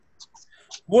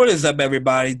What is up,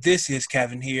 everybody? This is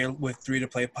Kevin here with 3 to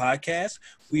Play Podcast.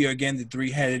 We are again the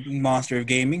three-headed monster of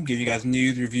gaming, give you guys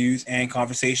news, reviews, and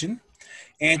conversation.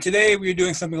 And today we are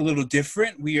doing something a little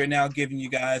different. We are now giving you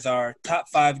guys our top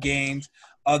 5 games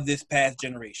of this past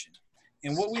generation.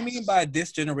 And what we mean by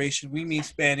this generation, we mean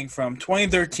spanning from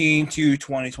 2013 to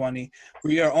 2020.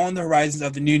 We are on the horizons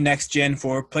of the new next gen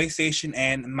for PlayStation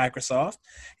and Microsoft.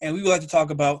 And we would like to talk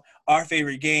about our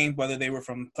favorite games, whether they were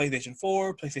from PlayStation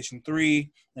 4, PlayStation 3,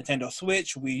 Nintendo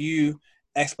Switch, Wii U,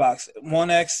 Xbox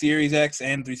One X, Series X,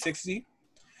 and 360.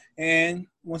 And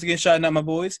once again, shouting out my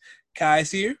boys. Kai's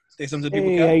here. Say something to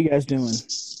people, Hey, Kai. how you guys doing?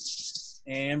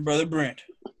 And Brother Brent.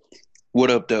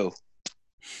 What up, though?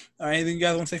 All right, anything you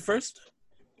guys want to say first?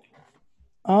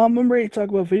 I'm ready to talk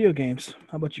about video games.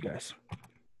 How about you guys?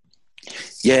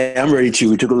 Yeah, I'm ready to.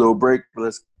 We took a little break,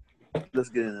 but let's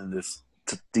get into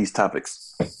these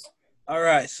topics. All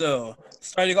right, so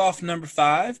starting off number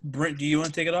 5, Brent, do you want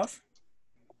to take it off?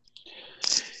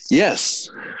 Yes,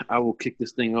 I will kick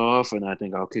this thing off, and I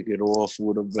think I'll kick it off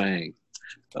with a bang.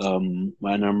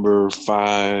 My number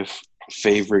 5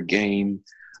 favorite game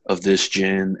of this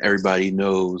gen. Everybody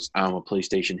knows I'm a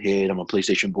PlayStation head. I'm a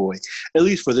PlayStation boy, at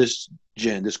least for this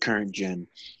gen, this current gen.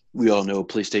 We all know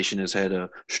PlayStation has had a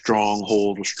strong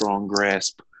hold, a strong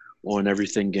grasp on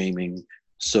everything gaming.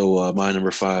 So my number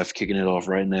 5, kicking it off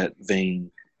right in that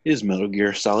vein, is Metal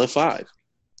Gear Solid 5.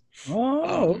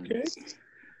 Oh, okay.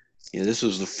 Yeah, this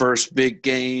was the first big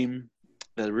game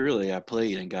that really I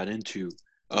played and got into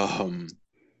on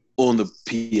the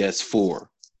PS4.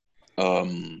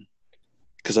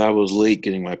 Because I was late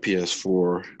getting my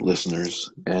PS4,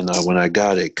 listeners, and when I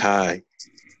got it, Kevin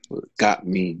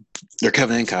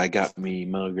and Kai got me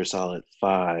Metal Gear Solid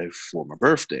 5 for my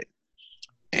birthday.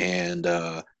 And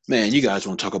man, you guys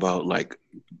want to talk about like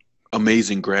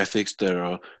amazing graphics that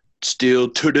are still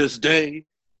to this day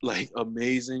like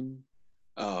amazing.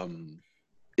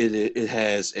 It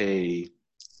has a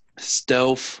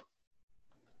stealth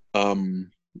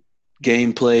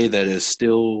gameplay that is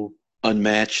still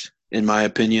unmatched, in my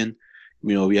opinion.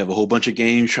 You know, we have a whole bunch of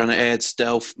games trying to add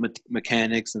stealth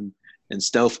mechanics and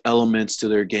stealth elements to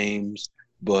their games,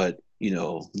 but you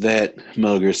know that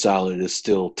Metal Gear Solid is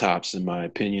still tops, in my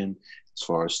opinion, as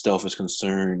far as stealth is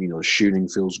concerned. You know, shooting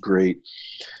feels great.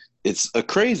 It's a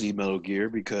crazy Metal Gear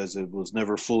because it was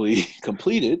never fully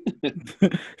completed.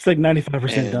 It's like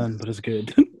 95% And- done, but it's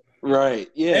good. Right.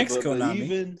 Yeah. Thanks, but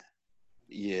Konami.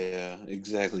 Yeah,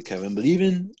 exactly, Kevin. But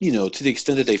even, you know, to the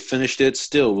extent that they finished it,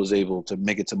 still was able to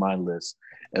make it to my list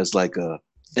as like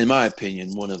in my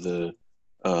opinion, one of the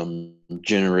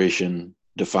generation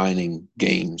defining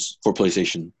games for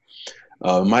PlayStation.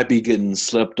 Might be getting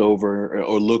slept over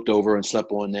or looked over and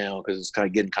slept on now because it's kind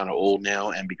of getting kind of old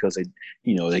now, and because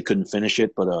they couldn't finish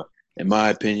it. But in my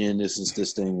opinion,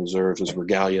 this thing deserves its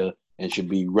regalia and should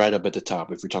be right up at the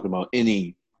top if you're talking about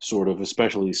any sort of,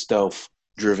 especially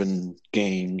stealth-driven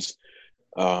games.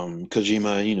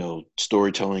 Kojima, you know,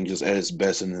 storytelling just at its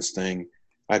best in this thing.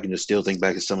 I can just still think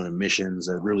back to some of the missions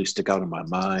that really stick out in my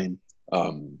mind.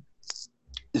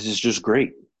 This is just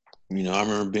great. You know, I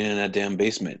remember being in that damn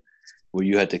basement where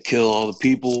you had to kill all the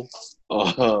people,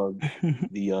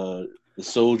 the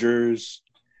soldiers,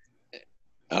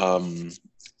 and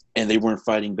they weren't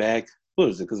fighting back. What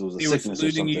was it? Because it was a They were sickness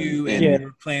or saluting something. you, and Yeah. you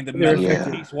were playing the They were Metal Gear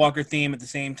affected. Peace Walker theme at the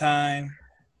same time.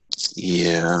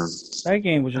 Yeah. That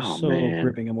game was just Oh, so man.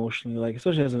 gripping emotionally, like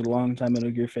especially as a long-time Metal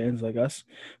Gear fans like us.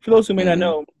 For those who may not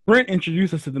know, Brent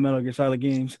introduced us to the Metal Gear Solid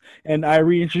games, and I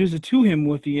reintroduced it to him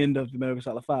with the end of the Metal Gear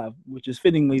Solid 5, which is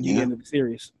fittingly the Yeah. end of the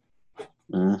series.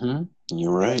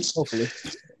 You're right. Hopefully.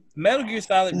 Metal Gear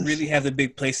Solid really has a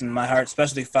big place in my heart,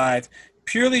 especially 5,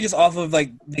 purely just off of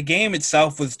like the game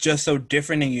itself was just so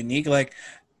different and unique. Like,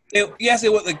 it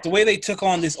was like the way they took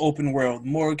on this open world,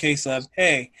 more a case of,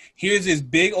 hey, here's this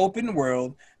big open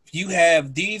world. You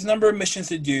have these number of missions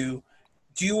to do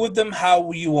with them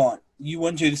how you want. You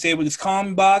want to disable this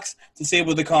comm box,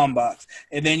 disable the comm box.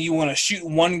 And then you want to shoot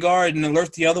one guard and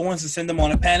alert the other ones to send them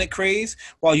on a panic craze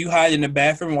while you hide in the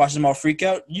bathroom and watch them all freak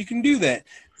out. You can do that.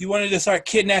 You wanted to start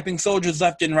kidnapping soldiers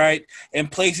left and right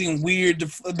and placing weird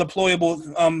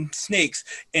deployable snakes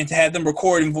and to have them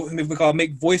record and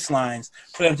make voice lines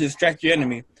for them to distract your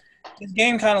enemy. This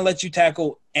game kind of lets you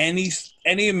tackle any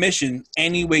mission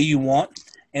any way you want,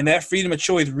 and that freedom of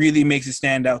choice really makes it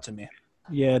stand out to me.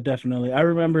 Yeah, definitely. I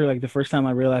remember like the first time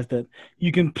I realized that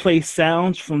you can play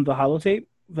sounds from the holotape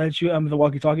that you the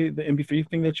walkie-talkie, the MP3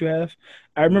 thing that you have.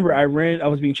 I remember I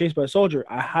was being chased by a soldier.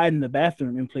 I hide in the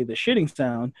bathroom and play the shitting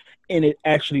sound, and it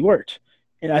actually worked.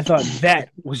 And I thought that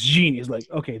was genius.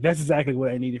 Like, okay, that's exactly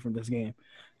what I needed from this game.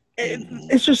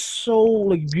 It's just so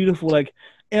like beautiful. Like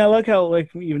And I like how,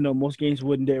 like, even though most games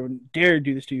wouldn't dare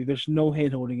do this to you, there's no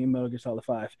hand holding in Metal Gear Solid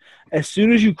 5. As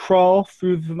soon as you crawl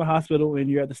through from the hospital and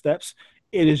you're at the steps,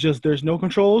 it is just there's no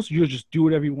controls. You just do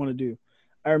whatever you want to do.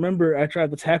 I remember I tried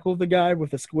to tackle the guy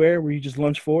with a square where you just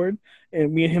lunge forward,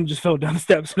 and me and him just fell down the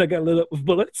steps and I got lit up with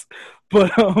bullets.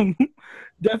 But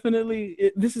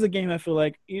definitely, this is a game I feel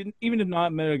like even if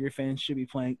not Metal Gear fans should be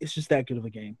playing. It's just that good of a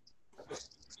game.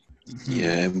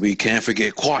 Yeah, and we can't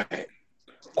forget Quiet.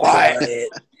 Quiet.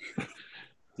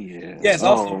 Yeah. Yes.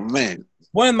 Also, man.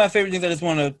 one of my favorite things I just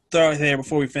want to throw out there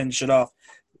before we finish it off.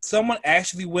 Someone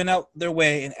actually went out their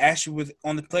way and actually was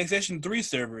on the PlayStation 3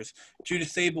 servers to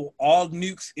disable all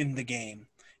nukes in the game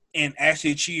and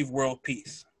actually achieve world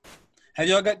peace. Did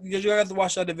y'all got to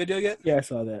watch the video yet? Yeah, I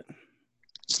saw that.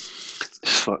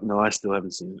 No, I still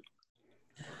haven't seen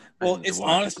it. Well, it's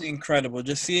honestly incredible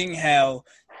just seeing how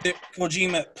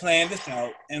Kojima planned this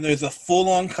out, and there's a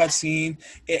full-on cutscene.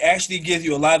 It actually gives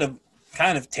you a lot of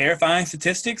kind of terrifying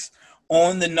statistics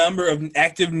on the number of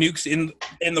active nukes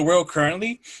in the world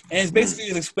currently, and it's basically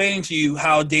just explaining to you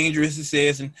how dangerous this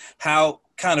is and how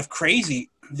kind of crazy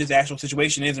this actual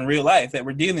situation is in real life that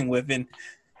we're dealing with, and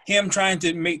him trying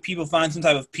to make people find some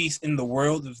type of peace in the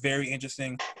world is very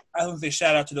interesting. I want to say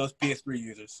shout out to those PS3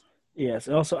 users. Yes.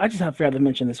 Also, I just forgot to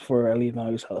mention this before I leave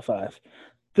Metal Gear Solid 5.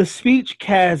 The speech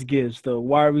Kaz gives, though,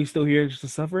 why are we still here just to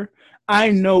suffer? I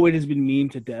know it has been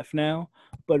memed to death now,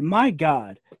 but my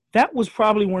God, that was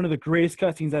probably one of the greatest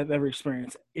cutscenes I've ever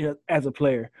experienced as a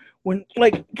player.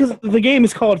 Because the game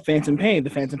is called Phantom Pain, the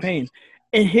Phantom Pain,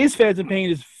 and his Phantom Pain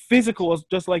is physical,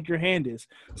 just like your hand is.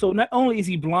 So not only is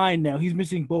he blind now, he's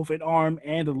missing both an arm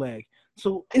and a leg.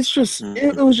 So it's just,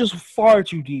 it was just far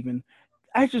too deep. And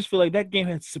I just feel like that game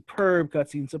had superb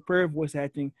cutscenes, superb voice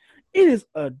acting. It is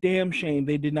a damn shame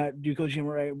they did not do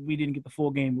Kojima right. We didn't get the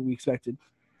full game that we expected.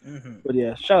 Mm-hmm. But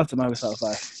yeah, shout out to Metal Gear Solid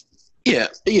 5.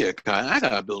 Yeah, Kyle, I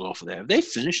gotta build off of that. If they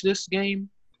finish this game,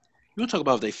 you want to talk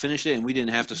about if they finished it and we didn't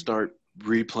have to start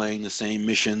replaying the same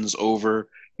missions over,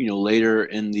 later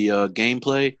in the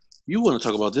gameplay. You want to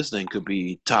talk about this thing could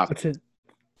be top.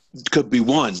 Could be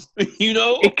one.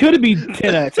 It could be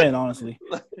 10 out of 10. Honestly,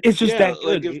 it's just that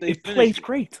good. Like it plays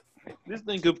great. This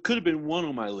thing could have been one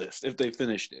on my list if they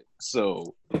finished it.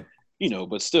 So,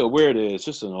 but still, where it is,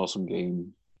 just an awesome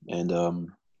game.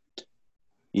 And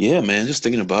yeah, man, just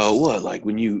thinking about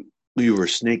when you were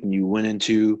Snake and you went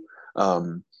into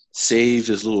save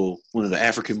this one of the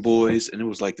African boys, and it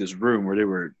was like this room where they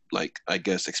were I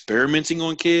guess experimenting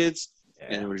on kids,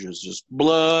 and it was just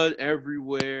blood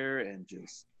everywhere, and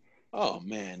just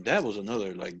man, that was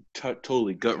another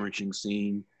totally gut wrenching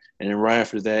scene. And then right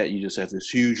after that, you just have this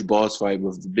huge boss fight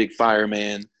with the big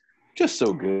fireman. Just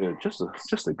so good, just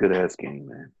a good ass game,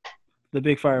 man. The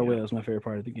big fire whale is my favorite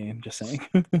part of the game. Just saying.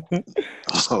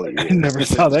 Oh yeah, I never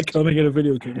saw that coming in a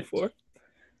video game before.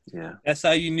 Yeah, that's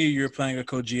how you knew you were playing a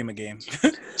Kojima game.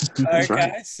 All right,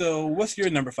 guys. So, what's your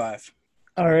number 5?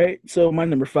 All right. So, my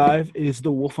number 5 is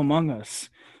The Wolf Among Us.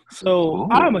 So,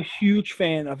 I'm a huge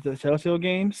fan of the Telltale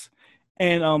games,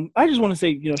 and I just want to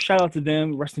say, shout out to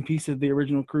them. Rest in peace to the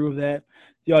original crew of that.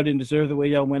 Y'all didn't deserve the way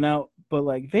y'all went out, but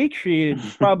they created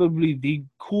probably the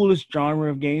coolest genre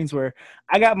of games. Where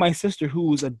I got my sister, who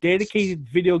was a dedicated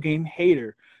video game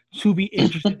hater, to be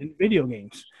interested in video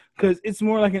games. Because it's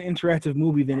more like an interactive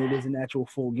movie than it is an actual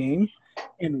full game.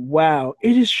 And wow,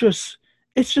 it's just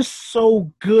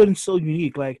so good and so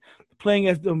unique. Like playing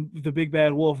as the big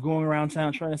bad wolf, going around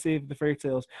town trying to save the fairy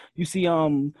tales. You see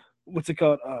what's it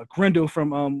called? Grendel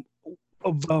from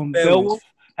Beowulf,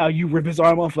 how you rip his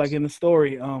arm off like in the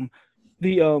story.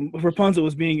 Rapunzel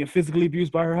was being physically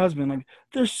abused by her husband.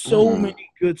 There's so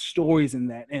many good stories in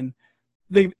that. And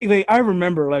I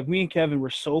remember me and Kevin were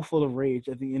so full of rage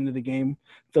at the end of the game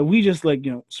that we just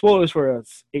spoilers for a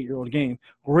 8-year-old game,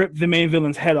 ripped the main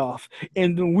villain's head off,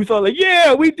 and then we thought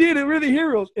yeah, we did it, we're the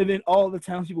heroes, and then all the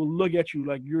townspeople look at you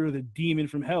like you're the demon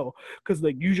from hell because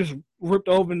you just ripped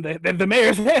open the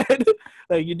mayor's head,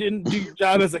 you didn't do your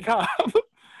job as a cop,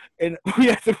 and we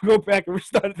had to go back and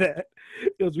restart that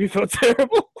because we felt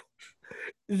terrible.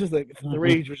 It's just the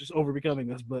rage was just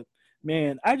overcoming us, but.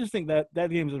 Man, I just think that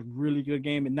game is a really good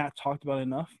game and not talked about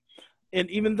enough. And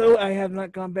even though I have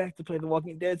not gone back to play The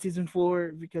Walking Dead Season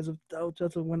 4 because of how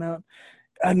Telltale went out,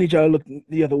 I need y'all to look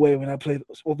the other way when I play The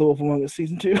Wolf Among Us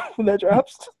Season 2 when that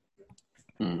drops.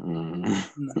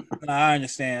 I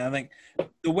understand. I think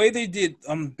the way they did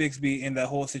Bixby in that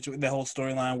whole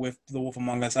storyline with The Wolf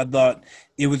Among Us, I thought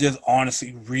it was just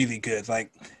honestly really good.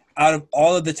 Out of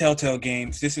all of the Telltale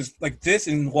games, this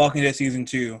and Walking Dead Season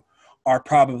 2 are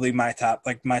probably my top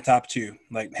 2,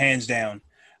 hands down.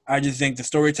 I just think the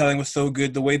storytelling was so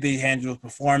good, the way they handled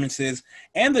performances,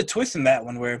 and the twist in that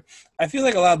one, where I feel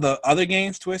like a lot of the other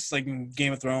games twists, like in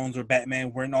Game of Thrones or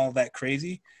Batman, weren't all that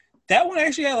crazy. That one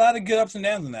actually had a lot of good ups and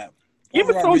downs in that. Game of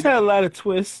Overall, Thrones had a lot of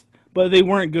twists, but they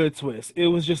weren't good twists. It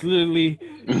was just literally,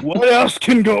 what else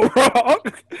can go wrong?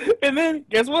 And then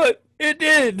guess what? It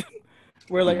did.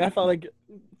 Where like I felt like,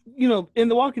 in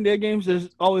the Walking Dead games, there's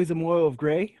always a moral of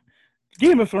gray.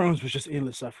 Game of Thrones was just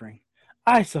endless suffering.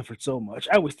 I suffered so much.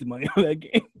 I wasted money on that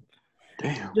game.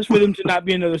 Damn. Just for them to not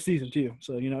be another season too.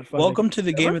 So welcome to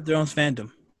the Game of Thrones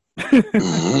fandom.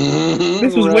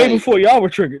 This was way before y'all were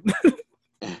triggered.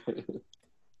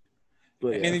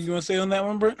 But, anything you want to say on that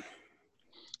one, Brent?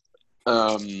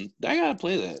 I gotta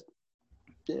play that.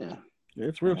 Yeah,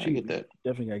 it's real cheap. I get that.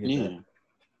 Definitely gotta get that.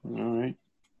 All right.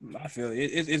 I feel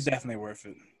it's definitely worth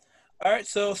it. All right,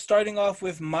 so starting off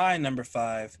with my number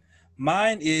 5,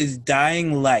 mine is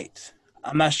Dying Light.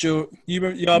 I'm not sure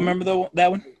y'all remember that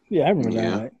one. Yeah, I remember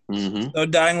Dying Light. Mm-hmm. So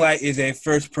Dying Light is a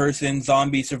first-person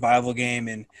zombie survival game,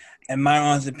 and in my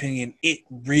honest opinion, it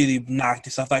really knocked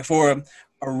itself. Like for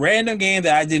a random game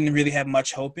that I didn't really have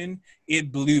much hope in,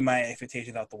 it blew my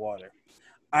expectations out the water.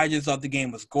 I just thought the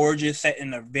game was gorgeous, set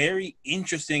in a very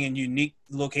interesting and unique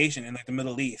location in like the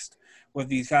Middle East with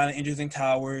these kind of interesting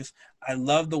towers. I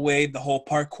love the way the whole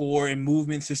parkour and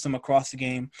movement system across the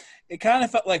game. It kind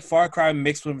of felt like Far Cry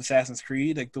mixed with Assassin's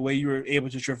Creed, like the way you were able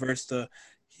to traverse the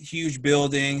huge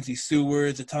buildings, these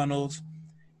sewers, the tunnels.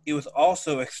 It was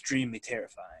also extremely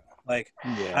terrifying. Like,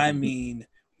 I mean,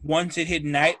 once it hit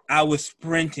night, I was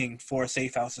sprinting for a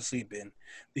safe house to sleep in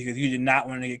because you did not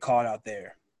want to get caught out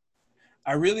there.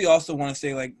 I really also want to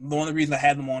say, like, one of the reasons I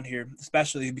had them on here,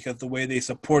 especially because the way they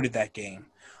supported that game.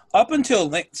 Up until,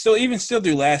 still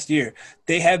through last year,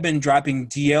 they have been dropping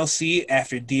DLC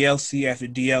after DLC after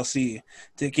DLC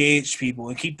to gauge people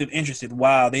and keep them interested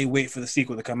while they wait for the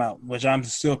sequel to come out, which I'm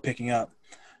still picking up.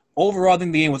 Overall, I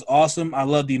think the game was awesome. I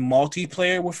love the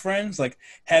multiplayer with friends, like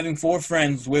having 4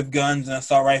 friends with guns and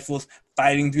assault rifles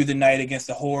fighting through the night against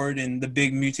the horde and the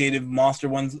big mutated monster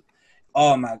ones.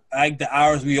 Oh my! Like the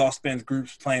hours we all spent as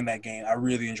groups playing that game, I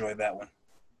really enjoyed that one.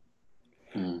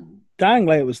 Dying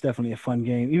Light was definitely a fun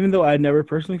game, even though I never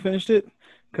personally finished it,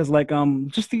 because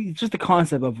just the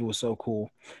concept of it was so cool,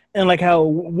 and like how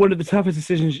one of the toughest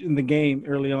decisions in the game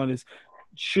early on is,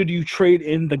 should you trade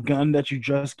in the gun that you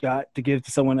just got to give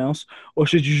to someone else, or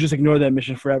should you just ignore that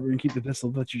mission forever and keep the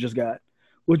pistol that you just got,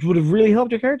 which would have really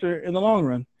helped your character in the long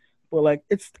run. But like,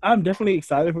 I'm definitely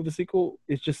excited for the sequel.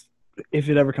 It's just if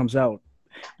it ever comes out.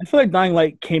 I feel like Dying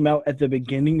Light came out at the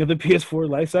beginning of the PS4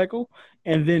 life cycle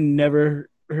and then never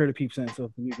heard a peep sense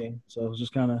of the new game. So it was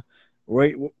just kind of,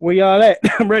 where y'all at?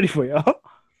 I'm ready for y'all.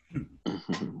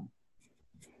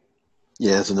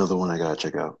 Yeah, it's another one I gotta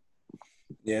check out.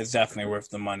 Yeah, it's definitely worth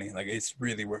the money. Like, it's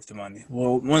really worth the money.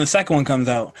 Well, when the second one comes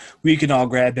out, we can all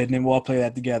grab it and then we'll all play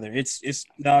that together.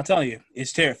 No, I'll tell you,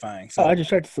 it's terrifying. So I just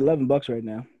checked, it's $11 right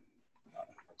now.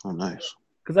 Oh, nice.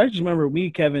 Because I just remember me,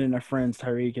 Kevin, and our friends,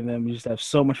 Tyreek, and them, we just have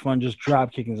so much fun just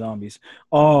drop kicking zombies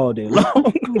all day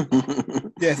long.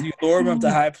 Yes, you lure them up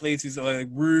to high places like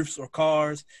roofs or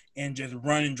cars and just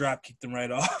run and drop kick them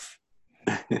right off.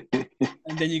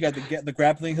 And then you got the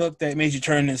grappling hook that made you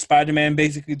turn into Spider-Man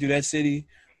basically through that city.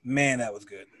 Man, that was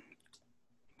good.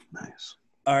 Nice.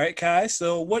 All right, Kai,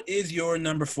 so what is your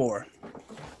number 4?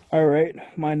 All right,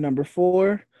 my number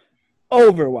 4,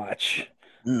 Overwatch.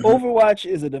 Mm-hmm. Overwatch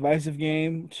is a divisive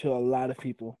game to a lot of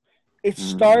people. It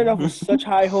started off with such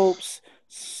high hopes,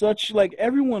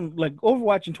 everyone,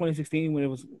 Overwatch in 2016 when it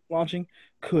was launching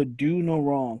could do no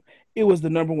wrong. It was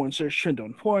the number 1 search trend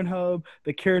on Pornhub.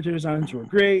 The character designs were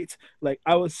great.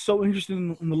 I was so interested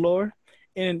in the lore.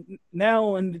 And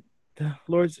now in the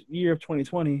Lord's year of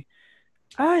 2020,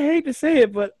 I hate to say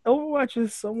it, but Overwatch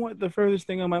is somewhat the furthest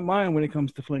thing on my mind when it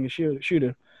comes to playing a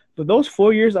shooter. But those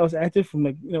 4 years I was active from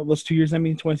those 2 years,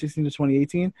 2016 to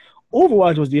 2018,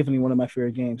 Overwatch was definitely one of my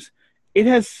favorite games. It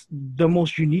has the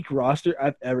most unique roster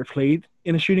I've ever played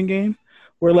in a shooting game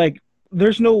where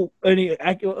there's no at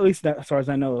least that, as far as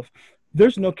I know of,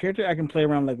 there's no character I can play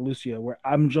around like Lucio where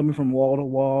I'm jumping from wall to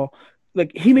wall.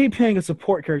 He made playing a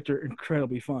support character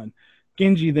incredibly fun.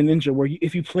 Genji the ninja, where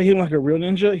if you play him like a real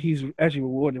ninja, he's actually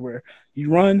rewarded where you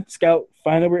run, scout,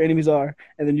 find out where enemies are,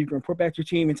 and then you can report back to your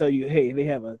team and tell you, hey, they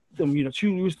have two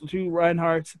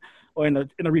Reinhardts or in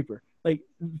a Reaper.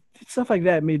 Stuff like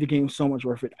that made the game so much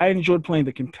worth it. I enjoyed playing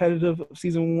the competitive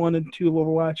season 1 and 2 of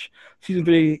Overwatch. Season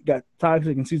 3 got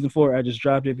toxic, and season 4 I just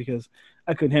dropped it because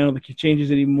I couldn't handle the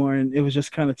changes anymore, and it was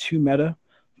just kind of too meta.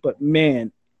 But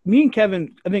man, me and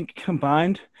Kevin, I think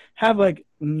combined, have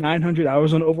 900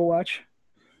 hours on Overwatch.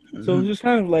 So it's just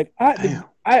kind of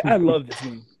I love this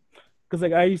game. because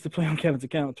like I used to play on Kevin's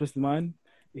account, Twisted Mind.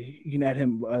 You can add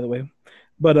him by the way,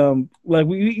 but like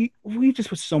we just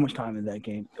put so much time in that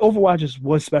game. Overwatch just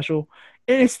was special,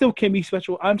 and it still can be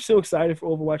special. I'm so excited for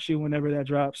Overwatch 2 whenever that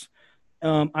drops.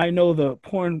 I know the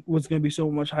porn was going to be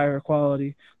so much higher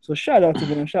quality. So shout out to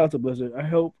them. Shout out to Blizzard. I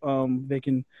hope they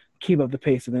can keep up the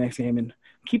pace of the next game and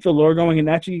keep the lore going and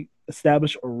actually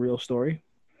establish a real story.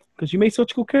 Because you made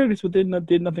such cool characters, but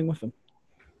did nothing with them.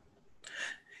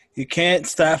 You can't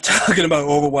stop talking about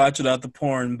Overwatch without the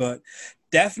porn, but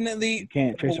definitely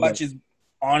Overwatch is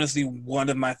honestly one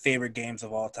of my favorite games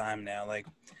of all time now. Like,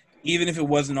 even if it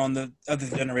wasn't on the other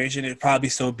generation, it'd probably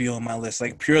still be on my list.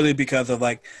 Like, purely because of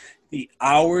like the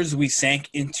hours we sank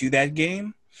into that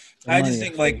game. I just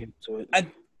think like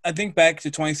I think back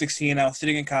to 2016. I was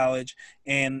sitting in college,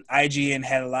 and IGN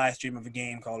had a live stream of a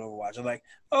game called Overwatch. I'm like,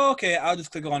 oh, okay, I'll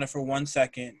just click on it for 1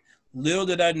 second. Little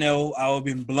did I know, I would have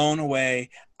been blown away.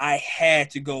 I had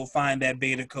to go find that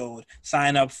beta code,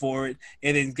 sign up for it,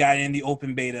 and then got in the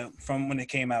open beta from when it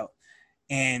came out.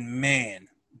 And man,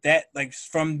 that like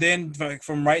from then, like,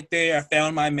 from right there, I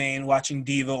found my main watching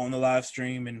Devo on the live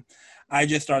stream, and I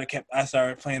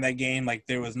started playing that game like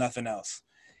there was nothing else.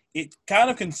 It kind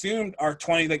of consumed our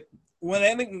 20, like when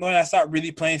I started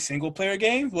really playing single player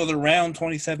games was around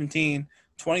 2017,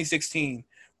 2016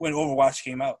 when Overwatch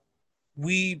came out.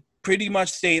 We pretty much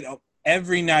stayed up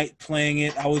every night playing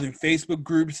it. I was in Facebook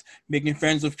groups, making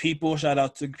friends with people. Shout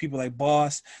out to people like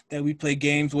Boss that we play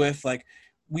games with. Like,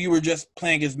 we were just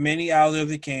playing as many hours as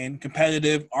we can,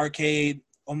 competitive, arcade,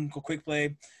 quick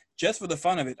play, just for the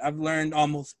fun of it. I've learned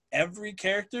almost every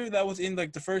character that was in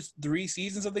like the first 3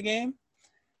 seasons of the game.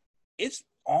 It's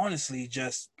honestly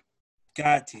just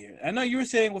God tier. I know you were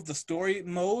saying with the story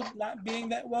mode not being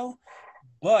that well,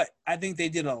 but I think they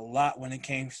did a lot when it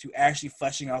came to actually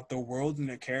fleshing out the world and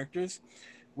their characters.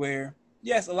 Where,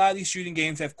 yes, a lot of these shooting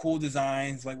games have cool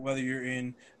designs, like whether you're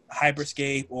in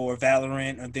Hyperscape or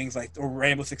Valorant or things like, or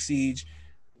Rainbow Six Siege.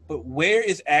 But where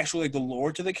is actually like the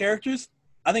lore to the characters?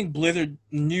 I think Blizzard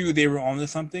knew they were onto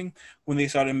something when they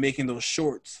started making those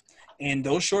shorts. And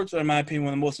those shorts are, in my opinion,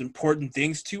 one of the most important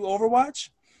things to Overwatch,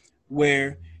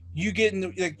 where you get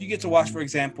to watch, for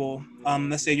example,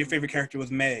 let's say your favorite character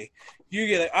was Mei. You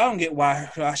get like, I don't get why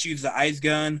she uses the ice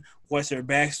gun. What's her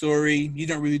backstory? You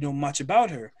don't really know much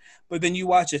about her. But then you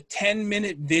watch a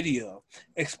 10-minute video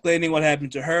explaining what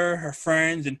happened to her, her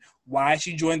friends, and why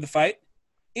she joined the fight.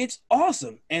 It's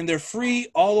awesome. And they're free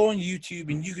all on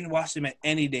YouTube, and you can watch them at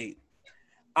any date.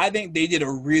 I think they did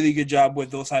a really good job with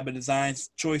those type of designs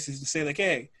choices to say, like,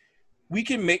 hey, we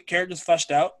can make characters fleshed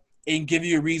out and give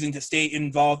you a reason to stay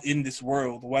involved in this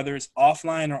world, whether it's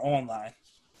offline or online.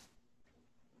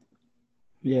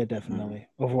 Yeah, definitely.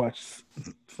 Overwatch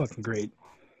is fucking great.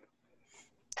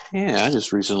 Yeah, I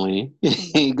just recently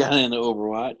got into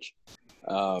Overwatch.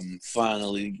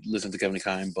 Finally listened to Kevin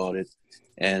Kine, bought it.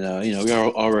 And, we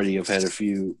already have had a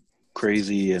few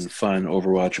crazy and fun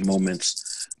Overwatch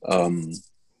moments.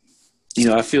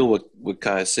 I feel what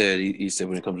Kai said. He said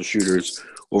when it comes to shooters,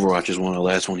 Overwatch is one of the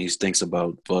last one he thinks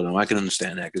about. But I can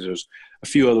understand that because there's a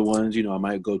few other ones, I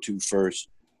might go to first.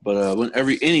 But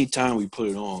any time we put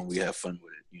it on, we have fun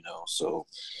with it, So,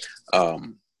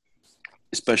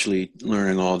 especially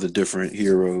learning all the different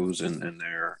heroes and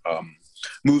their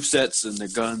move sets and their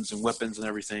guns and weapons and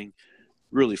everything.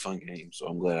 Really fun game. So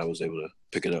I'm glad I was able to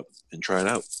pick it up and try it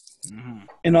out. Mm-hmm.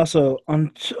 And also,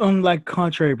 unlike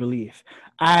contrary belief,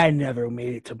 I never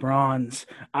made it to bronze.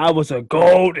 I was a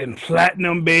gold and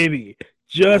platinum baby.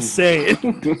 Just saying.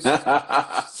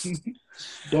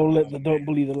 Don't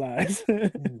believe the lies.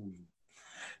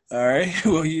 All right.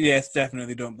 Well, yes,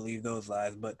 definitely don't believe those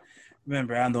lies. But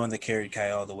remember, I'm the one that carried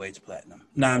Kai all the way to platinum.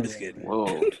 Nah, I'm just kidding.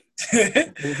 Whoa.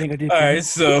 All right.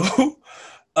 So,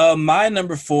 my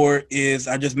number 4 is,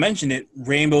 I just mentioned it,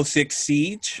 Rainbow Six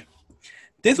Siege.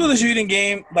 This was a shooting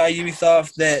game by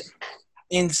Ubisoft that,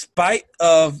 in spite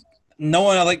of no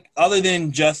one, like, other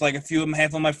than just like a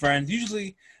handful of my friends,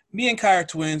 usually me and Kai are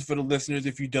twins for the listeners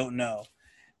if you don't know.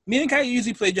 Me and Kai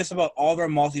usually play just about all of our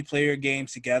multiplayer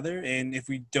games together, and if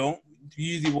we don't,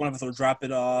 usually one of us will drop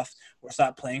it off or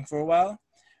stop playing for a while.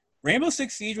 Rainbow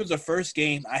Six Siege was the first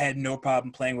game I had no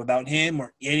problem playing without him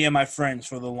or any of my friends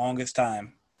for the longest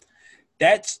time.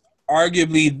 That's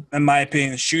arguably, in my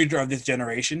opinion, the shooter of this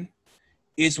generation.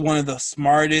 It's one of the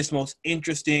smartest, most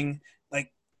interesting,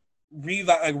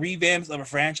 revamps of a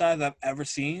franchise I've ever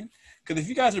seen. Because if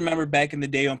you guys remember back in the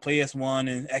day on PS1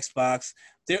 and Xbox,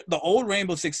 the old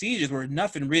Rainbow Six Sieges was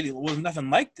nothing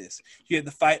like this. You had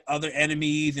to fight other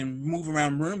enemies and move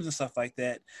around rooms and stuff like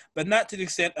that, but not to the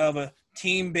extent of a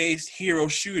team-based hero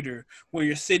shooter where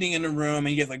you're sitting in a room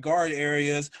and you have the guard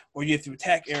areas or you have to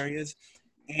attack areas.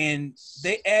 And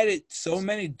they added so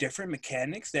many different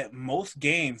mechanics that most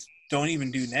games don't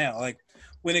even do now. Like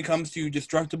when it comes to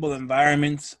destructible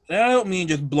environments, and I don't mean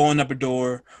just blowing up a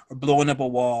door or blowing up a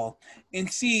wall. In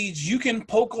Siege, you can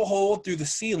poke a hole through the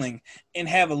ceiling and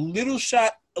have a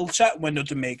shot window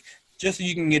to make just so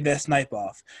you can get that snipe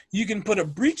off. You can put a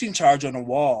breaching charge on a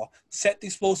wall, set the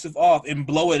explosive off, and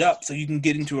blow it up so you can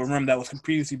get into a room that was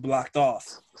previously blocked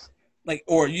off. Like,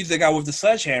 or use the guy with the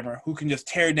sledgehammer who can just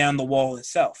tear down the wall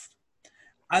itself.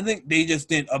 I think they just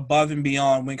did above and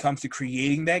beyond when it comes to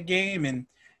creating that game, and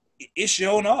it's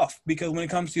shown off because when it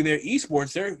comes to their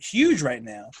esports, they're huge right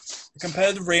now. The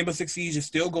competitive Rainbow Six Siege is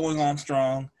still going on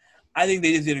strong. I think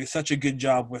they just did such a good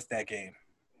job with that game.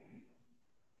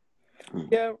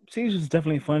 Yeah, Siege is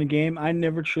definitely a fun game. I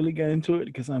never truly got into it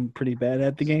because I'm pretty bad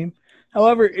at the game.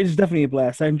 However, it's definitely a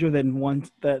blast. I enjoy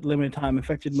that limited time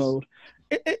infected mode.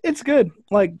 It's good.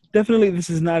 Like, definitely, this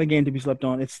is not a game to be slept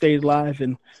on. It stayed alive,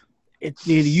 and it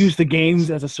used the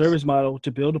games as a service model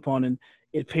to build upon, and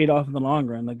it paid off in the long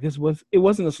run. Like, it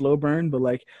wasn't a slow burn, but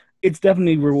like, it's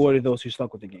definitely rewarded those who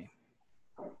stuck with the game.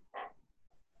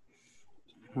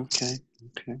 Okay.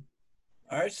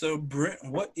 All right, so Brent,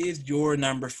 what is your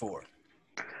number 4?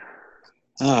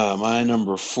 My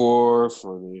number 4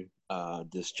 for the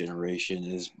this generation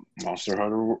is Monster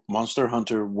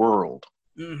Hunter World.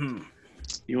 Mm-hmm.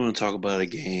 You want to talk about a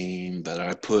game that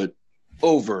I put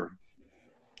over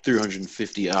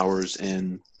 350 hours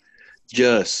in,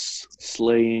 just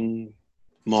slaying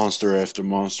monster after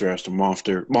monster after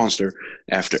monster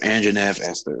after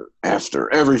Anjanath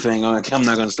after everything. I'm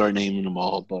not going to start naming them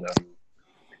all, but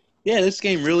yeah, this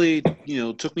game really,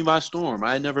 took me by storm.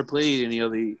 I had never played any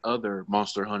of the other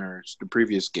Monster Hunters, the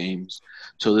previous games.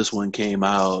 So this one came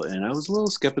out, and I was a little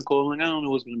skeptical. Like, I don't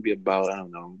know what's going to be about. I don't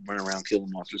know. Running around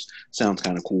killing monsters sounds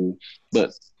kind of cool.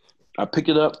 But I picked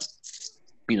it up,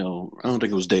 I don't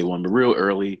think it was day one, but real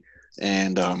early.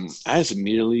 And I just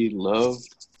immediately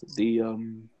loved the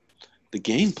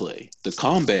gameplay. The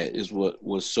combat is what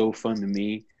was so fun to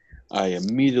me. I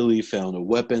immediately found a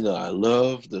weapon that I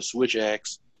love, the Switch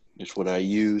Axe. It's what I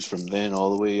use from then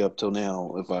all the way up till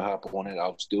now. If I hop on it,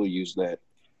 I'll still use that.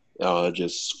 It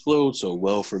just flowed so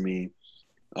well for me.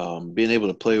 Being able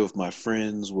to play with my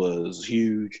friends was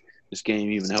huge. This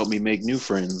game even helped me make new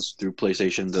friends through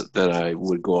PlayStation that I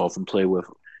would go off and play with,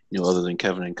 other than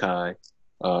Kevin and Kai.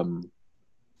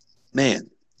 Man,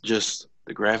 just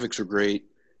the graphics were great.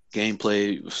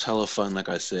 Gameplay was hella fun, like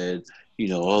I said.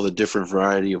 All the different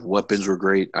variety of weapons were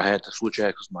great. I had the Switch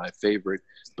Axe was my favorite,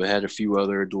 but had a few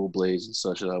other dual blades and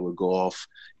such that I would go off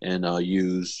and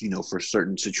use, for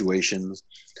certain situations.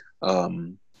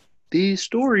 The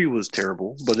story was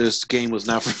terrible, but this game was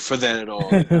not for that at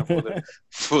all. Not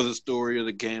for the story or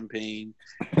the campaign.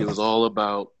 It was all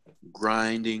about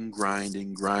grinding,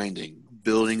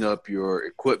 building up your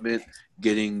equipment,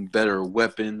 getting better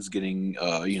weapons, getting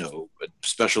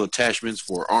special attachments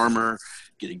for armor,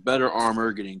 getting better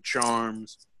armor, getting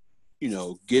charms,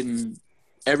 getting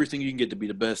everything you can get to be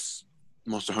the best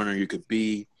Monster Hunter you could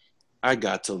be. I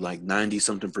got to like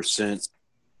 90-something%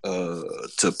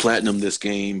 to platinum this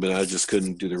game, but I just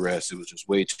couldn't do the rest. It was just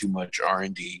way too much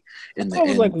R&D. And That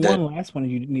was like one last one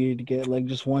you needed to get, like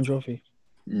just one trophy.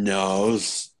 No, it was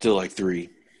still like 3.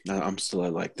 I'm still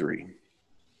at like 3.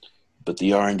 But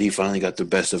the R&D finally got the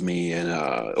best of me and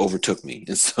overtook me.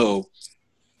 And so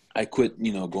I quit,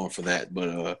 going for that.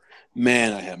 But,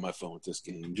 man, I had my fun with this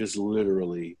game. Just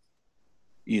literally,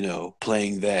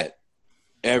 playing that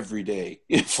every day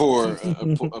for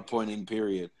a point in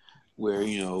period where,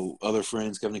 other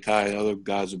friends, Kevin and Kai, other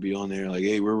guys would be on there like,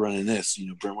 hey, we're running this.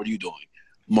 Brent, what are you doing?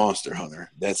 Monster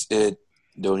Hunter. That's it.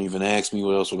 Don't even ask me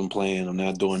what else I'm playing. I'm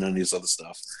not doing none of this other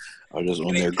stuff. I'm just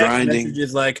on there grinding.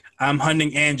 Just like, I'm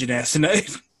hunting Anjanath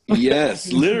tonight.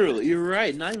 Yes, literally. You're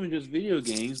right. Not even just video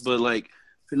games, but like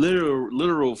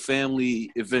literal family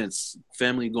events,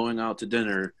 family going out to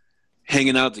dinner,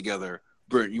 hanging out together.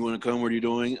 Brent, you want to come? What are you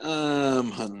doing?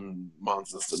 I'm hunting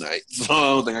monsters tonight, so I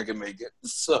don't think I can make it.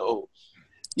 So,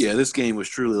 yeah, this game was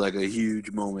truly like a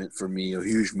huge moment for me, a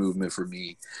huge movement for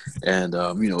me. And,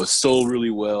 it sold really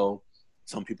well.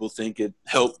 Some people think it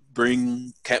helped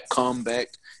bring Capcom back.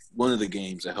 One of the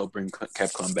games that helped bring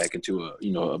Capcom back into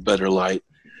a better light.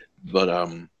 But,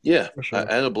 yeah, sure.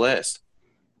 I had a blast.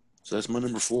 So that's my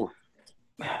number 4.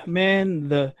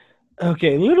 Man,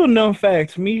 little known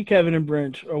fact, me, Kevin, and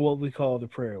Brent are what we call the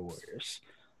Prayer Warriors.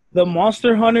 The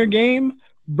Monster Hunter game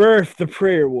birthed the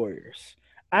Prayer Warriors.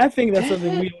 I think that's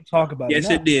something we don't talk about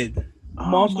enough. It did.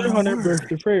 Monster Hunter birthed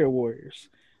the Prayer Warriors.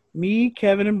 me,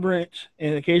 Kevin, and Brent,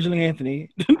 and occasionally Anthony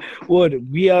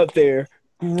would be out there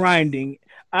grinding.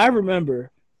 I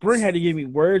remember Brent had to give me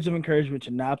words of encouragement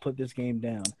to not put this game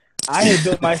down. I had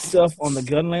built myself on the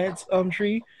Gunlance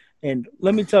tree, and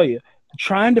let me tell you,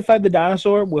 trying to fight the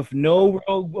dinosaur with no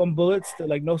bullets,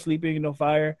 like no sleeping, no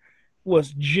fire,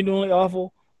 was genuinely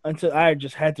awful. Until I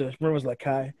just had to. Brent was like,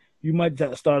 "Kai, you might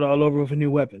have to start all over with a new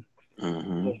weapon."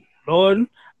 Mm-hmm. Lord,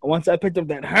 once I picked up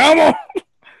that hammer,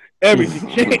 everything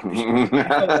changed. I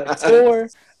felt like Thor.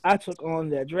 I took on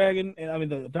that dragon, and I mean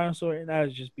the dinosaur, and I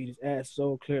just beat his ass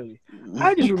so clearly.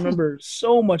 I just remember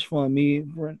so much fun me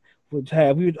and Brent would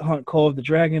have. We would hunt Cove the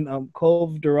Dragon,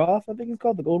 Cove Duroth, I think it's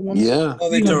called, the gold one. Yeah,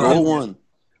 Oh, they We the took hunted gold off. him. one.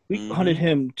 We hunted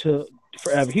him to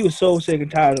forever. He was so sick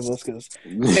and tired of us because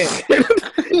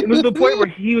it was the point where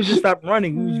he was just stopped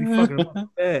running. We was be fucking him up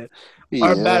bad.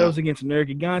 Our Yeah. battles against Nerf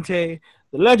Gigante,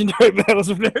 the legendary battles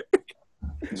of Nerf.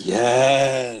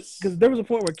 Yes. Because there was a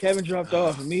point where Kevin dropped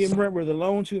off, and me and Brent were the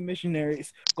lone two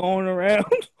missionaries going around,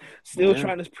 still Yeah.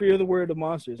 trying to spread the word of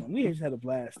monsters, and we just had a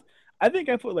blast. I think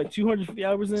I put like 250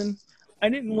 hours in. I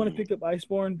didn't want to pick up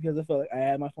Iceborne because I felt like I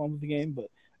had my fun with the game, but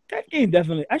that game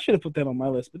definitely, I should have put that on my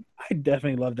list, but I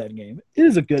definitely love that game. It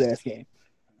is a good ass game.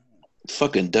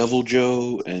 Fucking Devil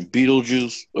Joe and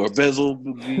Beetlejuice or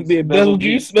The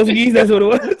Bezelgeuse, that's what it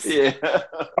was. Yeah.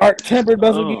 Arc tempered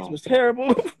Bezelgeuse Oh. was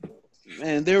terrible.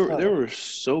 Man, there were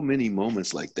so many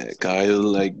moments like that, guy,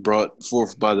 like brought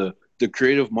forth by the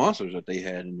creative monsters that they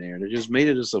had in there. They just made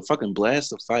it just a fucking blast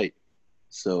to fight.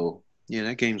 So yeah,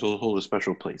 that game's will hold a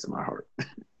special place in my heart.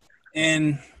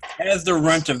 And as the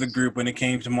runt of the group when it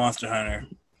came to Monster Hunter,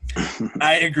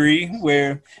 I agree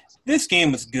where this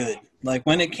game was good. Like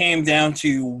when it came down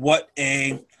to what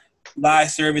a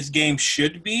live service game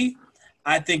should be,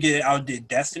 I think it outdid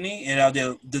Destiny. It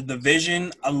outdid the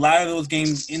Division. A lot of those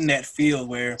games in that field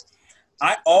where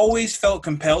I always felt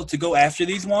compelled to go after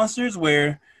these monsters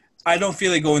where I don't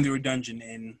feel like going through a dungeon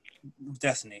in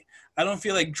Destiny. I don't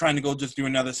feel like trying to go just through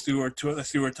another sewer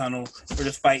tunnel or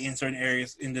just fight in certain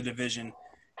areas in the Division.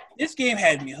 This game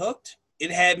had me hooked. It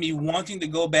had me wanting to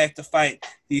go back to fight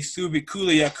the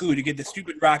Subikula Yaku to get the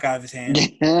stupid rock out of his hand,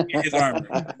 get his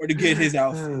armor, or to get his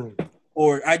outfit.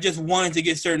 Or I just wanted to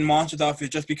get certain monsters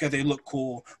outfits just because they look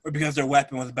cool or because their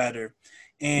weapon was better.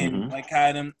 And like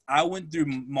Adam, I went through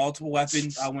multiple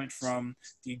weapons. I went from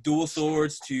the dual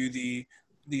swords to the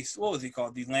what was he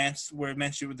called? The lance where it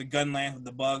mentioned with the gun lance with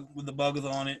the bugs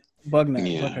on it. Bug Knight,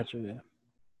 Yeah. Bug Catcher, yeah.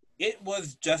 It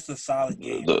was just a solid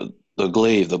game. The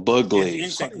glaive, the bug glaive.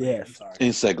 Insect glaive, Yes. I'm sorry.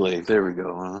 Insect glaive. There we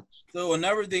go. Huh? So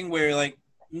another thing where like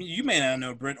you may not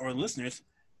know, Brent or listeners,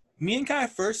 me and Kai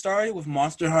first started with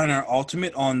Monster Hunter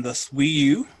Ultimate on the Wii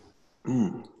U.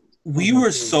 Mm. We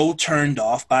were so turned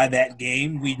off by that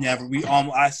game.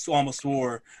 I almost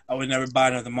swore I would never buy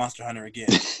another Monster Hunter again.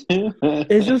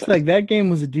 It's just like that game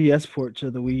was a DS port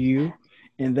to the Wii U,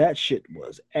 and that shit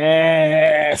was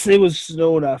ass. It was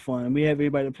so not fun. We had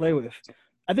everybody to play with.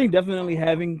 I think definitely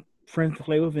having friends to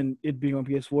play with and it being on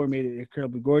PS4 made it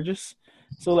incredibly gorgeous.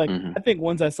 So like I think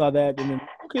once I saw that and then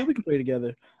okay, we can play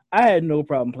together. I had no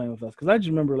problem playing with us because I just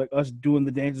remember like us doing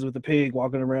the dances with the pig,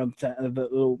 walking around the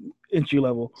little entry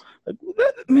level. Like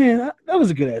that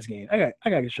was a good ass game. I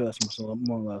got to show that some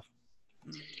more love.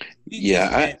 Yeah,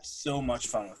 I had so much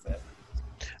fun with that.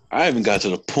 I haven't got to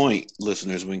the point,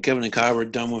 listeners, when Kevin and Kai were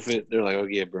done with it, they're like, oh,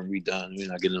 yeah, bro, we done. We're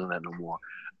not getting on that no more.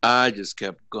 I just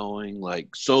kept going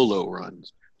like solo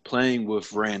runs, playing with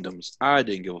randoms. I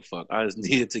didn't give a fuck. I just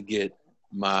needed to get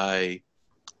my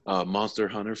Monster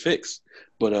Hunter fix.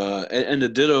 But and the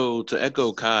ditto to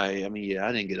echo Kai, I mean, yeah,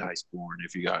 I didn't get Iceborne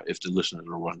if the listeners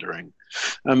were wondering.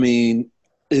 I mean,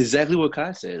 exactly what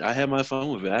Kai said. I had my fun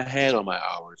with it. I had all my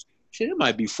hours. Shit, it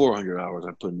might be 400 hours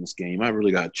I put in this game. I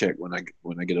really got to check when I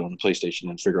get it on the PlayStation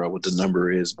and figure out what the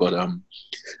number is. But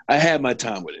I had my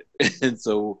time with it, and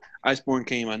so Iceborne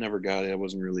came. I never got it. I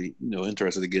wasn't really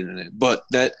interested in getting in it. But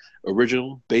that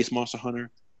original base Monster Hunter,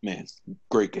 man,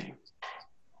 great game.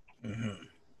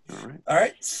 Mm-hmm. All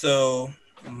right. So,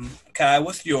 Kai,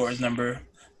 what's yours? Number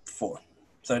 4.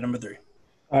 Sorry, number 3.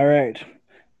 All right,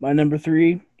 my number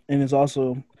 3, and it's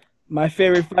also my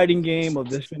favorite fighting game of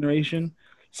this generation.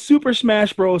 Super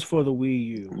Smash Bros. For the Wii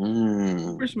U.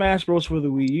 Super Smash Bros. For the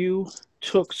Wii U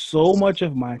took so much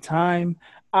of my time.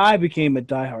 I became a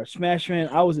diehard Smash fan.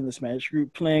 I was in the Smash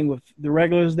group playing with the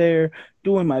regulars there,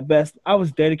 doing my best. I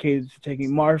was dedicated to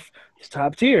taking Marth to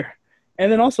top tier. And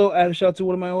then also, I had a shout out to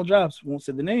one of my old jobs. Won't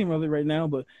say the name of it right now,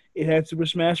 but it had Super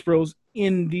Smash Bros.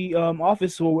 In the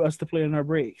office for us to play in our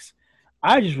breaks.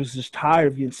 I was just tired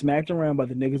of getting smacked around by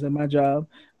the niggas at my job.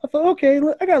 I thought, okay,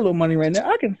 look, I got a little money right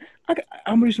now. I'm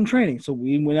gonna do some training. So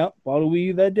we went out, bought a Wii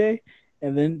U that day,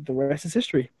 and then the rest is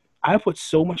history. I put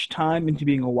so much time into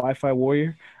being a Wi-Fi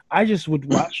warrior. I just would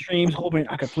watch streams hoping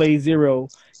I could play Zero,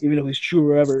 even though he's true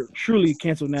or ever truly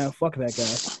canceled now. Fuck that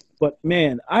guy. But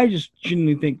man, I just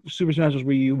genuinely think Super Smash Bros.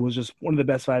 Wii U was just one of the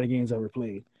best fighting games I ever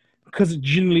played because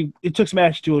it took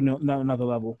Smash to another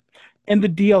level. And the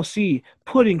DLC,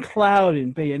 putting Cloud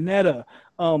and Bayonetta,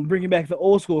 bringing back the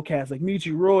old school cast like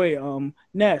Mewtwo, Roy,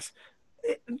 Ness,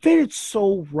 they did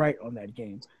so right on that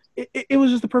game. It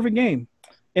was just the perfect game.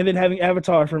 And then having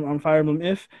Avatar from Fire Emblem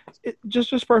If,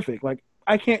 just perfect. Like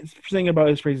I can't sing about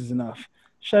his praises enough.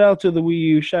 Shout out to the Wii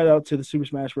U. Shout out to the Super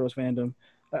Smash Bros. Fandom.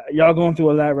 Y'all going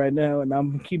through a lot right now, and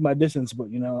I'm keeping my distance, but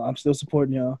I'm still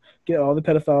supporting y'all. Get all the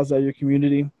pedophiles out of your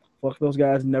community. Fuck those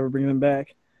guys and never bring them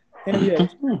back. And yeah,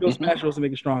 go Smash Bros. To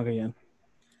make it strong again.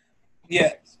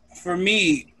 Yeah, for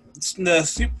me, the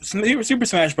Super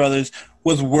Smash Brothers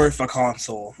was worth a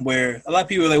console. Where a lot of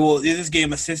people were like, "Well, is this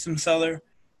game a system seller?"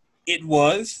 It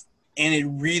was, and it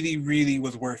really, really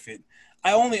was worth it.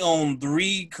 I only owned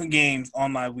 3 games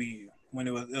on my Wii U when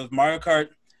it was Mario Kart,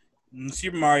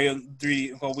 Super Mario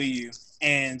 3D called Wii U,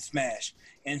 and Smash.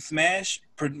 And Smash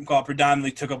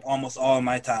predominantly took up almost all of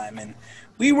my time. And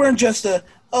we weren't just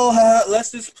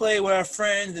let's just play with our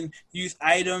friends and use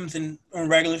items and on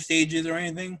regular stages or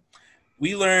anything.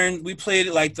 We played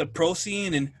it like the pro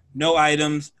scene and no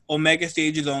items, Omega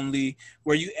stages only,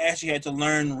 where you actually had to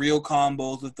learn real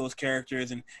combos with those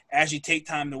characters and actually take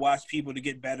time to watch people to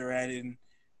get better at it. And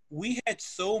we had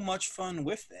so much fun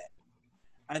with that.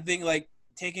 I think like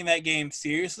taking that game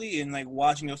seriously and like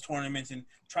watching those tournaments and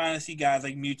trying to see guys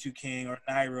like Mewtwo King or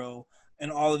Nairo and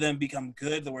all of them become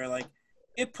good, where like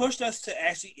it pushed us to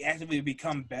actually actively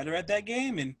become better at that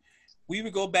game. And we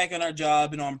would go back on our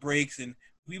job and on breaks and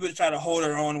we would try to hold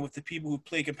our own with the people who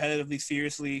play competitively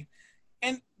seriously.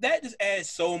 And that just adds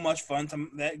so much fun to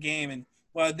that game. And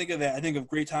when I think of that, I think of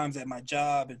great times at my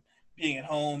job and being at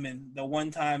home. And the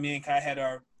one time me and Kai had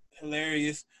our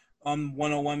hilarious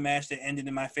one-on-one match that ended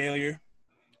in my failure.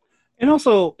 And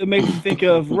also, it makes me think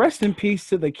of rest in peace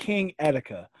to the King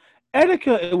Etika.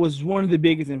 Etika, it was one of the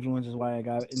biggest influences why I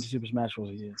got into Super Smash Bros.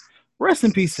 Again. Rest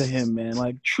in peace to him, man.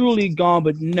 Like, truly gone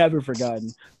but never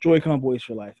forgotten. Joy-Con boys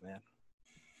for life, man.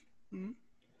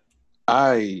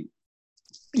 I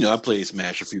played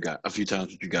Smash a few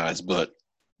times with you guys, but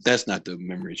that's not the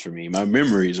memories for me. My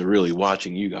memories are really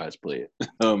watching you guys play it.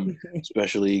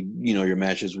 Especially, your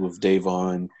matches with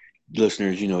Davon.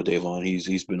 Listeners, Davon,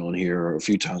 he's been on here a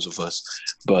few times with us.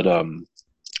 But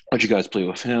what you guys play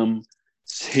with him,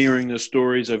 hearing the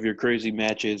stories of your crazy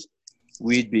matches.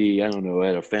 We'd be, I don't know,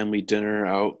 at a family dinner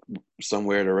out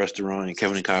somewhere at a restaurant, and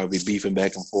Kevin and Kyle would be beefing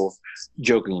back and forth,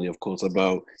 jokingly, of course,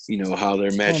 about, how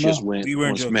their matches went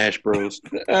on joking. Smash Bros.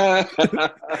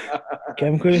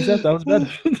 Kevin couldn't accept that was better.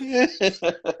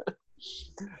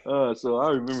 So I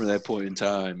remember that point in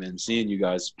time, and seeing you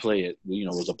guys play it,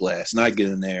 was a blast. Not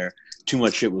getting there, too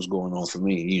much shit was going on for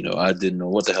me. I didn't know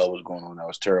what the hell was going on. I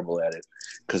was terrible at it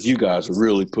because you guys were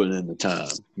really putting in the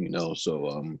time,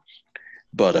 so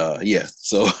But yeah,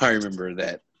 so I remember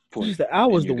that point. I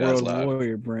was the world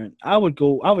warrior, Brent. I would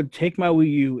take my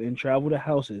Wii U and travel to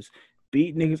houses,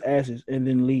 beat niggas' asses, and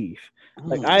then leave.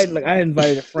 I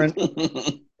invited a friend.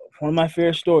 One of my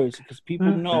favorite stories because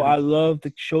people know I love to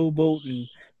showboat and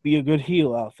be a good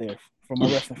heel out there for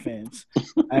my wrestling fans.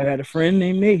 I had a friend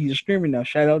named Nate. He's a streamer now.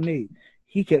 Shout out Nate.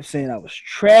 He kept saying I was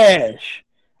trash.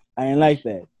 I ain't like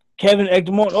that. Kevin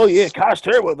Egmont. Oh yeah, Kai's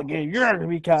terrible at the game. You're not gonna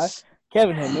be Kai.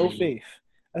 Kevin had no faith.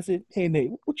 I said, "Hey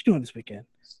Nate, what you doing this weekend?"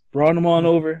 Brought him on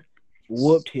over,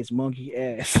 whooped his monkey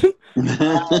ass.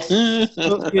 I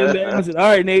said, "All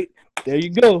right, Nate, there you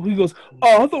go." He goes,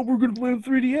 "Oh, I thought we were gonna play on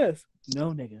 3DS."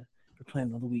 No, nigga, we're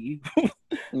playing on the Wii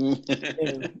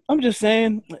U. I'm just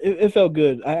saying, it felt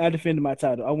good. I defended my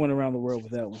title. I went around the world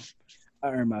with that one.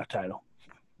 I earned my title.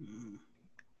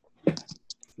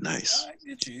 Nice. I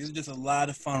get you. It was just a lot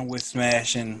of fun with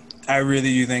Smash, and I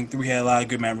really do think we had a lot of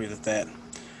good memories of that.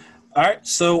 All right,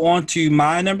 so on to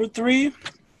my number 3.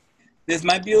 This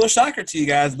might be a little shocker to you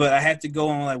guys, but I have to go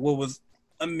on like what was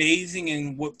amazing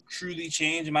and what truly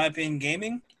changed, in my opinion,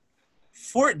 gaming.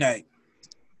 Fortnite.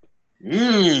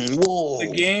 Whoa.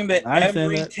 The game that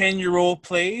every 10-year-old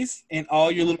plays and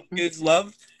all your little kids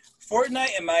love.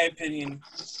 Fortnite, in my opinion,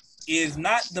 is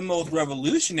not the most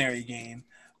revolutionary game,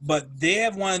 but they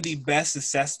have one of the best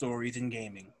success stories in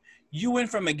gaming. You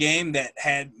went from a game that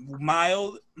had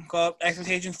mild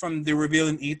expectations from the reveal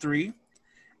in E3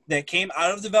 that came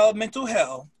out of developmental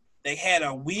hell. They had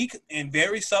a weak and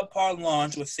very subpar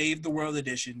launch with Save the World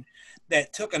Edition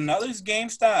that took another game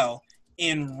style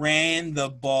and ran the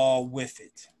ball with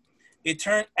it. It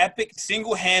turned Epic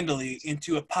single-handedly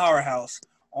into a powerhouse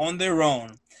on their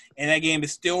own, and that game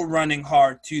is still running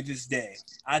hard to this day.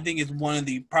 I think it's one of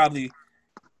the probably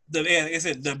like I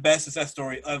said, the best success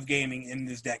story of gaming in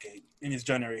this decade, in this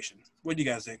generation. What do you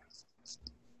guys think?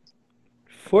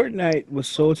 Fortnite was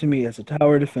sold to me as a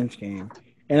tower defense game,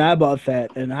 and I bought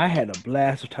that, and I had a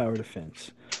blast of tower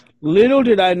defense. Little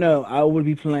did I know I would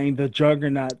be playing the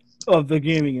juggernaut of the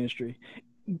gaming industry.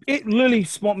 It literally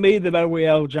made the battle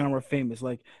royale genre famous.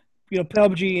 Like,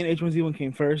 PUBG and H1Z1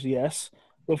 came first, yes,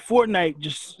 but Fortnite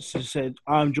just said,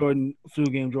 "I'm Jordan, flu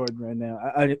game Jordan right now.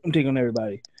 I'm taking on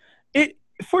everybody."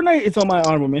 Fortnite is on my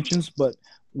honorable mentions, but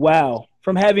wow,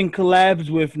 from having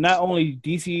collabs with not only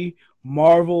DC,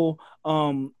 Marvel,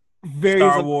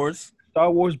 various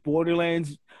Star Wars,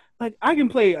 Borderlands. Like, I can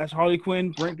play as Harley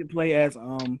Quinn. Brent can play as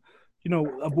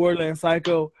a Borderlands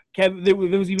Psycho. Kevin, there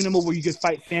was even a mode where you could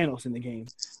fight Thanos in the game.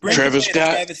 Travis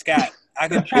Scott. Travis Scott.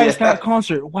 Travis Scott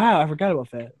concert. Wow, I forgot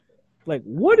about that. Like,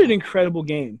 what an incredible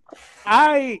game!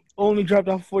 I only dropped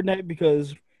off Fortnite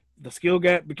because the skill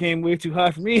gap became way too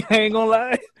high for me. I ain't gonna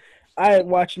lie. I had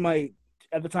watched my,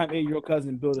 at the time, 8-year-old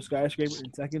cousin build a skyscraper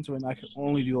in seconds when I could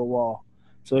only do a wall.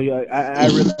 So yeah, I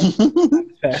really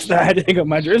fast. I had to hang up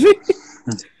my jersey.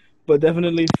 But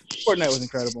definitely, Fortnite was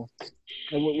incredible.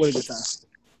 What a good time.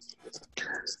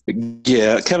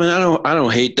 Yeah, Kevin, I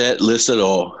don't hate that list at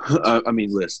all. I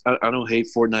don't hate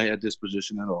Fortnite at this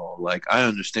position at all. Like, I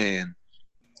understand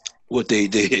what they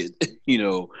did,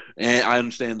 and I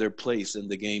understand their place in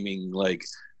the gaming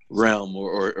realm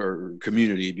or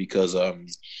community because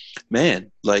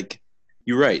man, like,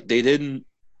 you're right. They didn't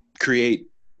create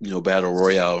battle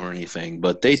royale or anything,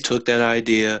 but they took that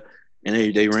idea and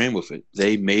they ran with it.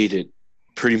 They made it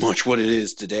pretty much what it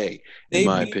is today, in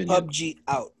my opinion. PUBG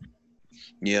out.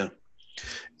 Yeah.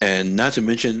 And not to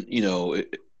mention,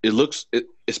 it looks,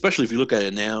 especially if you look at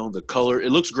it now, the color,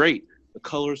 it looks great. The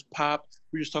colors pop.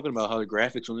 We're just talking about how the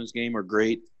graphics on this game are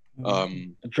great.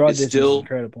 The draw distance is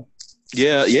incredible.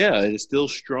 Yeah, it's still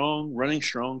strong, running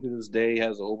strong to this day,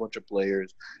 has a whole bunch of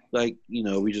players. Like,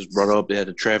 we just brought up, they had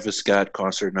a Travis Scott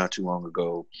concert not too long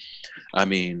ago. I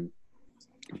mean,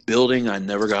 building, I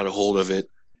never got a hold of it,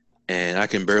 and I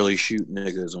can barely shoot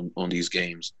niggas on these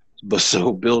games. But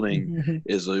so building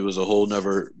it was a whole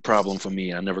nother problem for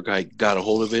me. I never got a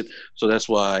hold of it. So that's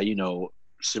why,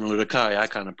 similar to Kai, I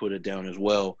kind of put it down as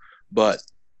well. But,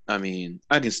 I mean,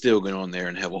 I can still get on there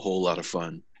and have a whole lot of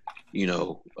fun,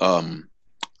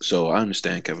 So I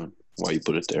understand, Kevin, why you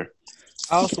put it there.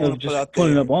 I also want to put out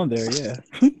putting it up on there, yeah.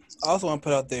 I also want to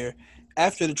put out there,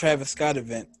 after the Travis Scott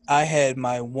event, I had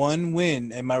my one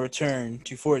win and my return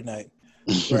to Fortnite,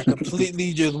 where I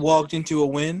completely just walked into a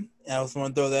win, and I just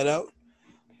want to throw that out.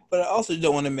 But I also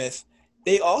don't want to miss,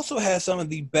 they also have some of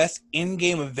the best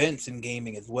in-game events in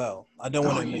gaming as well. I don't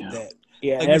want to admit that.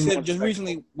 Yeah, like we said, just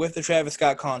recently with the Travis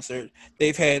Scott concert,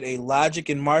 they've had a Logic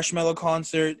and Marshmello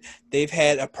concert. They've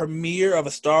had a premiere of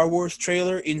a Star Wars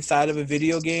trailer inside of a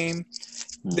video game.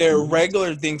 There are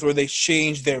regular things where they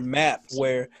change their map,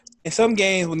 where in some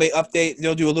games when they update,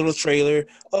 they'll do a little trailer.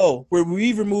 Oh, where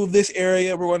we've removed this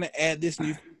area, we're going to add this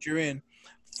new feature in.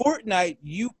 Fortnite,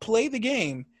 you play the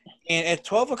game, and at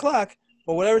 12 o'clock,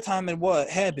 or whatever time it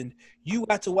happened, you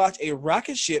got to watch a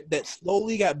rocket ship that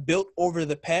slowly got built over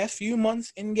the past few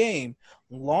months in game,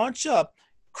 launch up,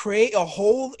 create a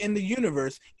hole in the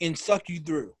universe, and suck you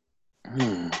through.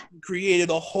 Created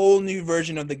a whole new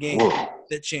version of the game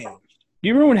that changed. Do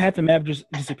you remember when half the map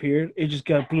just disappeared? It just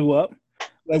blew up.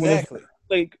 Exactly.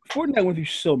 Fortnite went through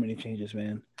so many changes,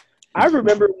 man. I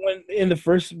remember when in the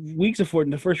first weeks of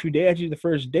Fortnite, the first few days, actually the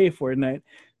first day of Fortnite,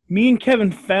 me and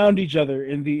Kevin found each other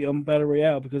in the Battle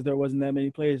Royale because there wasn't that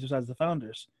many players besides the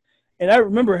founders. And I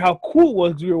remember how cool it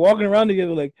was because we were walking around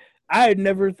together like, I had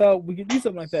never thought we could do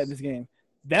something like that in this game.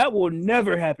 That will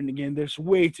never happen again. There's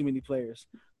way too many players.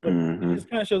 But it just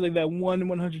kind of shows like that 1 in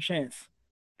 100 chance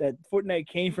that Fortnite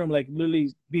came from like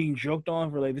literally being joked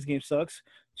on for like this game sucks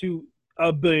to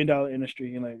 $1 billion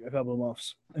industry in like a couple of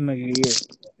months, in like a year.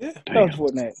 Yeah, that was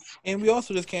Fortnite. And we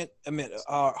also just can't admit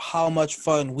how much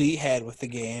fun we had with the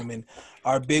game and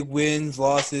our big wins,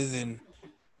 losses, and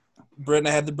Brent,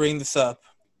 I had to bring this up.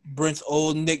 Brent's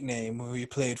old nickname when we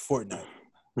played Fortnite.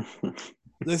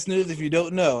 Listeners, if you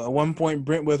don't know, at one point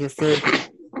Brent was referred to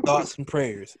thoughts and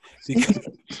prayers because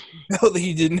he felt that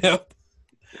he didn't help.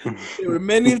 There were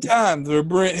many times where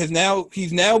Brent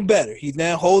he's now better. He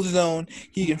now holds his own.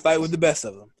 He can fight with the best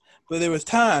of them. But there was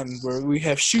times where we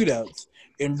have shootouts,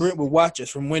 and Brent would watch us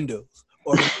from windows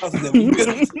or the houses that we built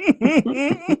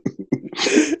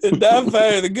and not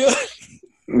fire the gun.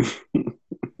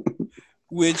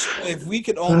 Which, if we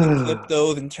could only clip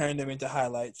those and turn them into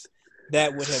highlights,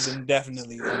 that would have been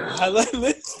definitely on the highlight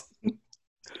list.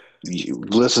 You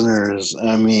listeners,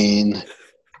 I mean,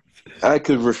 I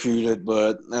could refute it,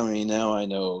 but I mean, now I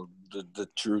know the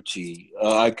true tea.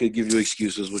 I could give you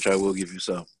excuses, which I will give you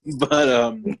some.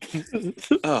 But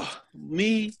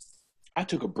me, I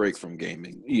took a break from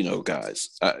gaming. You know,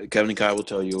 guys, Kevin and Kai will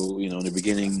tell you. You know, in the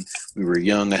beginning, we were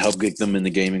young. I helped get them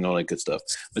into gaming, all that good stuff.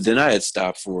 But then I had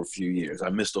stopped for a few years. I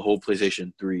missed the whole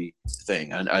PlayStation 3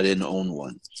 thing. I didn't own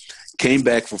one. Came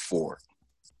back for 4.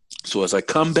 So as I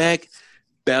come back,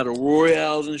 battle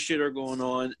royales and shit are going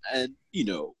on, and you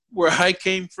know where I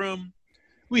came from,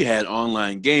 we had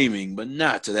online gaming, but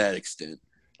not to that extent.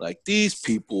 Like these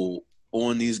people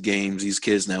on these games, these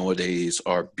kids nowadays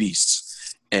are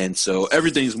beasts, and so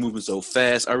everything's moving so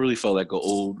fast. I really felt like an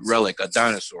old relic, a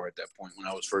dinosaur at that point when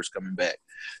I was first coming back.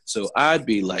 So I'd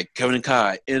be like Kevin and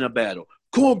Kai in a battle.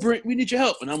 Come on, Brent, we need your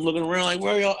help. And I'm looking around like,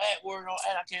 where y'all at? Where y'all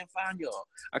at? I can't find y'all.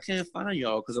 I can't find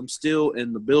y'all because I'm still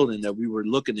in the building that we were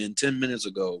looking in 10 minutes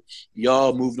ago.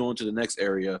 Y'all moved on to the next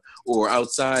area or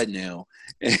outside now.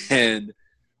 And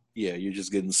yeah, you're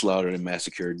just getting slaughtered and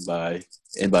massacred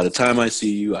and by the time I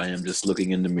see you, I am just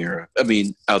looking in the mirror. I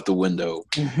mean, out the window.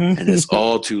 And it's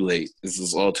all too late. This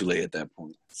is all too late at that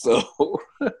point. So,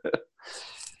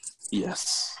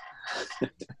 yes.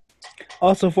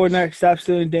 Also, Fortnite, stop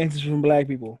stealing dances from black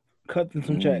people. Cut them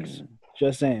some checks.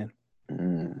 Just saying.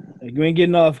 Like, you ain't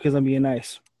getting off because I'm being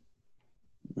nice.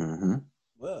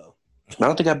 Well, I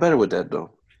don't think I better with that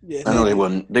though. yeah, I know they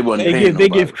wasn't. They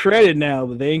give credit now,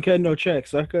 but they ain't cutting no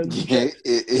checks. I couldn't.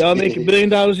 Y'all make $1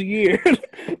 billion a year.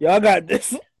 Y'all got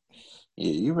this.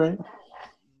 Yeah, you right.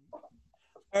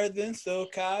 All right then. So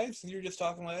Kai, since you were just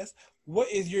talking last,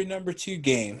 what is your number 2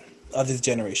 game of this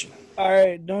generation? All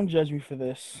right, don't judge me for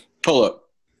this. Hold up.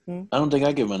 I don't think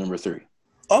I give my number 3.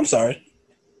 Oh, I'm sorry.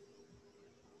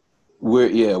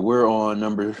 We're on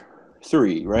number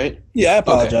 3, right? Yeah, I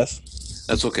apologize. Okay.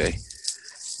 That's okay.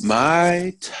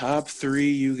 My top 3,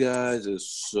 you guys, is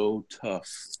so tough.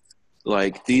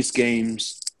 Like these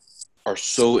games are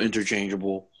so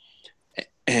interchangeable,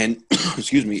 and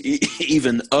excuse me,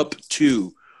 even up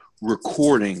to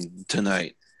recording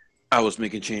tonight, I was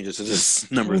making changes to this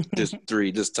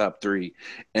this top 3,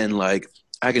 and like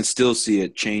I can still see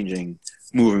it changing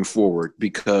moving forward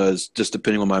because just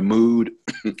depending on my mood,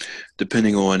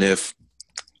 depending on if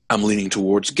I'm leaning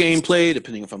towards gameplay,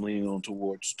 depending if I'm leaning on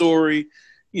towards story,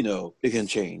 you know, it can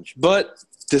change. But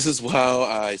this is how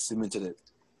I cemented it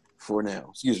for now.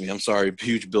 Excuse me, I'm sorry,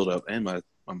 huge buildup, and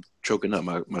I'm choking up.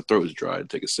 My throat is dry.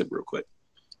 Take a sip real quick.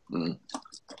 All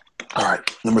right,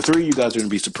 number 3, you guys are going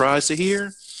to be surprised to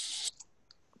hear,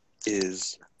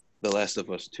 is The Last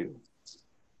of Us 2.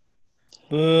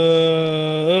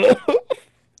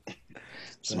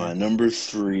 It's my number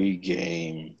 3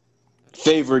 game,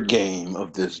 favorite game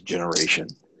of this generation.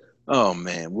 Oh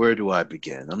man, where do I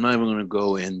begin? I'm not even going to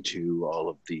go into all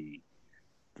of the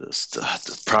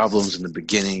problems in the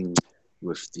beginning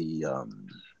with the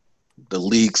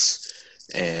leaks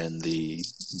and the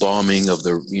bombing of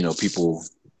the people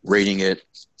rating it,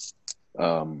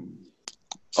 all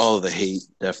of the hate,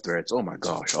 death threats. Oh my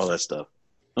gosh, all that stuff.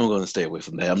 I'm going to stay away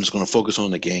from that. I'm just going to focus on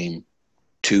the game.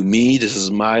 To me, this is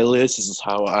my list. This is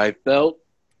how I felt.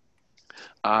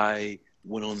 I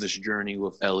went on this journey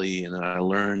with Ellie, and then I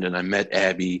learned, and I met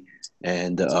Abby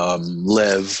and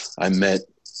Lev. I met,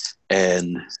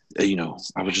 and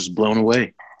I was just blown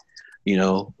away.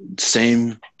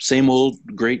 Same old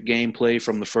great gameplay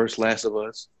from the first Last of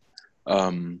Us,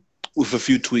 with a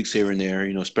few tweaks here and there.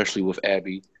 Especially with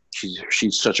Abby,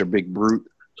 she's such a big brute,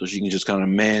 so she can just kind of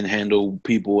manhandle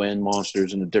people and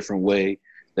monsters in a different way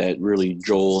that really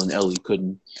Joel and Ellie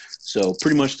couldn't. So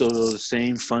pretty much the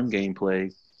same fun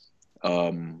gameplay.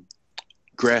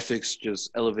 Graphics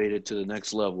just elevated to the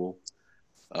next level.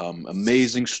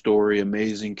 Amazing story,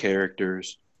 amazing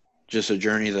characters. Just a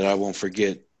journey that I won't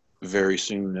forget very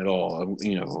soon at all. I'm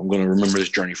going to remember this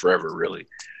journey forever, really.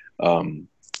 The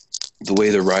way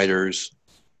the writers,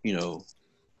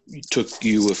 took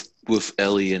you with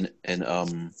Ellie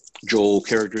and Joel,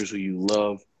 characters who you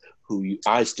love,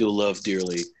 I still love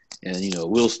dearly, and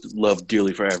will love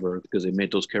dearly forever because they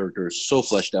made those characters so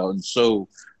fleshed out and so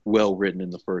well written in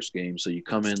the first game. So you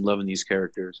come in loving these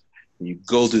characters, and you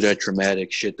go through that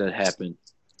traumatic shit that happened.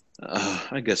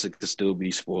 I guess it could still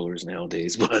be spoilers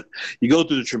nowadays, but you go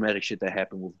through the traumatic shit that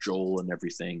happened with Joel and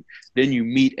everything. Then you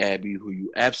meet Abby, who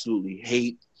you absolutely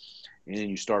hate, and then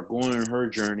you start going on her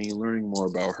journey, learning more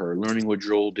about her, learning what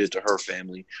Joel did to her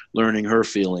family, learning her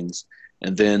feelings,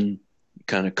 and then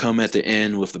kind of come at the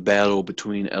end with the battle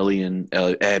between Ellie and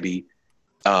Abby.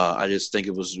 I just think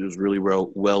it was really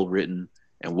well written.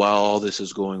 And while all this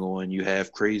is going on, you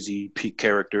have crazy peak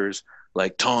characters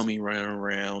like Tommy running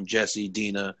around, Jesse,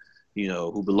 Dina,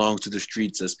 who belongs to the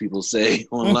streets, as people say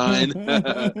online.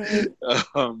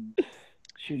 um,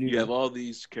 you have all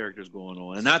these characters going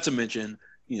on, and not to mention,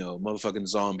 motherfucking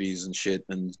zombies and shit,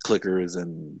 and clickers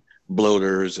and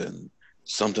bloaters and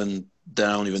something that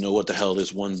I don't even know what the hell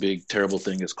this one big terrible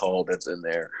thing is called that's in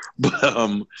there.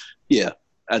 But yeah,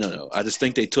 I don't know. I just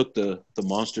think they took the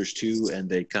monsters too, and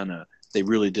they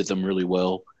really did them really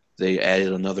well. They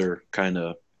added another kind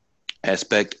of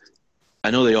aspect.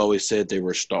 I know they always said they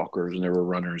were stalkers and they were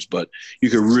runners, but you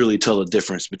could really tell the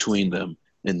difference between them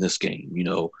in this game.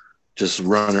 Just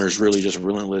runners, really just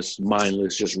relentless,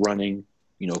 mindless, just running.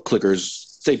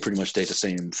 Clickers, they pretty much stayed the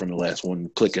same from the last one.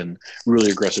 Clicking,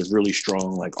 really aggressive, really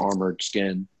strong, like armored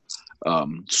skin.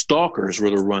 Stalkers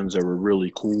were the ones that were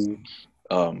really cool.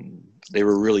 They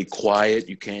were really quiet.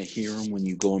 You can't hear them when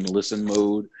you go into listen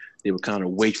mode. They would kind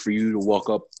of wait for you to walk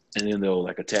up, and then they'll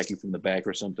like attack you from the back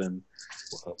or something.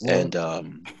 And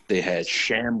they had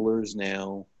shamblers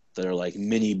now that are like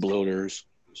mini bloaters.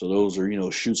 So those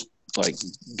are, shoots like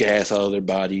gas out of their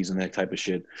bodies and that type of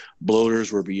shit. Bloaters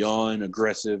were beyond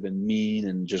aggressive and mean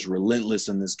and just relentless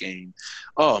in this game.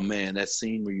 Oh man, that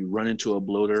scene where you run into a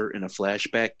bloater in a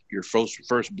flashback, your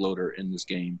first bloater in this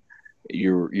game,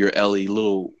 you're Ellie,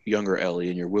 little younger Ellie,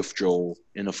 and you're with Joel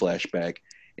in a flashback,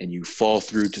 and you fall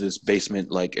through to this basement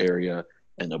like area,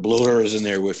 and the bloater is in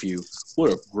there with you.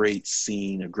 What a great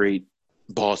scene, a great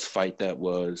boss fight that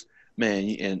was, man,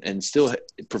 and still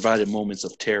provided moments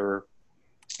of terror.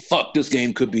 Fuck, this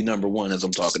game could be number one as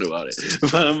I'm talking about it.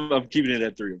 But I'm keeping it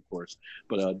at 3, of course.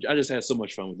 But I just had so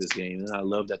much fun with this game, and I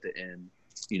loved at the end,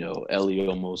 Ellie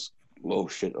almost. Oh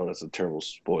shit! Oh, that's a terrible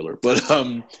spoiler. But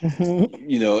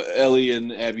Ellie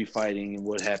and Abby fighting and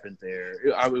what happened there,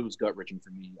 it was gut wrenching for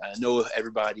me. I know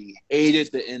everybody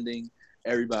hated the ending.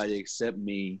 Everybody except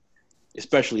me,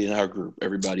 especially in our group,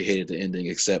 everybody hated the ending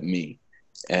except me,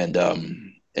 and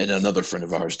another friend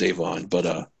of ours, Davon.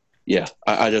 But yeah,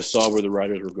 I just saw where the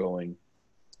writers were going.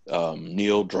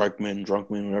 Neil Druckmann,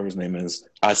 whatever his name is.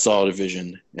 I saw the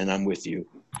vision, and I'm with you.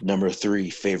 Number 3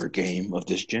 favorite game of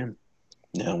this gen.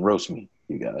 Now roast me,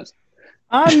 you guys.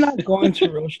 I'm not going to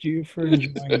roast you for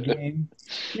enjoying the game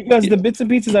because the bits and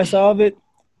pieces I saw of it,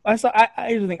 I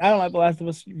usually think I don't like The Last of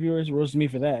Us viewers roasting me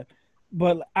for that,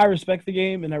 but I respect the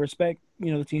game and I respect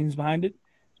the teams behind it.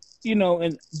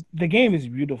 And the game is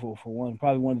beautiful for one,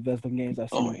 probably one of the best looking games I've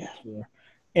seen. Oh yeah. Before.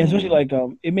 And especially like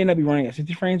it may not be running at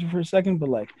 60 frames for a second, but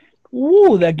like,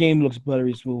 woo, that game looks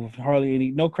buttery smooth.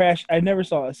 Hardly no crash. I never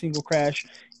saw a single crash.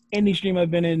 Any stream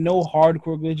I've been in, no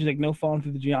hardcore glitches, like no falling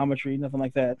through the geometry, nothing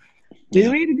like that. They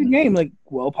made a good game, like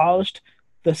well polished.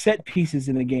 The set pieces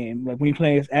in the game, like when you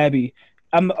play as Abby,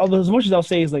 although as much as I'll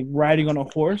say is like riding on a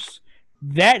horse,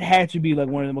 that had to be like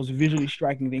one of the most visually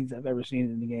striking things I've ever seen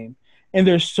in the game. And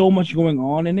there's so much going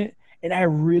on in it, and I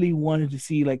really wanted to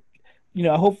see like,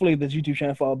 hopefully this YouTube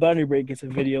channel Follow Boundary Break gets a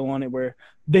video on it where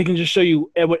they can just show you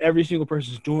what every single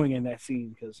person's doing in that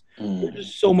scene because there's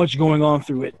just so much going on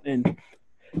through it. And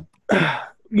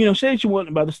say what you want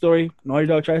about the story. Naughty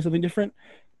Dog tried something different.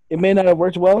 It may not have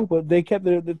worked well, but they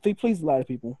pleased a lot of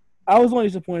people. I was only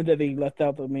disappointed that they left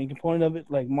out the main component of it,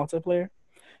 like multiplayer.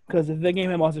 Because if the game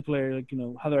had multiplayer,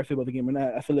 like how do I feel about the game or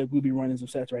not, I feel like we'd be running some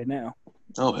sets right now.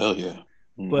 Oh hell yeah!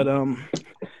 But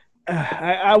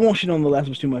I won't shit on The Last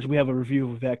of Us too much. We have a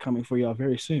review of that coming for y'all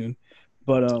very soon.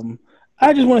 But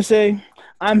I just want to say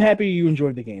I'm happy you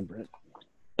enjoyed the game, Brett.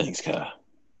 Thanks, Kyle.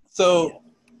 So,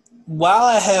 while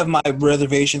I have my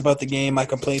reservations about the game, my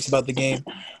complaints about the game,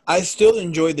 I still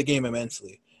enjoyed the game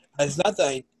immensely. It's not that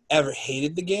I ever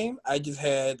hated the game. I just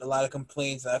had a lot of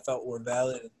complaints that I felt were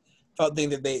valid. Felt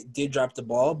that they did drop the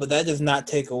ball, but that does not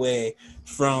take away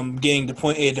from getting to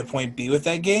point A to point B with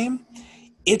that game.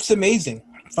 It's amazing.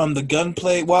 From the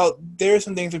gunplay, while there are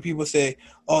some things where people say,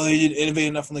 oh, they didn't innovate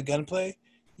enough on the gunplay.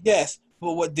 Yes,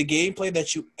 but what the gameplay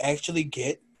that you actually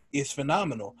get is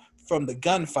phenomenal. From the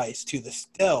gunfights to the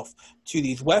stealth to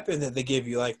these weapons that they give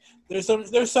you, like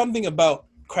there's something about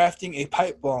crafting a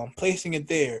pipe bomb, placing it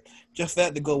there, just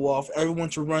that to go off, everyone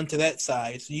to run to that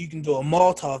side, so you can throw a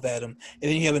Molotov at them,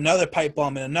 and then you have another pipe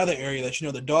bomb in another area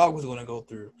that the dog was going to go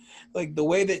through. Like the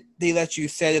way that they let you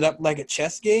set it up like a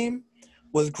chess game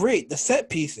was great. The set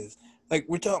pieces, like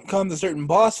we're talking, come to certain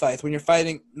boss fights when you're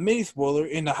fighting mini spoiler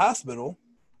in the hospital,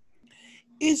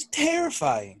 is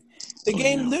terrifying. The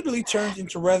game literally turns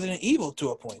into Resident Evil to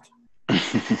a point.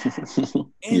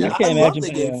 And I can't love imagine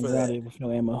the game for that. With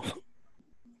no ammo.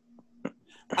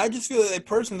 I just feel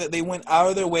that that they went out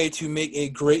of their way to make a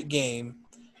great game.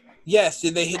 Yes,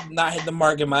 did they not hit the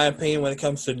mark, in my opinion, when it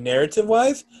comes to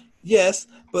narrative-wise? Yes,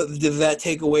 but does that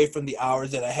take away from the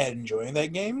hours that I had enjoying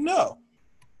that game? No.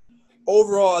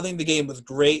 overall, I think the game was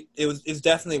great. It's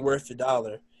definitely worth the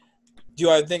 $1. Do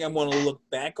I think I'm going to look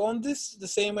back on this the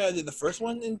same way I did the first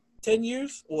one in 10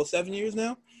 years or 7 years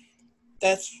now?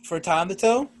 That's for time to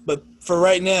tell. But for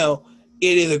right now,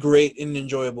 it is a great and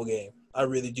enjoyable game. I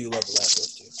really do love The Last of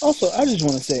Us 2. Also, I just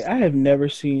want to say I have never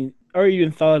seen or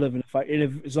even thought of in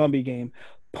a zombie game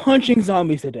punching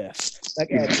zombies to death. Like,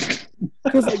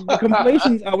 because like the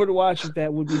compilations I would watch of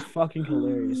that would be fucking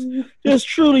hilarious. Just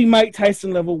truly Mike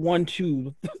Tyson level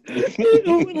 1-2,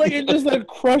 like it just like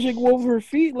crushing over her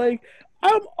feet. Like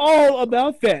I'm all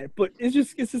about that, but it's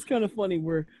just kind of funny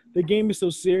where the game is so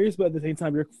serious, but at the same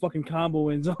time you're fucking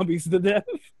comboing zombies to death.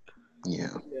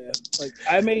 Yeah. Like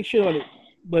I made shit on it,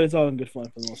 but it's all in good fun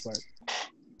for the most part.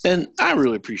 And I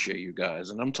really appreciate you guys.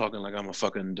 And I'm talking like I'm a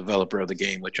fucking developer of the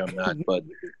game, which I'm not. But,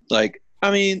 like, I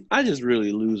mean, I just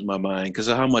really lose my mind because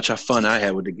of how much fun I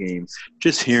had with the game.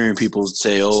 Just hearing people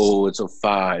say, oh, it's a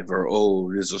 5 or,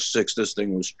 oh, it's a 6. This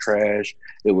thing was trash.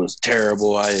 It was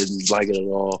terrible. I didn't like it at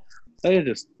all.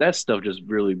 That stuff just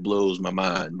really blows my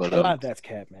mind. But a lot of that's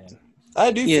cap, man. I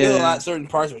do feel like certain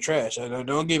parts were trash.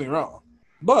 Don't get me wrong.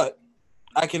 But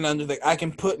I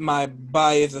can put my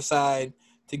bias aside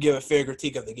to give a fair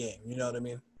critique of the game. You know what I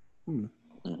mean?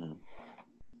 Mm-hmm.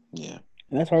 Yeah.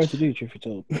 And that's hard to do, truth be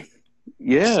told.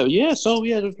 Yeah. So,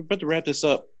 but to wrap this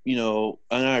up, and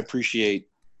I appreciate,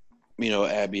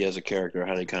 Abby as a character,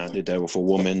 how they kind of did that with a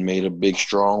woman, made a big,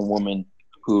 strong woman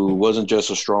who wasn't just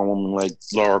a strong woman like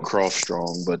Lara Croft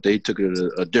strong, but they took it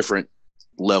to a different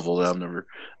level that I've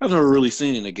never really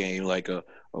seen in a game, like a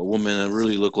woman that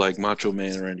really looked like Macho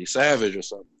Man Randy Savage or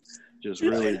something.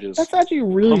 That's actually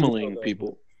really pummeling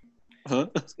people. Huh?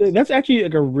 That's actually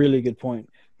like a really good point.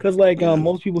 Because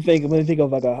most people think when they think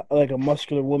of like a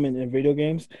muscular woman in video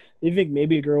games, they think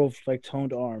maybe a girl with like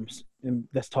toned arms and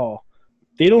that's tall.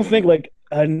 They don't think like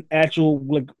an actual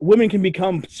like women can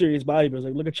become serious bodybuilders.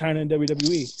 Like look at China in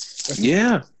WWE.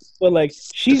 Yeah. But like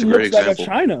she looks like a example.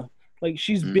 China. Like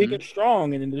she's big and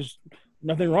strong, and there's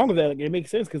nothing wrong with that. Like it makes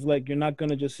sense because like you're not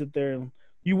gonna just sit there and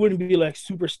you wouldn't be like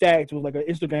super stacked with like an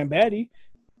Instagram baddie.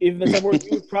 If that's how you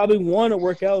would probably want to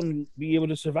work out and be able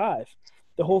to survive.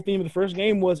 The whole theme of the first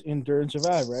game was endure and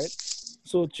survive, right?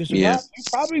 So to survive, you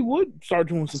probably would start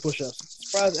doing some push-ups.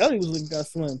 Surprised Ellie was looking kind of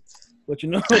slim, but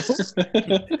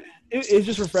it's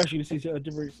just refreshing to see a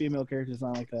different female character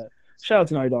design like that. Shout out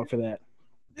to Naughty Dog for that.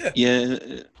 Yeah.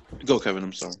 Go, Kevin.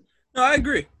 I'm sorry. No, I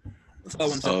agree. That's all I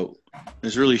want to say.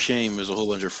 It's really a shame there's a whole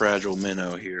bunch of fragile men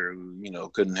out here who,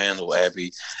 couldn't handle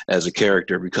Abby as a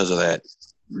character because of that.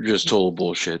 Just total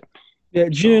bullshit. Yeah,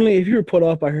 genuinely, if you were put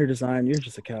off by her design, you're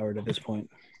just a coward at this point.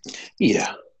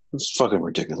 Yeah, it's fucking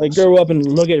ridiculous. Like, grow up and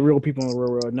look at real people in the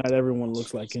real world. Not everyone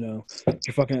looks like, your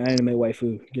fucking anime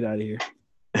waifu. Get out of here.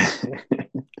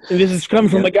 And this is coming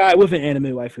from a guy with an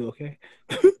anime waifu, okay?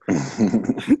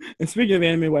 And speaking of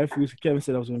anime waifus, Kevin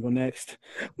said I was going to go next.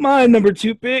 My number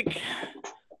 2 pick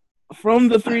from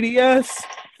the 3DS,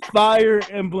 Fire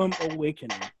Emblem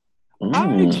Awakening.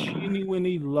 I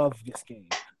genuinely love this game.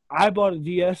 I bought a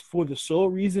DS for the sole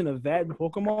reason of that and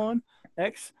Pokemon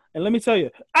X. And let me tell you,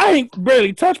 I ain't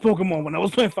barely touched Pokemon when I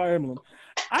was playing Fire Emblem.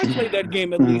 I played that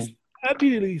game at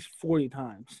least 40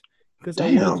 times. Because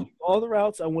I wanted to do all the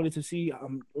routes. I wanted to see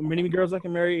many girls I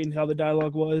can marry and how the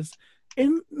dialogue was.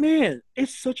 And, man,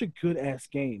 it's such a good-ass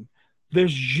game.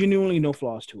 There's genuinely no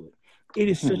flaws to it. It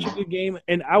is such a good game.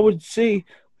 And I would say,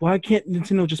 why can't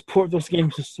Nintendo just port those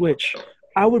games to Switch?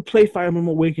 I would play Fire Emblem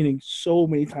Awakening so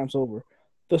many times over.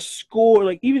 The score,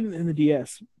 like, even in the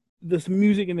DS, this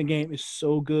music in the game is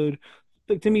so good.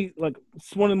 Like, to me, like,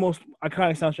 it's one of the most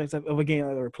iconic soundtracks of a game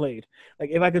I've ever played. Like,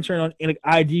 if I can turn on like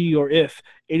ID or If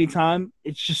anytime,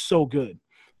 it's just so good.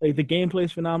 Like, the gameplay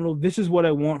is phenomenal. This is what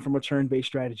I want from a turn-based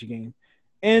strategy game.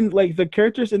 And, like, the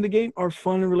characters in the game are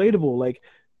fun and relatable. Like,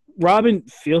 Robin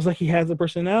feels like he has a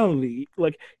personality.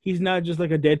 Like, he's not just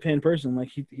like a deadpan person. Like,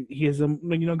 he has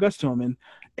guts to him. And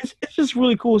it's just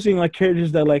really cool seeing like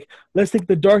characters that like, let's take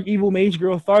the dark evil mage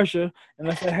girl Tharsha and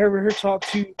let's have her talk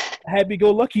to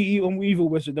happy-go-lucky evil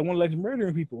wizard that want to like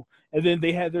murdering people. And then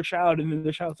they had their child, and then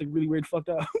their child's like really weird, fucked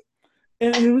up.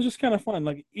 And it was just kind of fun.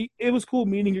 Like, it was cool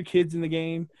meeting your kids in the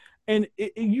game, and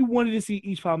you wanted to see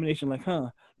each combination. Like,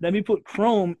 let me put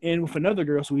Chrome in with another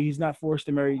girl so he's not forced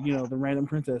to marry, the random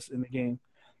princess in the game.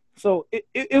 So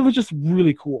it was just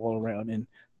really cool all around, and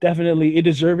definitely it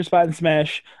deserves a spot in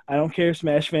Smash. I don't care if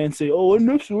Smash fans say, "Oh,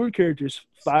 enough sword characters."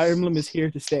 Fire Emblem is here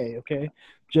to stay. Okay,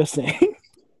 just saying.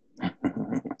 I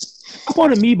bought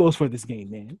amiibos for this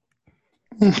game, man.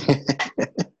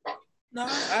 No,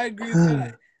 I agree with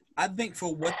that. I think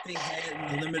for what they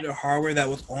had in the limited hardware that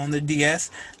was on the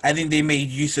DS, I think they made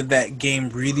use of that game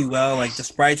really well. Like the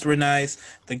sprites were nice,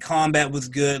 the combat was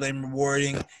good and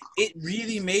rewarding. It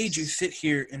really made you sit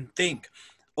here and think,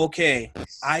 okay,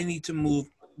 I need to move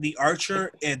the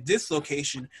archer at this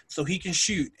location so he can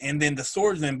shoot, and then the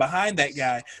swordsman behind that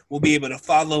guy will be able to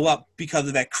follow up because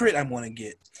of that crit I'm going to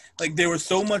get. Like there was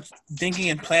so much thinking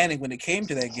and planning when it came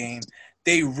to that game.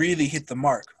 They really hit the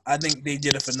mark. I think they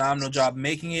did a phenomenal job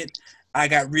making it. I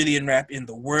got really enwrapped in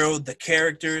the world, the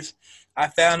characters. I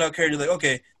found out characters like,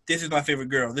 okay, this is my favorite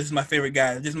girl, this is my favorite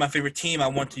guy, this is my favorite team I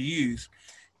want to use.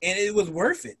 And it was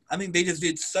worth it. I think they just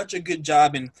did such a good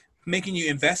job in making you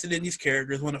invested in these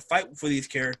characters, want to fight for these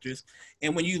characters.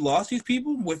 And when you lost these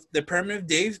people with the permanent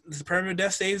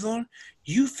death saves on,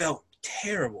 you felt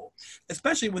terrible.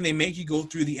 Especially when they make you go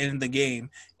through the end of the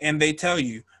game and they tell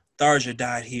you, Tharja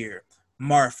died here.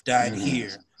 Marth died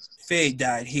here. Faye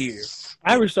died here.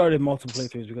 I restarted multiple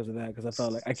playthroughs because of that, because I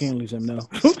felt like I can't lose him. No,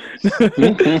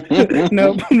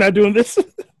 no, I'm not doing this.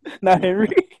 Not Henry.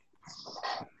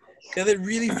 Because it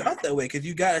really felt that way. Because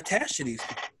you got attached to these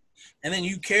people, and then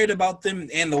you cared about them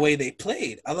and the way they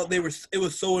played. I thought it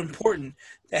was so important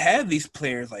to have these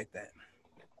players like that.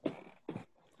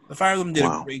 The Fire Emblem did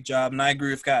a great job, and I agree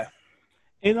with Guy.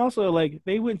 And also, like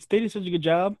they did such a good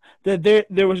job that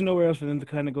there was nowhere else for them to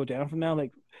kind of go down from now.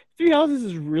 Like Three Houses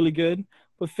is really good,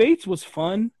 but Fates was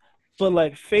fun. But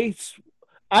like Fates,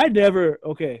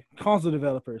 console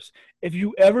developers, if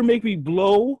you ever make me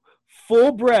blow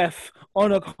full breath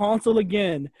on a console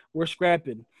again, we're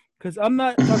scrapping. Because I'm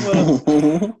not talking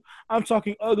about I'm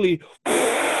talking ugly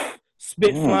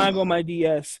spit flying on my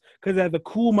DS because I have to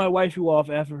cool my waifu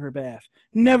off after her bath.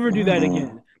 Never do that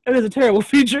again. That is a terrible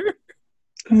feature.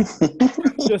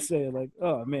 Just saying, like,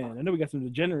 oh man, I know we got some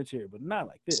degenerates here, but not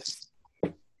like this.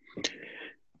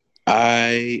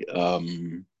 I've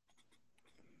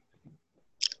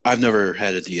never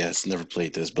had a DS, never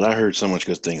played this, but I heard so much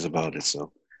good things about it.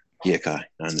 So, yeah, Kai,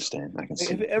 I understand. I can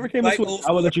see. If it ever came to Switch,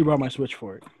 I would let you borrow my Switch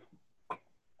for it.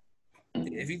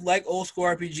 If you like old school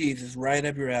RPGs, it's right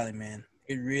up your alley, man.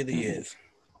 It really is.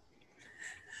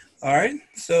 All right,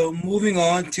 so moving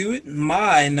on to it,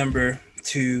 my number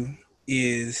 2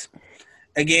 is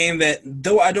a game that,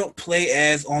 though I don't play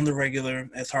as on the regular,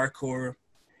 as hardcore,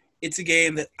 it's a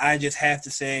game that I just have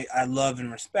to say I love and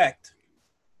respect.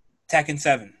 Tekken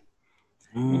 7.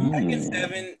 Tekken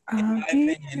 7, in my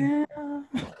opinion,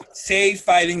 saved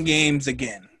fighting games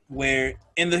again, where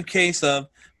in the case of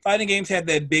fighting games had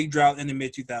that big drought in the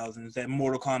mid-2000s that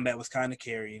Mortal Kombat was kind of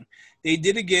carrying. They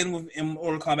did again with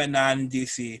Mortal Kombat 9 and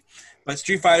DC, but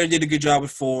Street Fighter did a good job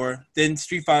with 4. Then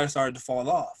Street Fighter started to fall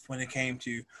off when it came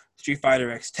to Street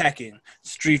Fighter X Tekken,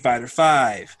 Street Fighter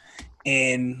 5,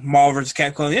 and Marvel vs.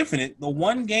 Capcom Infinite. The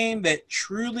one game that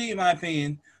truly, in my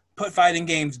opinion, put fighting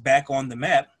games back on the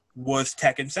map was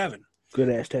Tekken 7. Good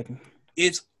ass Tekken.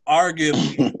 It's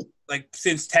arguably, like,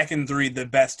 since Tekken 3, the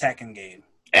best Tekken game.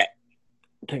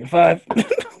 Tekken 5.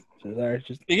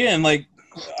 Again, like,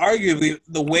 arguably,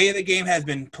 the way the game has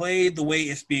been played, the way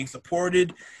it's being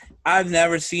supported, I've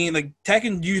never seen, like,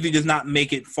 Tekken usually does not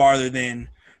make it farther than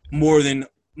more than,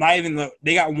 not even,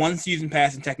 they got one season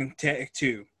pass in Tekken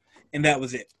 2, and that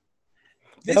was it.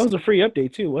 That was a free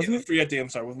update, too, wasn't it? Free update, I'm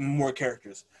sorry, with more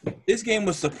characters. This game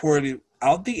was supported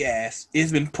out the ass.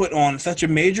 It's been put on such a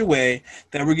major way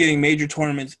that we're getting major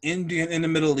tournaments in the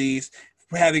Middle East.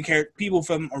 We're having people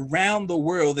from around the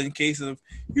world in case of,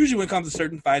 usually when it comes to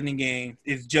certain fighting games,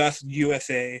 it's just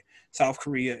USA, South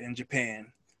Korea, and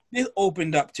Japan. It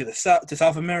opened up to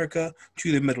South America,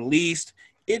 to the Middle East.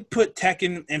 It put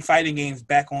Tekken and fighting games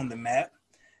back on the map.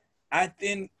 I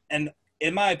think, and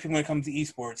in my opinion, when it comes to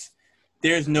esports,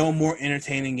 there's no more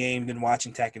entertaining game than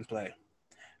watching Tekken play.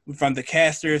 From the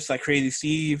casters like Crazy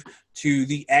Steve to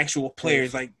the actual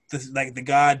players like the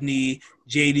God Knee,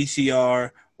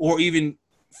 JDCR, or even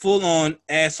full-on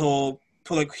asshole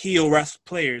like heel rest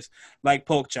players like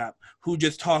Pokechop who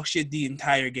just talk shit the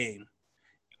entire game.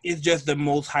 It's just the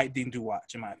most hyped thing to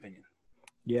watch, in my opinion.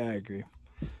 Yeah, I agree.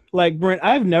 Like, Brent,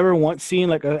 I've never once seen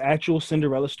like an actual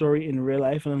Cinderella story in real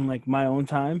life in like my own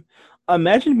time.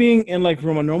 Imagine being in like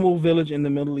from a normal village in the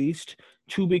Middle East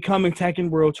to becoming Tekken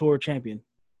World Tour champion.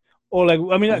 Or like,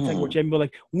 I mean, not Tekken World champion, but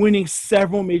like winning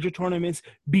several major tournaments,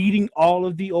 beating all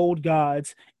of the old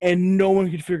gods, and no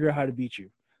one could figure out how to beat you.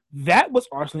 That was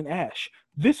Arslan Ash.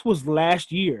 This was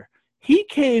last year. He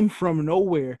came from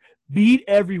nowhere, beat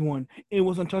everyone, and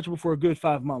was untouchable for a good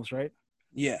 5 months, right?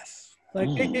 Yes. Like,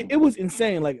 it was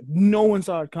insane. Like, no one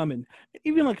saw it coming.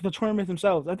 Even like the tournaments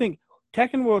themselves. I think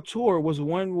Tekken World Tour was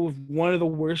one of the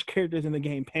worst characters in the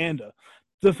game, Panda.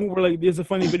 where like there's a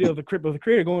funny video of the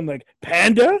creator going like,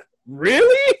 "Panda,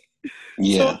 really?" So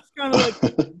Yeah. it's kind of like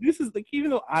this is like, even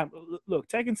though I look,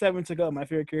 Tekken 7 took out my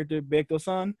favorite character,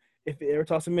 Baekdo-san. If they ever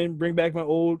toss him in, bring back my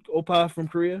old Oppa from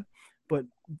Korea. But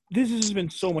this has just been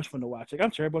so much fun to watch. Like,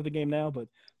 I'm terrible at the game now, but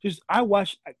just I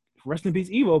watch rest in peace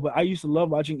Evo. But I used to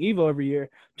love watching Evo every year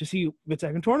to see the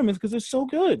Tekken tournaments because it's so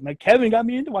good. Like, Kevin got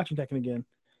me into watching Tekken again.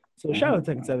 So shout out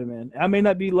to Tekken 7, man. I may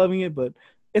not be loving it, but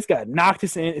it's got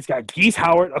Noctis in, it's got Geese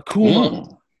Howard,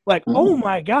 Akuma. Like, oh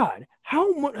my god,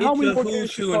 how many It's more a who's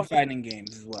characters who in fighting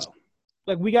games as well.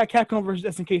 Like, we got Capcom versus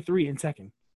SNK 3 in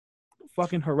Tekken.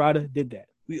 Fucking Harada did that.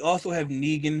 We also have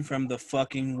Negan from the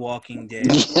fucking Walking Dead,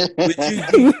 which is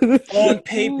on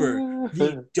paper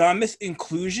the dumbest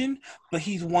inclusion, but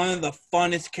he's one of the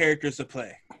funnest characters to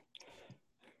play.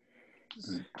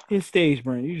 His stage,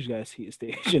 Brent. You just gotta see his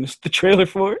stage and it's the trailer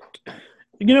for it.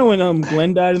 You know when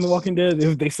Glenn died in The Walking Dead,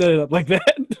 they set it up like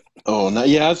that. Oh, no,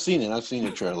 yeah, I've seen it. I've seen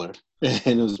the trailer, and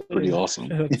it was pretty awesome.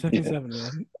 Tekken 7,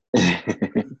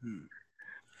 man.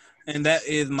 And that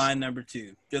is my number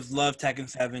 2. Just love Tekken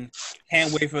 7.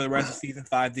 Can't wait for the rest of Season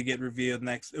 5 to get revealed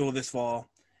this fall.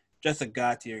 Just a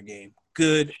god tier game.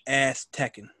 Good ass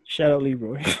Tekken. Shout out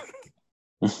Leroy.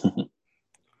 All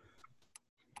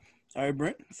right,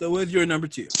 Brent. So what's your number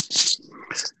 2?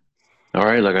 All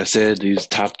right, like I said, these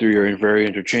top 3 are very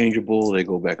interchangeable. They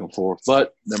go back and forth.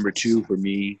 But number 2 for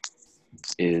me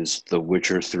is The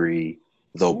Witcher 3,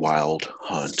 The Wild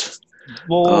Hunt.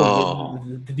 Whoa,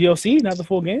 the DLC, not the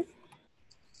full game?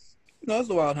 No, it's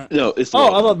the Wild Hunt. No, it's I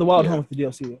love the Wild Hunt with the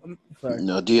DLC. I'm sorry.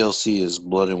 No, DLC is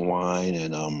Blood and Wine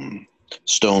and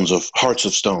Hearts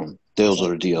of Stone. Those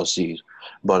are the DLCs.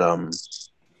 But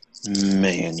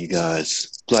man, you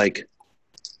guys, like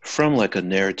from like a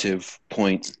narrative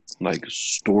point, like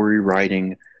story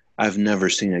writing, I've never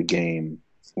seen a game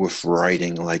with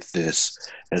writing like this.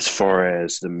 As far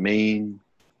as the main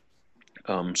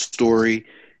story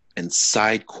and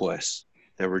side quests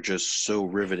that were just so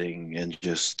riveting and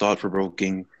just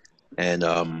thought-provoking,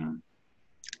 and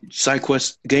side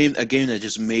quests a game that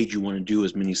just made you want to do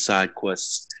as many side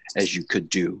quests as you could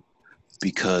do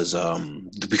because of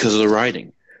the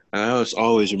writing. I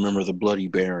always remember the Bloody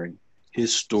Baron.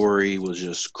 His story was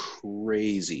just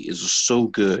crazy. It was so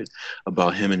good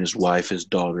about him and his wife, his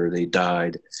daughter. They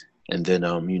died. And then,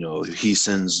 he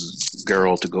sends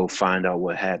Geralt to go find out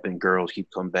what happened. Geralt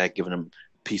keep coming back, giving him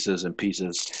pieces and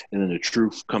pieces. And then the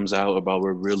truth comes out about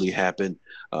what really happened.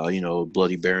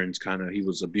 Bloody Baron's he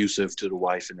was abusive to the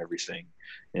wife and everything.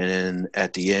 And then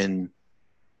at the end,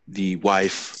 the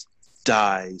wife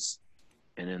dies.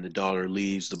 And then the daughter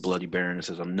leaves the Bloody Baron and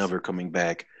says, "I'm never coming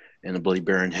back." And the Bloody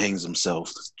Baron hangs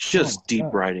himself. Just deep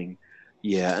writing.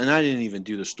 Yeah, and I didn't even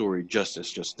do the story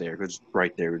justice just there, because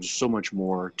right there, there's so much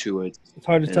more to it. It's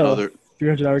hard to tell a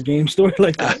 $300 game story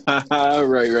like that.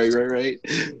 Right.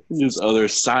 There's other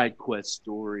side quest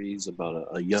stories about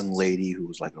a young lady who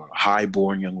was like a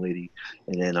high-born young lady,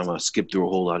 and then I'm going to skip through a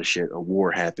whole lot of shit. A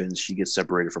war happens. She gets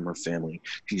separated from her family.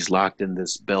 She's locked in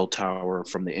this bell tower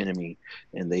from the enemy,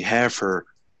 and they have her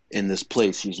in this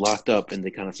place. She's locked up, and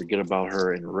they kind of forget about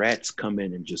her, and rats come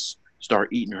in and just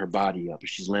start eating her body up.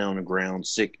 She's laying on the ground,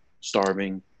 sick,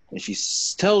 starving, and she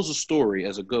tells a story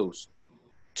as a ghost.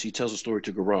 She tells a story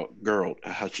to Geralt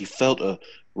how she felt a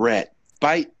rat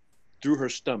bite through her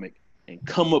stomach and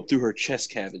come up through her chest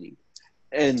cavity,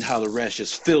 and how the rat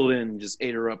just filled in and just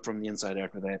ate her up from the inside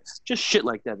after that. Just shit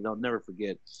like that I'll never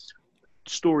forget.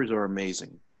 Stories are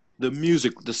amazing. The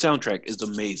music, the soundtrack is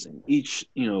amazing. Each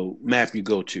map you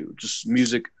go to, just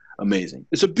music amazing.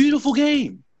 It's a beautiful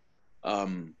game.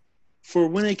 For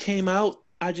when it came out,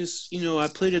 I just, I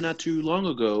played it not too long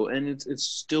ago, and it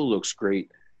still looks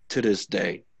great to this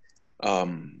day.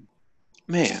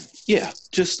 Man, yeah,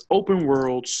 just open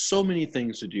world, so many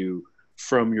things to do,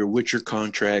 from your Witcher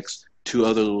contracts to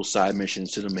other little side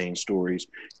missions to the main stories.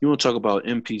 You want to talk about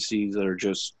NPCs that are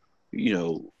just,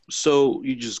 so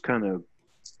you just kind of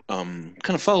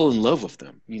fall in love with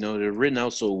them. They're written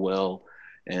out so well,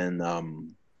 and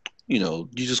you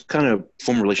just kind of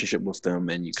form a relationship with them,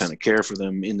 and you kind of care for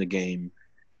them in the game.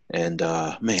 And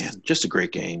man, just a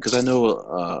great game. Because I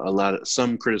know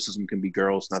some criticism can be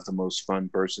Geralt's not the most fun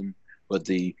person, but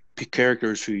the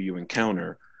characters who you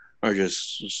encounter are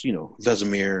just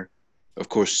Vesemir, of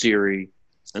course, Ciri,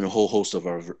 and a whole host of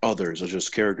others are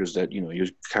just characters that you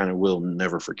kind of will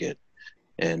never forget.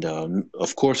 And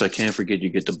of course, I can't forget you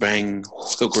get to bang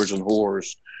hookers and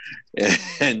whores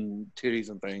and titties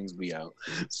and things be out.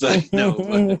 So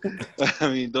but I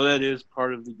mean, though that is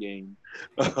part of the game,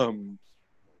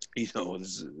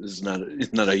 it's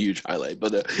not a huge highlight,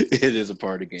 but it is a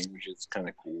part of the game, which is kind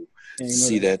of cool to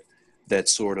see that. that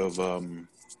sort of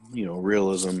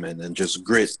realism and then just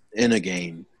grit in a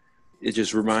game. It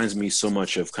just reminds me so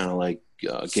much of kind of like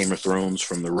Game of Thrones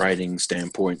from the writing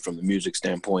standpoint, from the music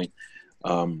standpoint.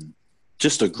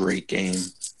 Just a great game.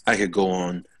 I could go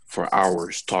on for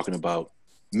hours talking about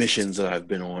missions that I've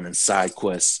been on and side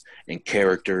quests and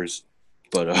characters.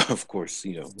 But of course,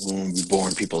 we won't be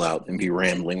boring people out and be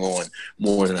rambling on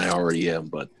more than I already am.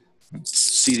 But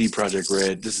CD Projekt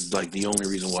Red, this is like the only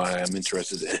reason why I'm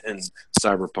interested in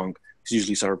Cyberpunk.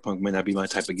 Usually Cyberpunk may not be my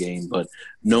type of game, but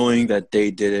knowing that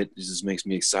they did it just makes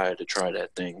me excited to try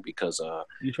that thing because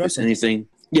You if trust it's them? anything,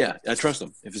 yeah, I trust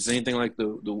them. If it's anything like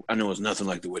the I know it's nothing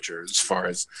like The Witcher as far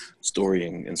as story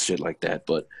and shit like that,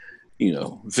 but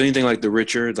if it's anything like The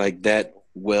Witcher, like that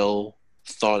well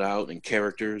thought out and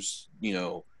characters,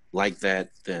 like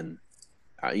that, then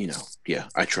yeah,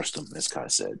 I trust them, as Kai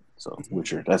said. So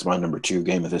Witcher, that's my number 2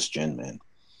 game of this gen, man.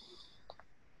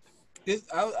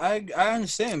 I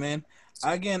understand, man.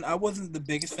 Again, I wasn't the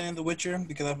biggest fan of The Witcher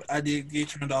because I did get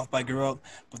turned off by Geralt,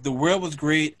 but the world was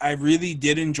great. I really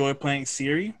did enjoy playing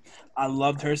Ciri. I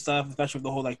loved her stuff, especially with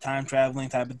the whole like time traveling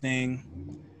type of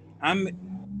thing. I'm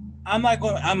I'm not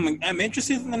going. I'm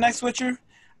interested in the next Witcher.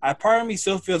 I part of me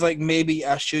still feels like maybe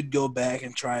I should go back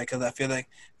and try it because I feel like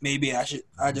maybe I should.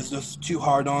 I just was too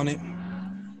hard on it.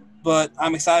 But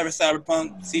I'm excited for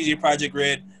Cyberpunk, CJ Project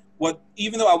Red.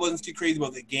 Even though I wasn't too crazy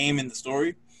about the game and the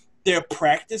story, their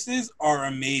practices are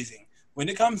amazing. When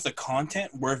it comes to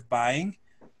content worth buying,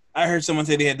 I heard someone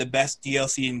say they had the best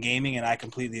DLC in gaming, and I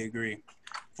completely agree.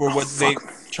 For what they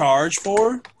charge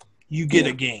for, you get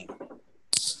a game.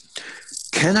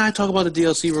 Can I talk about the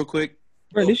DLC real quick?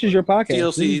 Bro, this is your podcast.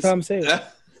 DLCs. This is time to say it.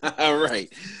 All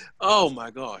right. Oh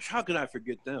my gosh, how could I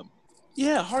forget them?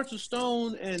 Yeah, Hearts of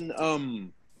Stone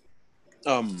and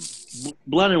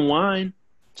Blood and Wine.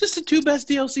 Just the 2 best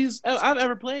DLCs I've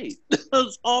ever played. It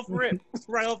was off rip,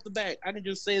 right off the bat. I can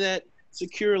just say that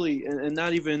securely and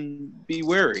not even be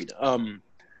worried.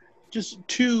 Just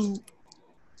 2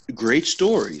 great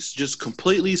stories, just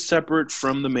completely separate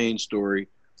from the main story.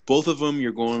 Both of them,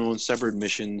 you're going on separate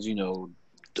missions,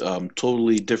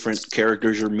 totally different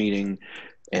characters you're meeting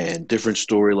and different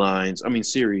storylines. I mean,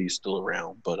 Ciri is still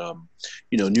around, but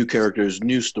new characters,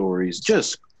 new stories,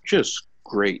 just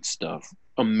great stuff.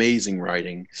 Amazing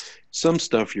writing. Some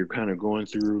stuff you're kind of going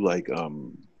through like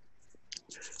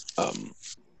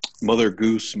Mother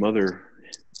Goose, Mother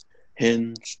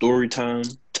Hen story time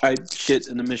type shit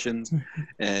in the missions,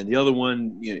 and the other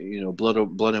one,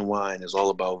 Blood and Wine, is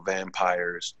all about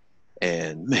vampires.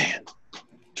 And man,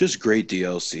 just great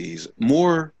DLCs.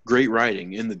 More great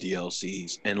writing in the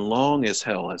DLCs, and long as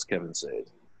hell, as Kevin said.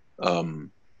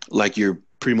 Like you're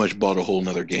pretty much bought a whole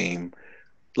nother game.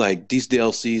 Like these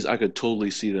DLCs, I could totally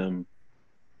see them.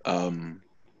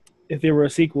 If there were a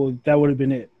sequel, that would have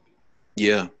been it.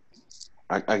 Yeah,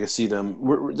 I could see them.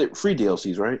 They're free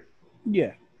DLCs, right?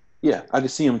 Yeah. Yeah, I could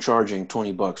see them charging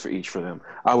 $20 for each for them.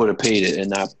 I would have paid it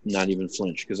and not even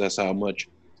flinch because that's how much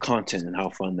content and how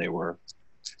fun they were.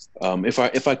 If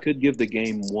I could give the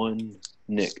game one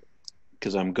nick,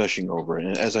 because I'm gushing over it,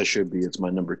 and as I should be, it's my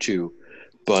number 2.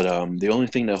 But the only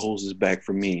thing that holds this back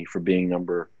for me for being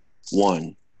number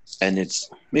 1, and it's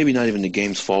maybe not even the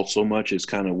game's fault so much, is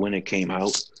kind of when it came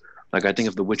out. Like I think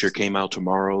if The Witcher came out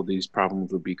tomorrow, these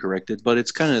problems would be corrected. But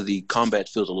it's kind of the combat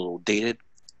feels a little dated.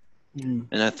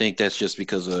 And I think that's just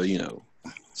because of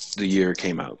the year it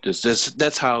came out.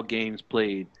 That's how games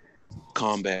played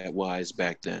combat wise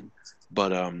back then.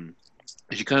 But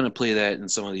if you kind of play that in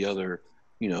some of the other,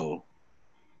 what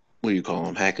do you call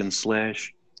them, hack and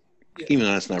slash? Yeah. Even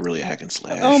though it's not really a hack and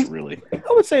slash, really. I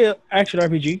would say action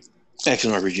RPG.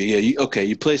 Action RPG, yeah.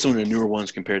 You play some of the newer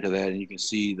ones compared to that, and you can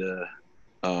see the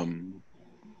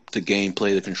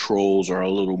gameplay, the controls are a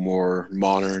little more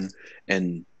modern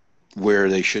and where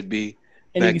they should be.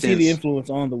 And you can see the influence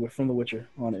from The Witcher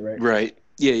on it, right? Right.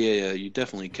 Yeah. You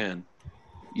definitely can.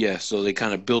 Yeah, so they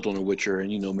kind of built on The Witcher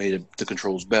and, made the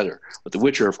controls better. But The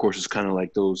Witcher, of course, is kind of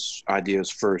like those ideas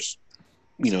first,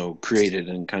 created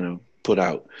and kind of put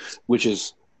out, which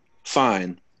is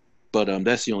fine. But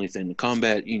that's the only thing. The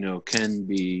combat, can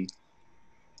be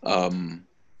a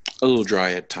little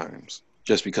dry at times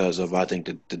just because of, I think,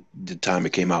 the time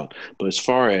it came out. But as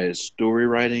far as story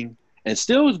writing, and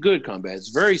still is good combat. It's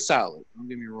very solid. Don't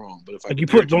get me wrong. But if you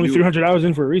put only 300 hours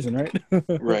in for a reason, right?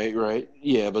 Right.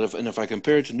 Yeah, but if I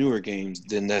compare it to newer games,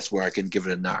 then that's where I can give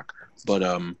it a knock. But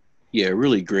yeah,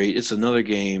 really great. It's another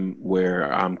game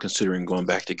where I'm considering going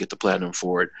back to get the platinum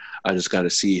for it. I just got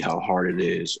to see how hard it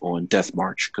is on Death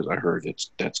March because I heard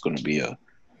that's going to be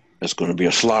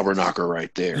a slobber knocker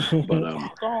right there.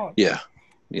 But yeah.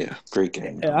 Yeah, great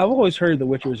game. I've always heard The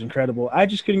Witcher was incredible. I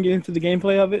just couldn't get into the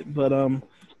gameplay of it, but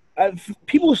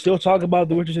people still talk about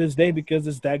The Witcher to this day because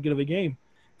it's that good of a game.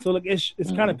 So like it's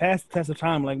kind of past the test of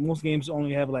time. Like most games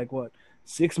only have like what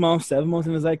 6 months, 7 months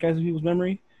in the zeitgeist of people's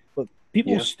memory, but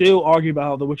people still argue about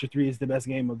how The Witcher 3 is the best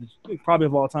game probably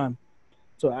of all time.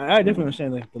 So I definitely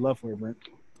understand the love for it, Brent.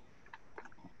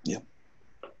 Yep.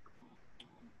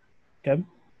 Kevin?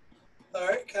 All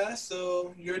right, Kai.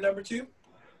 So you're number 2?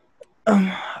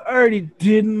 I already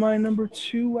did my number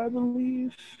 2, I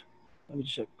believe. Let me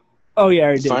check. Oh yeah, I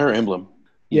already did. Fire Emblem.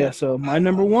 Yeah, so my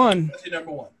number 1. What's your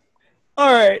number 1?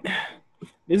 All right.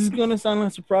 This is gonna sound like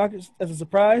a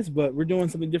surprise, but we're doing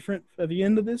something different at the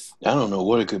end of this. I don't know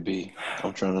what it could be.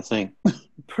 I'm trying to think.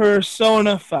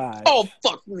 Persona 5. Oh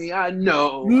fuck me! I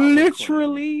know.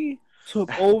 Literally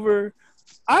took over.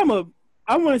 I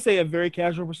want to say a very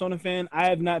casual Persona fan. I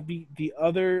have not beat the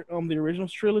other the original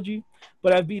trilogy,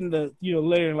 but I've beaten the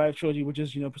later in life trilogy, which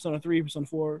is Persona 3, Persona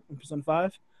 4, and Persona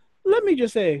 5. Let me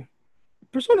just say,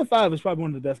 Persona 5 is probably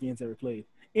one of the best games ever played,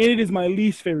 and it is my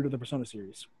least favorite of the Persona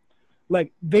series.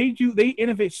 Like they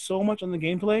innovate so much on the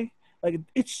gameplay. Like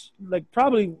it's like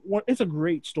probably it's a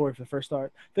great story for the first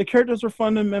start. The characters are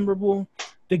fun and memorable.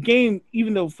 The game,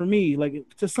 even though for me, like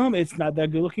to some it's not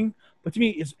that good looking, but to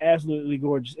me it's absolutely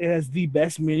gorgeous. It has the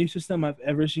best menu system I've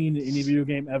ever seen in any video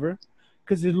game ever,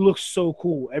 because it looks so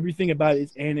cool. Everything about it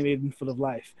is animated and full of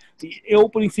life. The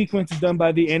opening sequence is done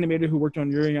by the animator who worked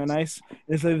on Yuri on Ice.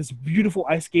 It's like this beautiful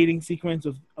ice skating sequence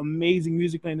with amazing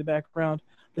music playing in the background.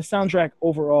 The soundtrack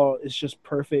overall is just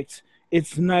perfect.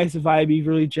 It's nice, vibey,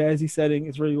 really jazzy setting.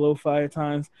 It's really lo-fi at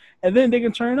times. And then they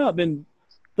can turn up and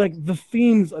like the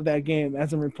themes of that game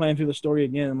as I'm replaying through the story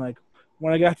again, like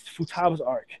when I got to Futaba's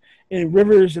arc and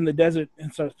Rivers in the desert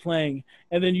and starts playing,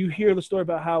 and then you hear the story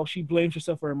about how she blames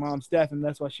herself for her mom's death, and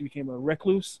that's why she became a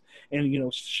recluse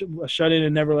and shut in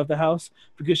and never left the house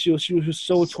because she was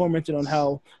so tormented on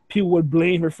how people would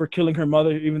blame her for killing her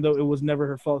mother, even though it was never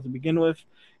her fault to begin with.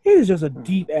 It is just a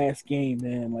deep ass game,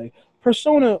 man. Like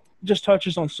Persona just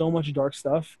touches on so much dark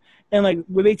stuff, and like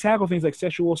where they tackle things like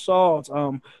sexual assault,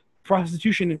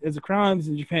 prostitution as a crimes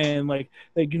in Japan, like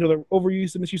the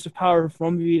overuse and misuse of power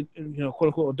from the quote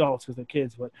unquote adults because they're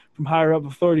kids, but from higher up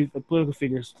authorities, like political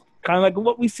figures, kind of like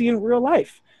what we see in real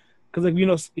life. Because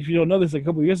if you don't know this, like a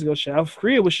couple of years ago, South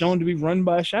Korea was shown to be run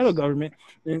by a shadow government,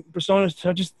 and Persona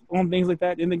touches on things like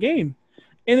that in the game,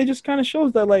 and it just kind of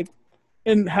shows that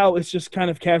and how it's just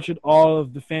kind of captured all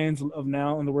of the fans of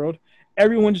now in the world.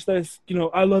 Everyone just says,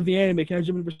 I love the anime. Can I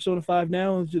jump into Persona 5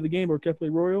 now into the game or can I play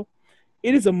Royal?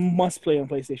 It is a must-play on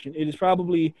PlayStation. It is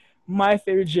probably my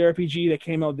favorite JRPG that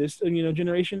came out this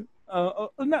generation.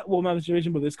 Not this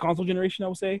generation, but this console generation, I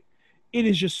would say. It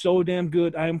is just so damn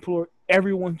good. I implore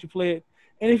everyone to play it.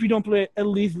 And if you don't play it, at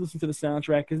least listen to the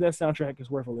soundtrack, because that soundtrack is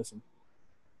worth a listen.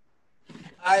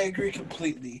 I agree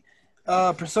completely.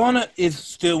 Persona is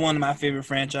still one of my favorite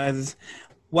franchises.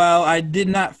 While I did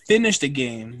not finish the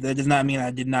game, that does not mean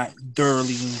I did not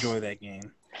thoroughly enjoy that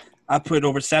game. I put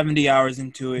over 70 hours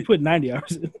into it. You put 90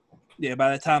 hours in. Yeah,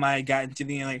 by the time I had gotten to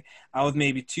the end, I was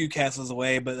maybe 2 castles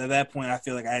away, but at that point I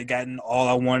feel like I had gotten all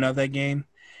I wanted of that game.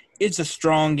 It's a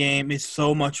strong game. It's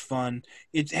so much fun.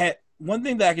 It had one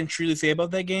thing that I can truly say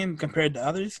about that game compared to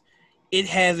others, it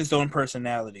has its own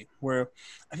personality, where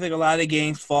I feel like a lot of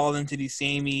games fall into these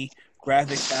samey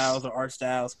graphic styles or art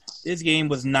styles. This game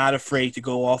was not afraid to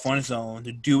go off on its own,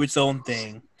 to do its own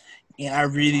thing, and I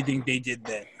really think they did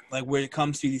that. Like when it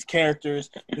comes to these characters,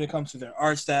 when it comes to their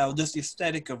art style, just the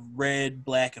aesthetic of red,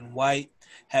 black, and white,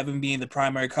 having being the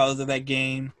primary colors of that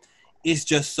game, it's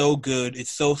just so good.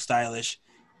 It's so stylish.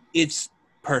 It's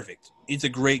perfect. It's a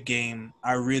great game.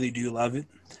 I really do love it.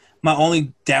 My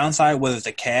only downside was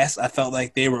the cast. I felt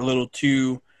like they were a little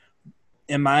too,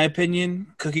 in my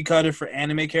opinion, cookie cutter for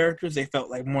anime characters. They felt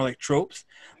like more like tropes.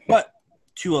 But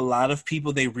to a lot of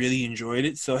people, they really enjoyed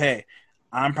it. So, hey,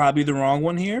 I'm probably the wrong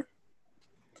one here.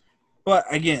 But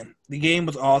again, the game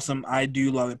was awesome. I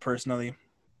do love it personally.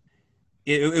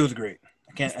 It was great.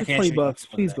 I can't. $20.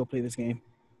 Please go play this game.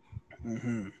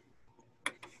 Mm-hmm.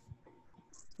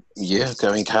 Yeah,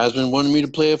 I mean, Kai's been wanting me to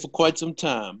play it for quite some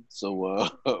time.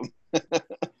 So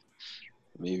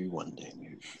maybe one day.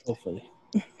 Maybe. Hopefully.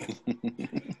 All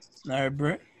right,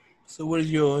 Brent. So what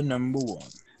is your number 1?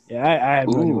 Yeah, I have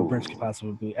no idea what Brent's could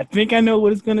possibly be. I think I know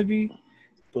what it's going to be,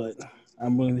 but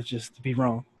I'm willing to just be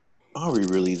wrong. Are we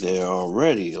really there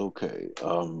already? Okay.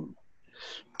 Dun,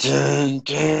 dun,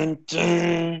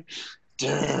 dun,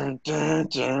 dun, dun,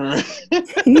 dun.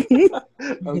 I'm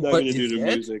not going to do the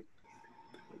music.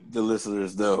 The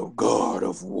listeners know. God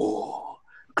of War.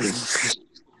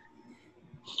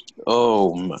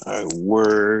 Oh, my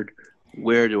word.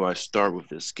 Where do I start with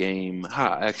this game?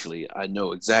 Actually, I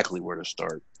know exactly where to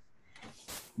start.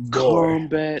 Boy.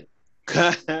 Combat.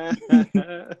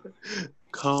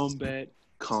 combat.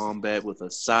 Combat with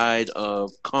a side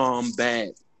of combat.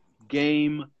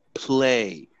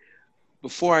 Gameplay.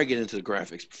 Before I get into the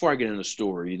graphics, before I get into the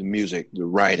story, the music, the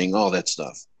writing, all that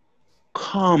stuff.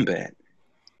 Combat.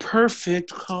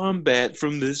 Perfect combat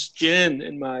from this gen,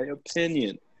 in my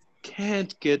opinion.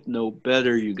 Can't get no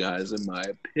better, you guys, in my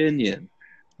opinion.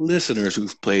 Listeners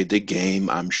who've played the game,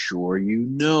 I'm sure you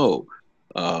know.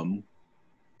 Um,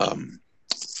 um,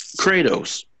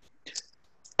 Kratos,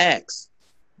 axe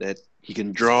that he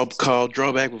can draw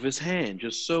back with his hand.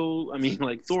 Just so, I mean,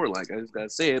 like Thor, like I just gotta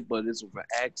say it, but it's with an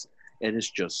axe, and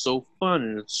it's just so fun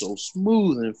and it's so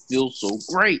smooth and it feels so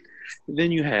great. And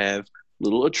then you have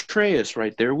little Atreus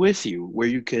right there with you, where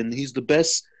you can. He's the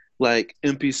best like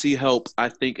NPC help I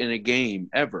think in a game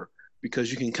ever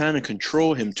because you can kind of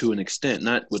control him to an extent,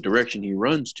 not what direction he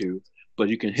runs to, but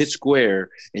you can hit square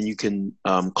and you can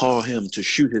call him to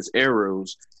shoot his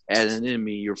arrows at an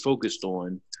enemy you're focused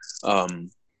on um,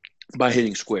 by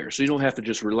hitting square. So you don't have to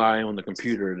just rely on the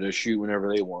computer to shoot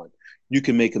whenever they want. You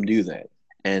can make them do that.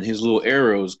 And his little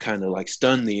arrows kind of like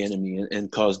stun the enemy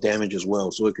and cause damage as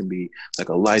well. So it can be like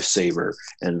a lifesaver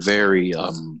and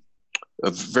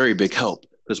a very big help.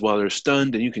 Because while they're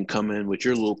stunned, then you can come in with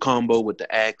your little combo with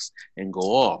the axe and go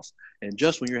off. And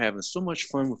just when you're having so much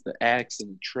fun with the axe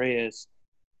and the Atreus,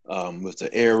 with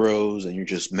the arrows, and you're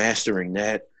just mastering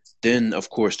that, then of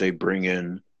course they bring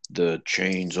in the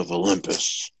chains of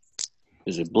Olympus.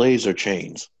 Is it blades or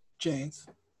chains? Chains.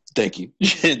 Thank you.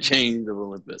 Chains of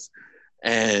Olympus.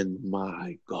 And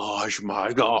my gosh,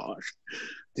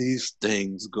 these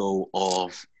things go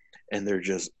off and they're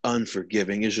just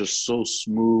unforgiving. It's just so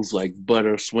smooth, like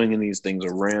butter, swinging these things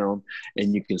around.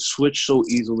 And you can switch so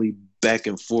easily back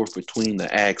and forth between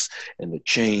the axe and the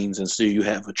chains. And so you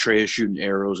have Atreus shooting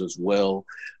arrows as well.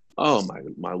 Oh,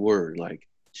 my word. Like,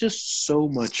 just so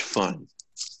much fun.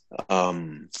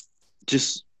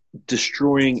 Just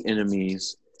destroying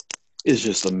enemies is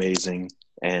just amazing.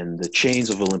 And the chains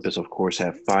of Olympus, of course,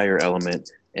 have fire element,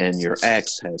 and your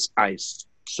axe has ice.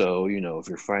 So, if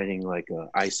you're fighting like an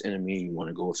ice enemy, you want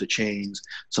to go with the chains.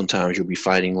 Sometimes you'll be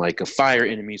fighting like a fire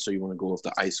enemy, so you want to go with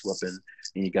the ice weapon,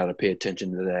 and you got to pay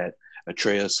attention to that.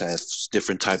 Atreus has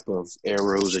different type of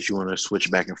arrows that you want to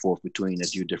switch back and forth between that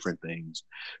do different things.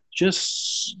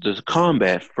 Just the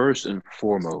combat, first and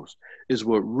foremost, is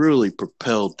what really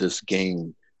propelled this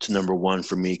game to number one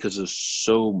for me because it's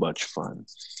so much fun.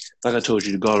 Like I told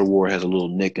you, the God of War has a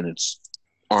little nick in its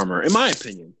armor, in my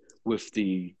opinion, with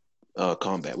the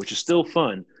combat, which is still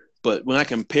fun. But when I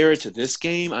compare it to this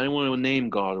game, I didn't want to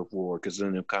name God of War because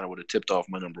then it kind of would have tipped off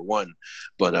my number one.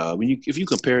 But if you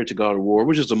compare it to God of War,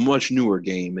 which is a much newer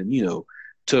game, and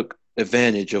took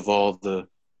advantage of all the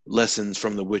lessons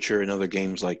from The Witcher and other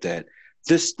games like that,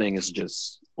 this thing is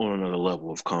just on another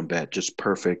level of combat, just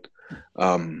perfect.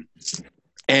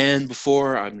 And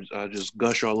before I just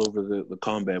gush all over the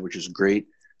combat, which is great,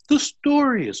 the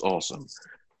story is awesome.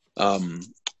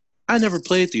 I never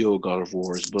played the old God of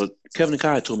Wars, but Kevin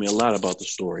Kai told me a lot about the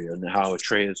story and how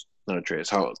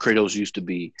how Kratos used to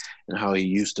be and how he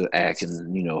used to act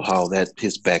and, how that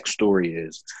his backstory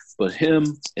is. But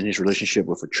him and his relationship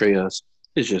with Atreus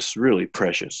is just really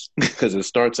precious because it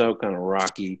starts out kind of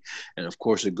rocky. And of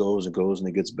course it goes and goes and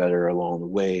it gets better along the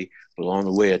way. But along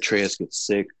the way, Atreus gets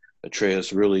sick.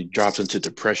 Atreus really drops into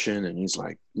depression and he's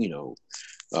like,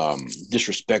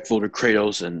 disrespectful to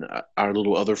Kratos and our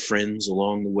little other friends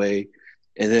along the way.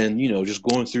 And then, just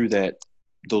going through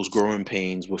those growing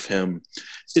pains with him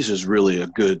is just really a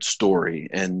good story.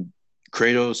 And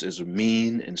Kratos is a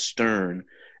mean and stern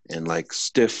and like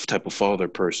stiff type of father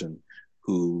person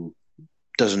who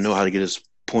doesn't know how to get his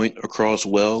point across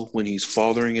well when he's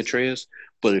fathering Atreus.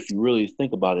 But if you really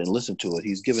think about it and listen to it,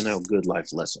 he's giving out good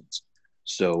life lessons.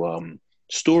 So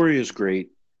story is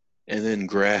great. And then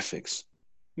graphics.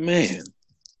 Man,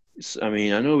 I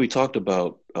know we talked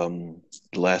about The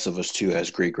Last of Us 2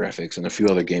 has great graphics and a few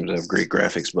other games that have great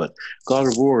graphics, but God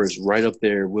of War is right up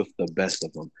there with the best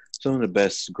of them. Some of the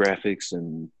best graphics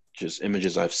and just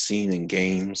images I've seen in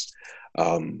games.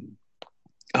 Oh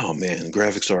man, the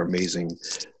graphics are amazing.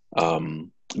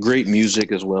 Great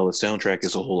music as well. The soundtrack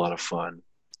is a whole lot of fun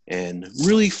and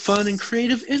really fun and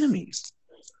creative enemies.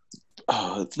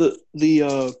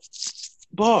 The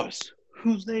boss,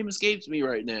 whose name escapes me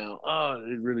right now. Oh,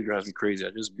 it really drives me crazy.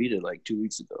 I just beat it like 2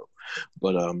 weeks ago.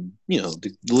 But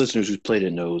the listeners who's played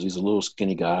it knows he's a little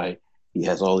skinny guy. He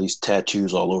has all these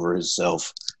tattoos all over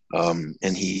himself.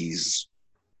 And he's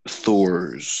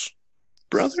Thor's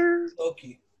brother?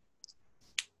 Loki.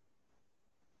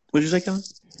 What'd you say, Kevin?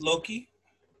 Loki.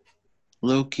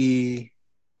 Loki.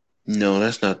 No,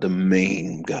 that's not the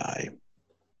main guy.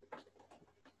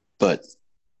 But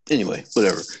anyway,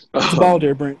 whatever. It's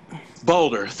Baldur, Brent.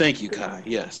 Baldur. Thank you, Kai.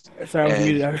 Yes. Sorry, I was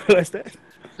muted. I realized that.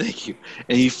 Thank you.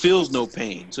 And he feels no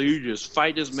pain. So you just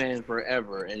fight this man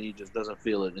forever, and he just doesn't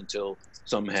feel it until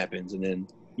something happens. And then,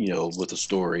 with the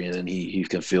story, and then he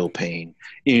can feel pain.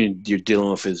 And you're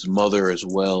dealing with his mother as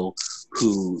well,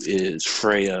 who is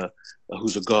Freya,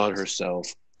 who's a god herself.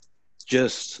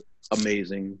 Just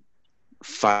amazing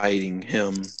fighting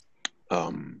him,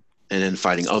 and then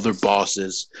fighting other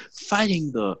bosses,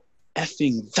 fighting the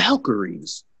effing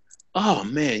Valkyries. Oh,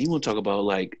 man, you want to talk about,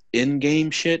 like, in-game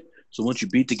shit? So once you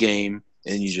beat the game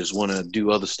and you just want to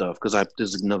do other stuff, because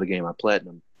this is another game I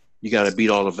platinum, you got to beat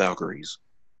all the Valkyries.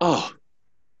 Oh,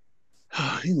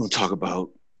 you want to talk about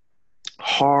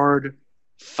hard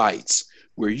fights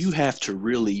where you have to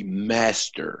really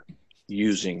master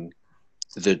using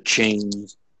the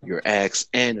chains, your axe,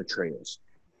 and Atreus.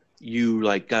 You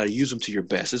got to use them to your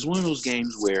best. It's one of those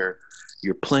games where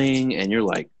you're playing and you're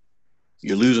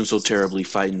losing so terribly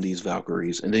fighting these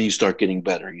Valkyries, and then you start getting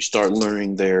better. You start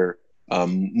learning their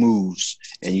moves,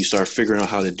 and you start figuring out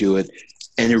how to do it,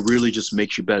 and it really just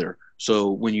makes you better.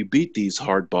 So when you beat these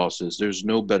hard bosses, there's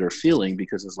no better feeling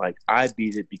because it's like, I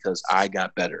beat it because I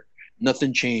got better.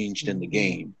 Nothing changed in the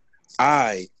game.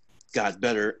 I got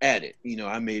better at it.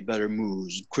 I made better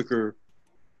moves, quicker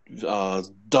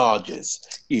dodges.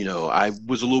 I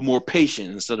was a little more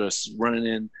patient instead of running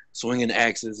in, swinging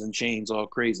axes and chains all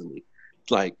crazily.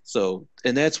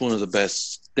 And that's one of the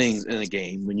best things in a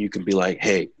game when you can be like,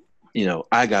 hey,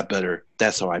 I got better.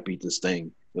 That's how I beat this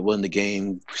thing. It wasn't the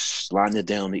game sliding it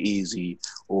down to easy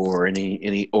or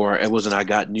or it wasn't I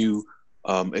got new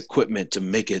equipment to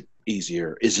make it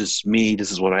easier. It's just me.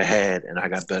 This is what I had, and I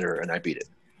got better, and I beat it.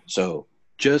 So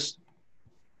just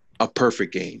a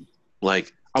perfect game. I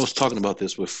was talking about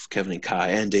this with Kevin and Kai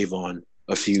and Davon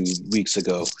a few weeks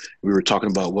ago. We were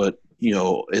talking about what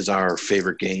is our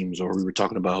favorite games, or we were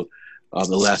talking about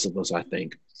The Last of Us, I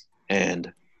think.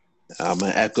 And I'm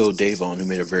going to echo Davon, who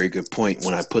made a very good point.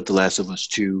 When I put The Last of Us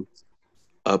 2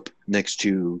 up next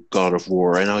to God of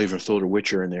War, and I'll even throw The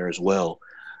Witcher in there as well,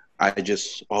 I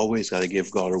just always got to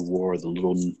give God of War the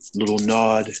little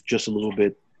nod, just a little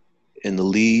bit in the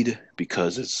lead,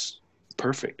 because it's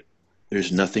perfect.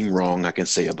 There's nothing wrong I can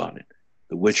say about it.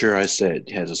 The Witcher, I said,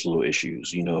 has its little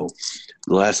issues. The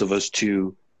Last of Us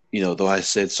 2, though I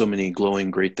said so many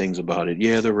glowing great things about it,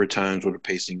 yeah, there were times where the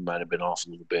pacing might have been off a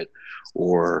little bit,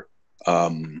 or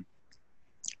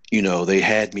they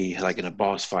had me in a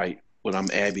boss fight when I'm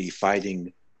Abby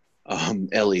fighting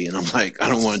Ellie, and I'm like, I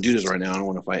don't want to do this right now. I don't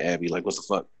want to fight Abby. What the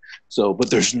fuck? So, but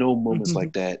there's no moments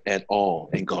like that at all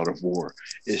in God of War.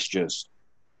 It's just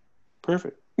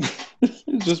perfect.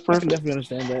 It's just perfect. I can definitely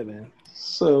understand that, man.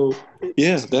 So,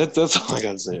 yeah, that's all I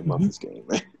got to say about this game,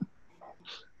 man.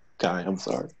 Kai, I'm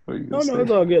sorry. No,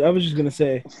 it's all good. I was just going to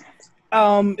say,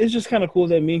 it's just kind of cool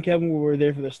that me and Kevin were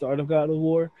there for the start of God of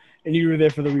War, and you were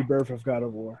there for the rebirth of God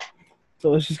of War.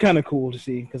 So it's just kind of cool to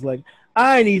see, because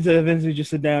I need to eventually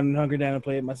just sit down and hunker down and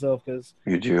play it myself, because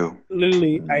you do.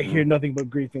 Literally, I hear nothing but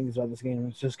great things about this game.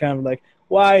 It's just kind of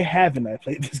why haven't I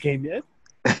played this game yet?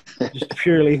 Just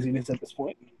pure laziness at this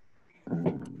point.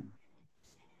 No,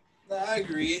 I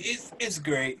agree. It's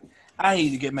great. I need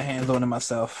to get my hands on it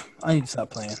myself. I need to stop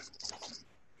playing.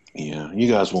 Yeah, you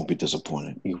guys won't be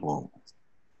disappointed. You won't.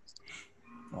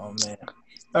 Oh, man.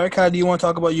 All right, Kai, do you want to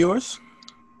talk about yours?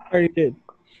 I already did.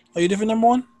 Are you different number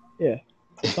one? Yeah.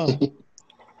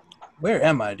 Where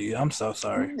am I, dude? I'm so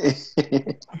sorry.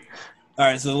 All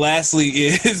right, so lastly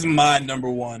is my number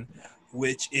one,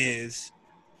 which is,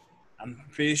 I'm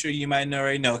pretty sure you might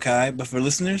already know, Kai, but for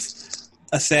listeners,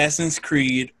 Assassin's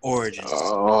Creed Origins.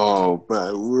 Oh,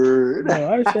 my word. No,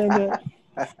 I understand that.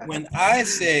 When I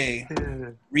say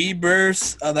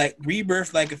rebirth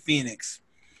like a phoenix,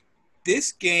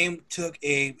 this game took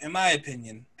in my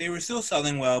opinion, they were still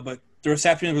selling well, but the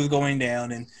reception was going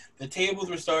down and the tables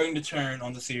were starting to turn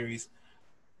on the series.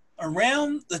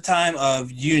 Around the time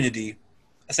of Unity,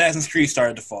 Assassin's Creed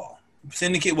started to fall.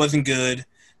 Syndicate wasn't good.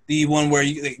 The one where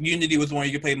Unity was the one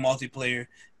you could play multiplayer.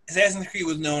 Assassin's Creed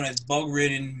was known as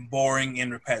bug-ridden, boring,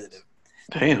 and repetitive.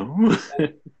 Damn.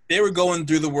 They were going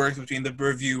through the works between the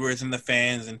reviewers and the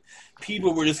fans, and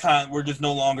people were just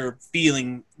no longer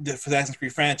feeling the Assassin's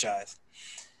Creed franchise.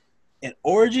 And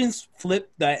Origins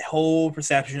flipped that whole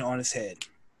perception on its head.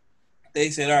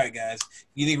 They said, all right, guys,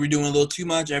 you think we're doing a little too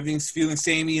much? Everything's feeling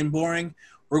samey and boring?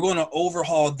 We're going to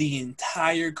overhaul the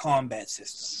entire combat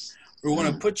system. We're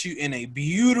going to put you in a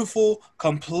beautiful,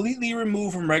 completely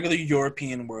removed from regular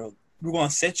European world. We're going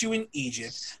to set you in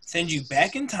Egypt, send you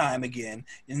back in time again.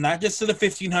 It's not just to the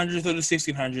 1500s or the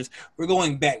 1600s. We're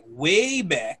going back, way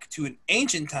back to an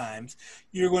ancient times.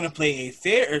 You're going to play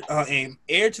a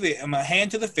heir to the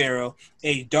hand to the pharaoh,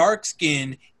 a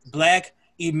dark-skinned black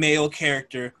male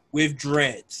character with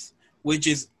dreads, which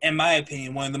is, in my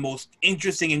opinion, one of the most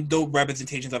interesting and dope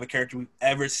representations of a character we've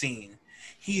ever seen.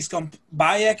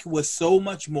 Bayek was so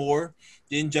much more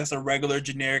than just a regular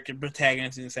generic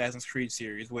protagonist in the Assassin's Creed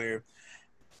series, where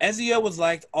Ezio was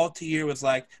liked, Altair was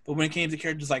liked, but when it came to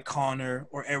characters like Connor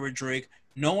or Edward Drake,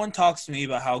 no one talks to me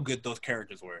about how good those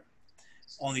characters were.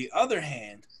 On the other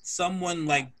hand, someone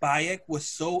like Bayek was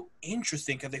so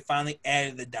interesting because they finally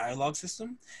added the dialogue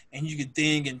system, and you could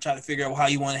think and try to figure out how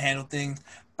you want to handle things.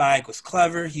 Bayek was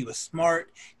clever, he was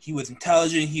smart, he was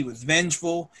intelligent, he was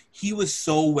vengeful, he was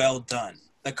so well done.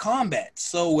 The combat,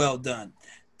 so well done.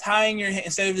 Tying your hand,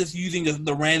 instead of just using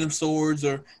the random swords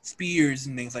or spears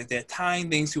and things like that, tying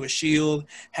things to a shield,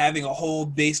 having a whole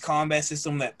base combat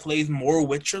system that plays more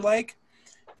Witcher-like,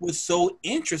 was so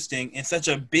interesting and such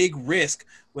a big risk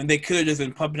when they could have just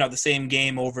been pumping out the same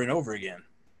game over and over again.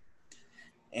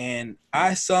 And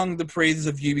I sung the praises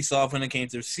of Ubisoft when it came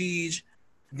to Siege,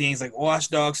 things like Watch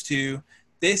Dogs 2.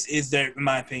 This is their, in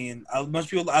my opinion, I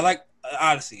like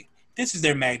Odyssey. This is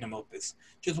their magnum opus.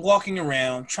 Just walking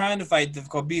around, trying to fight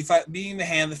difficult, being the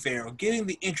hand of the pharaoh, getting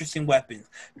the interesting weapons,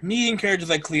 meeting characters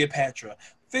like Cleopatra,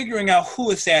 figuring out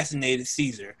who assassinated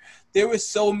Caesar. There were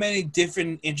so many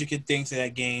different intricate things to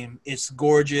that game. It's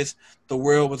gorgeous. The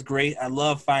world was great. I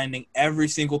love finding every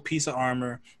single piece of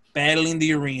armor, battling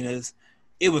the arenas.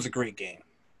 It was a great game.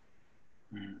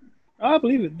 I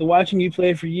believe it. The watching you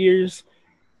play for years,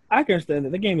 I can understand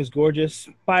that. The game is gorgeous.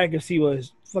 Bayek Asiwa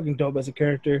is fucking dope as a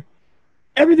character.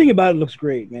 Everything about it looks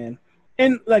great, man.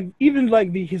 And like even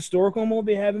like the historical mode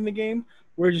they have in the game,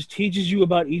 where it just teaches you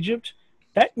about Egypt,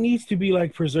 that needs to be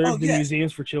like preserved in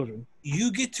museums for children.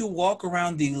 You get to walk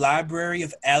around the Library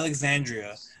of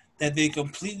Alexandria that they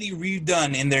completely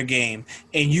redone in their game,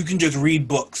 and you can just read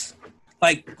books,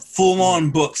 like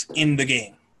full-on books in the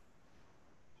game.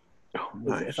 Oh,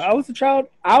 nice. If I was a child,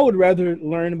 I would rather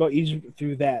learn about Egypt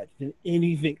through that than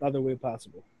anything other way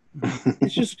possible.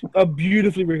 It's just a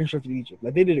beautifully reconstructed Egypt.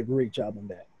 Like they did a great job on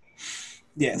that.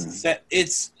 Yes,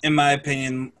 it's in my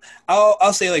opinion.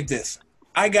 I'll say it like this: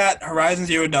 I got Horizon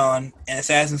Zero Dawn and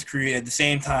Assassin's Creed at the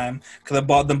same time because I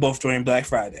bought them both during Black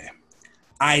Friday.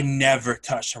 I never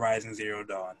touched Horizon Zero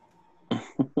Dawn. I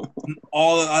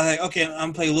was like, okay, I'm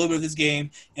gonna play a little bit of this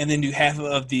game and then do half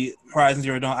of the Horizon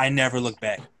Zero Dawn. I never looked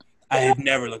back. I have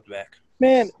never looked back.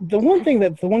 Man, the one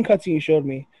cutscene you showed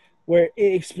me, where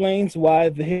it explains why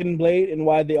the hidden blade and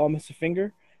why they all miss a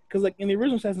finger. Because like in the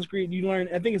original Assassin's Creed, you learn,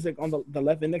 I think it's like on the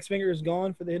left index finger is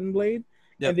gone for the hidden blade.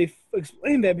 Yep. And they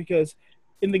explain that because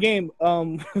in the game,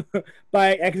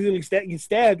 by accidentally gets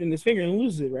stabbed in his finger and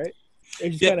loses it, right?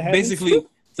 It just basically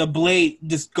the blade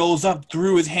just goes up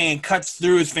through his hand, cuts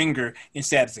through his finger, and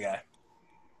stabs the guy.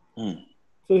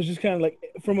 So it's just kind of like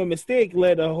from a mistake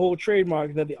led a whole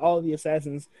trademark that all of the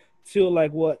assassins till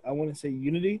like what I want to say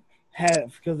Unity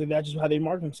have, because that's just how they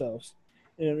mark themselves.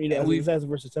 Assassin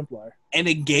versus Templar. And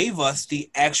it gave us the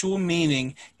actual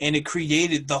meaning, and it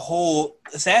created the whole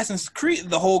Assassin's Creed,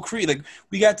 the whole creed. Like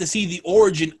we got to see the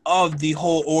origin of the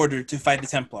whole order to fight the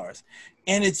Templars,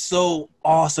 and it's so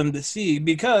awesome to see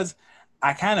because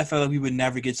I kind of felt like we would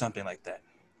never get something like that.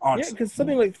 Honestly. Yeah, because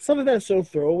something that is so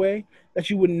throwaway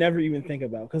that you would never even think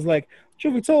about. Because like,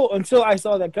 truth be told, until I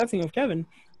saw that cutscene of Kevin,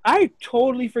 I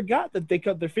totally forgot that they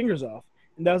cut their fingers off.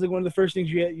 And that was like one of the first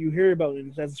things you hear about in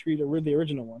Assassin's Creed, or the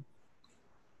original one.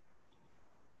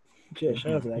 Yeah,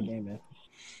 shout out to that game,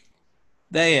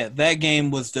 man. That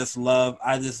game was just love.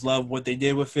 I just love what they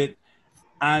did with it.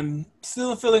 I'm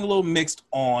still feeling a little mixed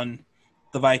on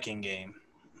the Viking game,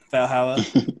 Valhalla,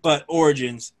 but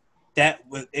Origins,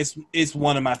 it's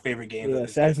one of my favorite games. Yeah,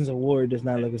 Assassin's War does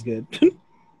not look as good.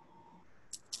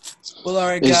 Well, all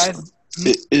right, guys.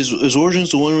 Is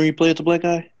Origins the one where you play at the black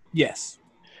guy? Yes.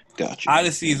 Gotcha.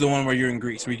 Odyssey is the one where you're in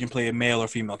Greece, where you can play a male or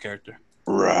female character.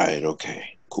 Right.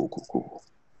 Okay. Cool. All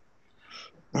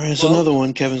right. It's another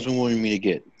one Kevin's been wanting me to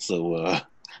get. So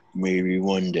maybe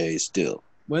one day still.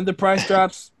 When the price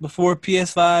drops before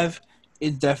PS5,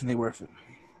 it's definitely worth it.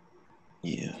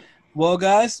 Yeah. Well,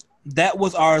 guys, that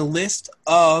was our list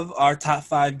of our top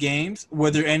 5 games.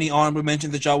 Were there any honorable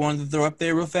mentions that y'all wanted to throw up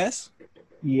there real fast?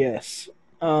 Yes.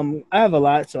 I have a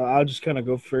lot, so I'll just kind of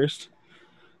go first.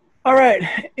 All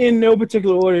right. In no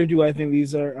particular order do I think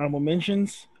these are honorable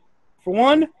mentions. For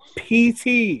one,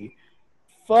 PT.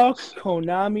 Fuck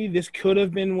Konami. This could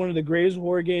have been one of the greatest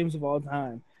horror games of all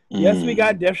time. Yes, we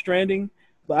got Death Stranding,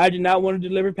 but I did not want to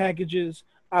deliver packages.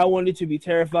 I wanted to be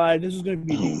terrified. This was going to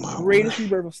be Oh the my word. greatest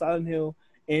rebirth of Silent Hill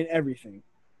and everything.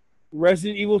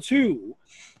 Resident Evil 2.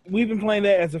 We've been playing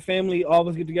that as a family. All of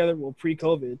us get together, well,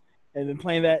 pre-COVID, and been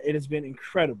playing that. It has been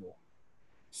incredible.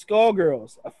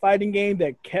 Skullgirls, a fighting game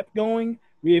that kept going,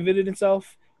 reinvented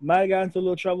itself. Might have gotten into a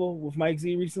little trouble with Mike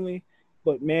Z recently,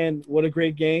 but man, what a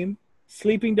great game.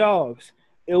 Sleeping Dogs.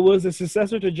 It was a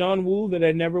successor to John Woo that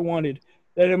I never wanted.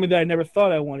 That I never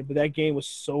thought I wanted, but that game was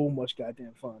so much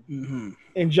goddamn fun. Mm-hmm.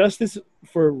 Injustice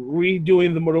for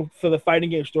redoing the fighting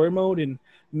game story mode and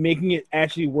making it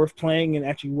actually worth playing and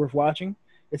actually worth watching.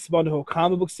 It spawned a whole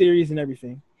comic book series and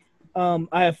everything.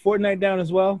 I have Fortnite down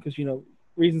as well because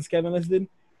reasons Kevin listed.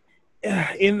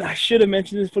 And I should have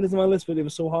mentioned this, put this on my list, but it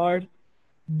was so hard.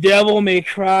 Devil May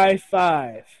Cry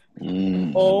 5.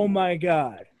 Oh my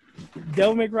god,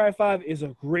 Devil May Cry 5 is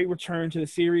a great return to the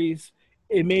series.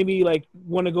 It made me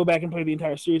want to go back and play the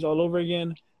entire series all over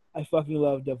again. I fucking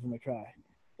love Devil May Cry.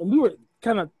 And we were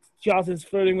kind of Charleston's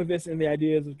flirting with this and the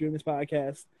ideas of doing this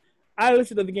podcast. I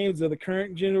listed the games of the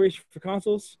current generation for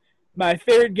consoles. My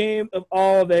favorite game of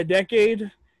all that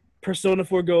decade, Persona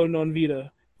 4 Golden on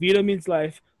Vita. Vita means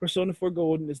life. Persona 4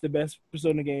 Golden is the best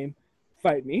Persona game.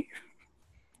 Fight me.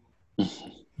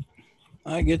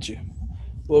 I get you.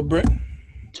 Well, Brent?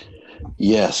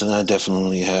 Yes, and I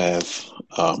definitely have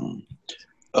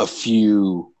a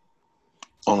few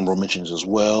honorable mentions as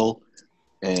well.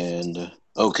 And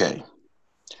okay,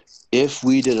 if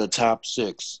we did a top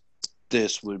 6,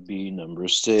 this would be number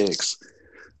 6.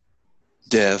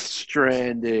 Death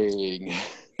Stranding.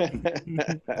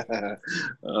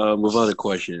 Without a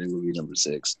question, it would be number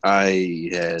 6. I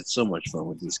had so much fun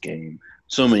with this game.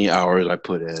 So many hours I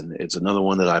put in. It's another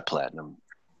one that I platinum.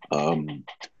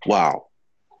 Wow.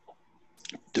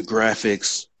 The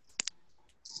graphics,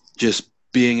 just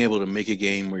being able to make a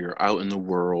game where you're out in the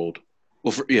world.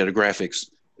 Well, the graphics,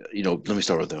 let me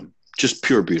start with them. Just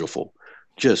pure beautiful.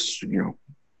 Just,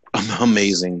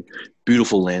 amazing,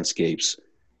 beautiful landscapes.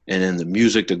 And then the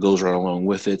music that goes right along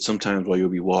with it. Sometimes while you'll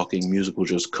be walking, music will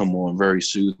just come on, very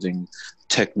soothing,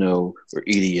 techno or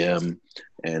EDM,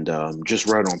 and just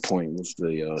right on point with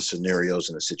the scenarios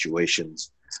and the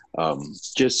situations.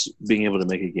 Just being able to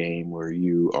make a game where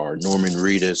you are Norman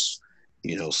Reedus,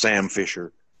 Sam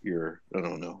Fisher. I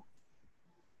don't know.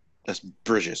 That's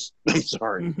Bridges. I'm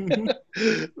sorry.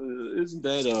 Isn't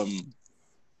that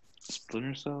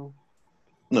Splinter Cell?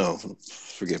 No,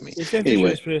 forgive me.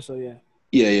 Anyway. Splinter Cell, yeah.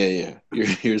 Yeah.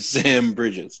 You're Sam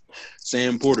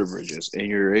Porter Bridges, and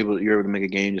you're able to make a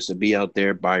game just to be out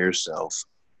there by yourself,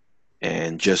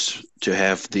 and just to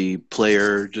have the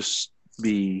player just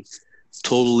be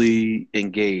totally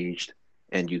engaged,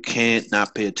 and you can't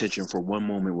not pay attention for one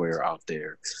moment where you're out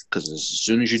there, because as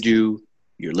soon as you do,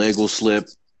 your leg will slip,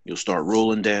 you'll start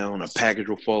rolling down, a package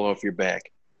will fall off your back,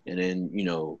 and then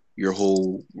your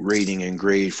whole rating and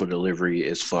grade for delivery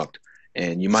is fucked.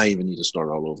 And you might even need to start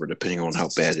all over depending on how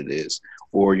bad it is.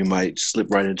 Or you might slip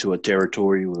right into a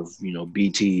territory with,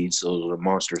 BTs, those are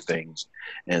monster things,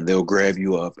 and they'll grab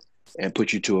you up and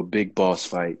put you to a big boss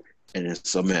fight, and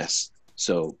it's a mess.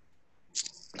 So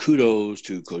kudos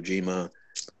to Kojima,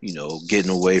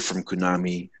 getting away from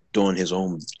Konami, doing his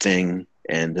own thing,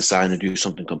 and deciding to do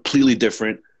something completely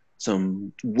different,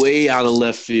 some way out of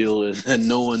left field that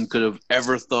no one could have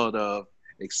ever thought of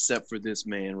except for this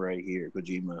man right here,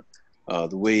 Kojima.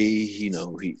 The way he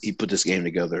put this game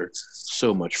together,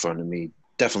 so much fun to me.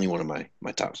 Definitely one of my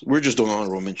tops. We're just doing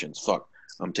honorable mentions. Fuck,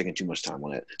 I'm taking too much time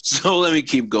on that. So let me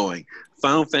keep going.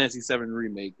 Final Fantasy VII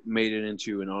Remake made it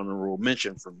into an honorable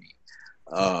mention for me.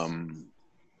 I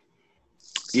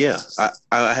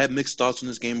had mixed thoughts on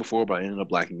this game before, but I ended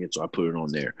up liking it, so I put it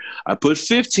on there. I put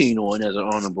 15 on as an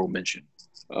honorable mention.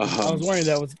 I was worried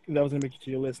that was going to make it to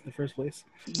your list in the first place.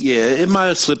 Yeah, it might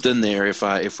have slipped in there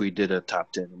if we did a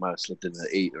top 10. It might have slipped in the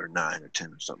 8 or 9 or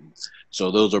 10 or something.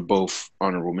 So those are both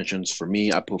honorable mentions for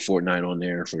me. I put Fortnite on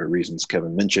there for the reasons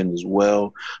Kevin mentioned as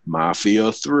well.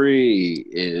 Mafia 3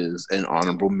 is an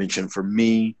honorable mention for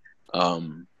me.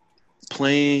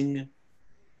 Playing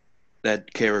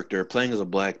that character, playing as a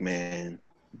black man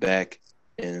back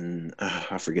in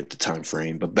I forget the time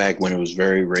frame, but back when it was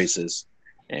very racist.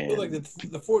 And like the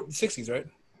 60s, right?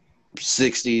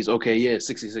 60s. Okay, yeah,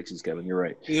 60s, Kevin. You're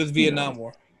right. It was Vietnam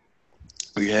War.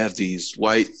 You have these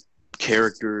white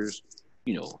characters,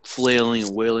 flailing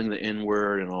and wailing the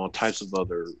N-word and all types of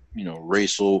other,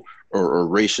 racial or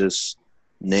racist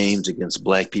names against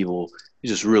black people. It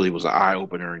just really was an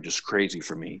eye-opener and just crazy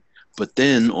for me. But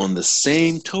then on the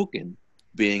same token,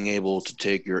 being able to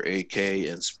take your AK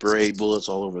and spray bullets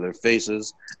all over their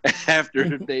faces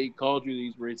after they called you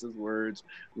these racist words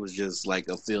was just like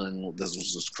a feeling. This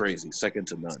was just crazy, second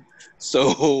to none.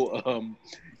 So,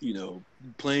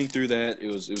 playing through that, it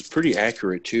was pretty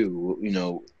accurate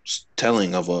too.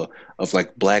 Telling of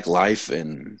like black life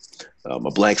and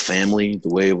a black family, the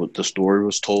way the story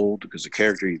was told, because the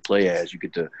character you play as, you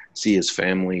get to see his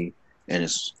family, and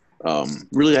it's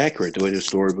really accurate the way the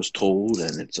story was told,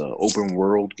 and it's an open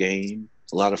world game,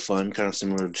 a lot of fun, kind of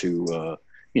similar to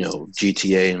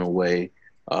GTA in a way.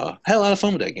 Had a lot of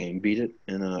fun with that game, beat it,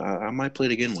 and I might play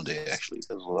it again one day. Actually,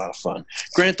 it was a lot of fun.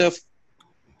 Grand Theft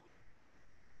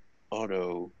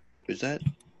Auto, is that?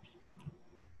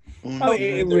 We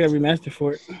have remastered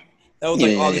for it. That was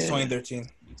like August 2013.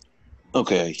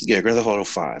 Okay, yeah, Grand Theft Auto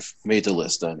 5 made the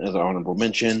list then as an honorable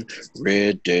mention.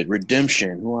 Red Dead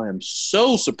Redemption, who I am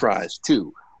so surprised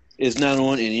too, is not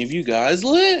on any of you guys'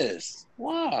 list.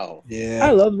 Wow. Yeah.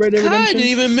 I love Red Dead Redemption. I didn't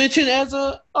even mention as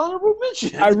an honorable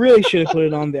mention. I really should have put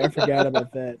it on there. I forgot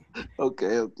about that.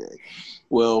 Okay.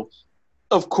 Well,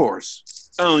 of course,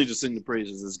 I don't need to sing the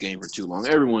praises of this game for too long.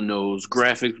 Everyone knows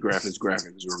graphics is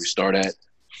where we start at.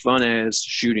 Fun ass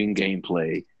shooting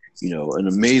gameplay. An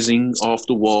amazing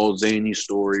off-the-wall zany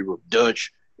story with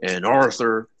Dutch and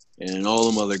Arthur and all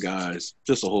them other guys.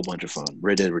 Just a whole bunch of fun.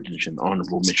 Red Dead Redemption,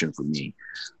 honorable mention for me.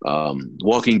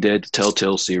 Walking Dead, the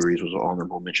Telltale series was an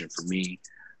honorable mention for me.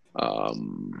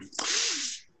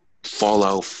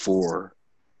 Fallout 4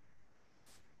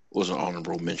 was an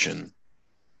honorable mention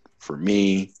for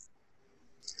me.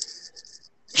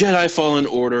 Jedi Fallen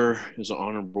Order is an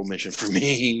honorable mention for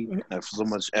me. I have so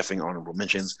much effing honorable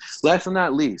mentions. Last but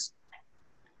not least,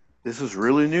 this is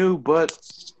really new, but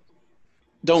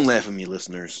don't laugh at me,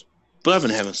 listeners. But I've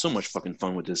been having so much fucking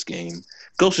fun with this game.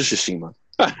 Ghost of Tsushima.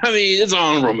 I mean, it's an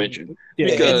honorable mention. Yeah,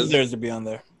 because it deserves to be on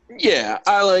there. Yeah,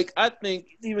 I think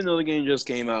even though the game just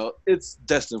came out, it's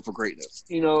destined for greatness.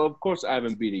 Of course I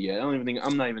haven't beat it yet.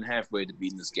 I'm not even halfway to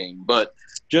beating this game, but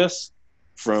just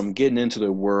from getting into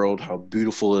the world, how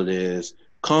beautiful it is.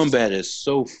 Combat is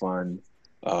so fun.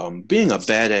 Being a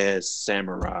badass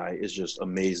samurai is just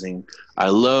amazing. I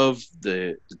love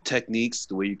the techniques,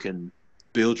 the way you can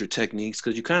build your techniques,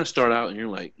 because you kind of start out and you're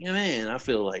like, yeah, man, I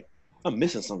feel like I'm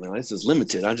missing something. This is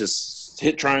limited. I just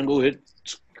hit triangle, hit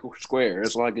square.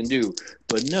 That's all I can do.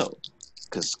 But no,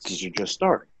 because you're just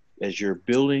starting. As you're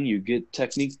building, you get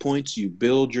technique points, you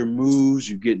build your moves,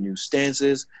 you get new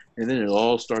stances, and then it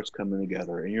all starts coming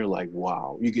together. And you're like,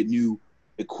 wow. You get new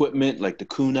equipment like the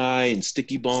kunai and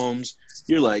sticky bombs.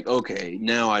 You're like, okay,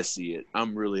 now I see it.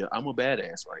 I'm a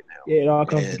badass right now. Yeah, it all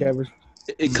comes together.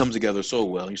 It comes together so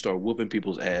well. You start whooping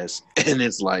people's ass, and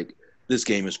it's like, this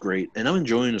game is great. And I'm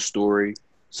enjoying the story.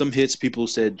 Some hits, people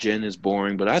said Jen is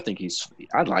boring, but I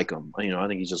I like him. I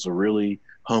think he's just a really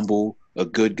humble, a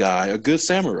good guy, a good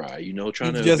samurai,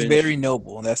 trying he's to just very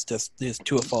noble, and that's just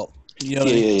to a fault. What I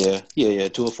mean? Yeah,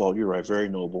 to a fault. You're right, very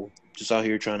noble. Just out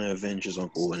here trying to avenge his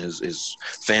uncle and his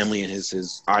family and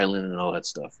his island and all that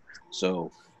stuff.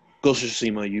 So, Ghost of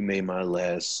Tsushima, you made my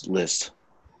last list,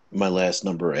 my last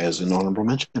number as an honorable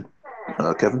mention.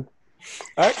 Kevin?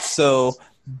 All right, so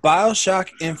BioShock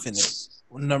Infinite is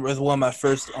one of my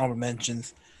first honorable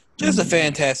mentions. Just a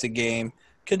fantastic game,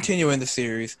 continuing the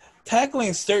series,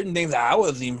 tackling certain things that I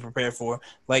wasn't even prepared for,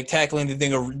 like tackling the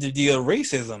deal of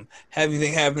racism, having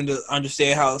to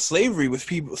understand how slavery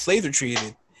slaves are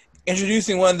treated,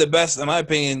 introducing one of the best, in my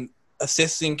opinion,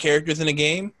 assisting characters in the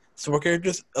game, support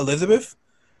characters, Elizabeth,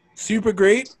 super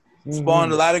great,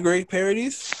 spawned a lot of great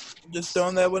parodies. Just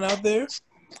throwing that one out there.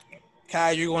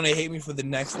 Kai, you're going to hate me for the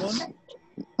next one.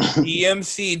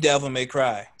 DMC Devil May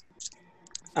Cry.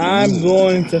 I'm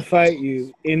going to fight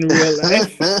you in real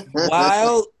life.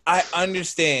 While I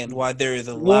understand why there is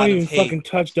a lot of hate. Won't even fucking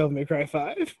touch Devil May Cry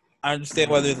 5. I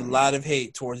understand why there's a lot of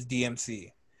hate towards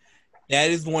DMC. That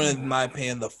is one of, in my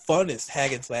opinion, the funnest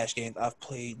hack and slash games I've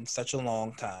played in such a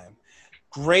long time.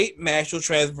 Great actual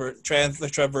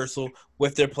traversal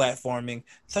with their platforming.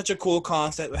 Such a cool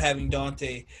concept of having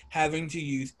Dante having to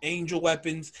use angel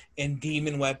weapons and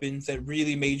demon weapons that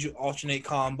really made you alternate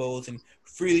combos and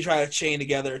freely try to chain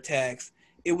together attacks.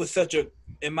 It was such a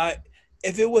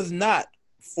if it was not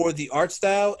for the art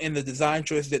style and the design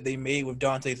choices that they made with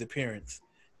Dante's appearance,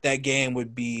 that game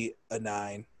would be a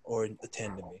 9 or a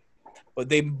 10 to me. But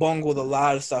they bungled a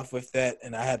lot of stuff with that,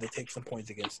 and I had to take some points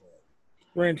against that.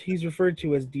 Brent, he's referred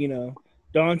to as Dino.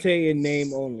 Dante in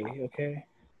name only, okay?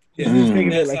 Yeah,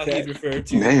 that's how he's referred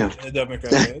to in the Devil May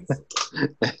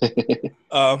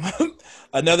Cry.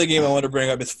 Another game I want to bring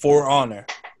up is For Honor.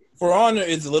 For Honor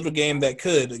is a little game that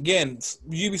could, again,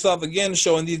 Ubisoft again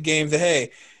showing these games that,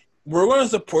 hey, we're going to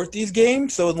support these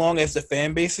games so long as the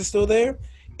fan base is still there.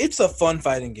 It's a fun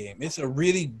fighting game. It's a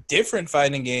really different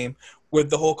fighting game with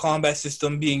the whole combat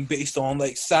system being based on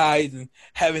like sides and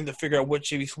having to figure out what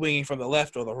should be swinging from the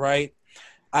left or the right.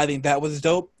 I think that was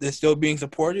dope. They're still being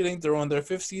supported. I think they're on their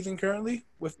 5th season currently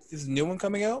with this new one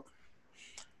coming out.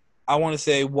 I want to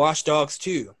say Watch Dogs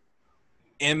 2.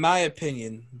 In my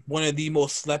opinion, one of the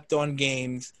most slept on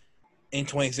games in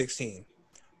 2016.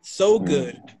 So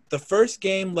good. The first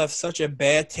game left such a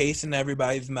bad taste in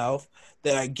everybody's mouth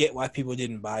that I get why people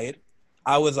didn't buy it.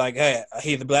 I was like, hey,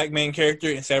 he's a black main character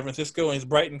in San Francisco and he's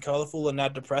bright and colorful and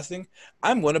not depressing.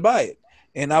 I'm going to buy it.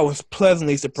 And I was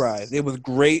pleasantly surprised. It was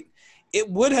great. It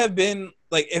would have been,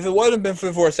 like, if it wouldn't have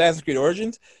been for Assassin's Creed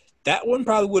Origins, that one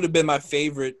probably would have been my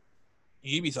favorite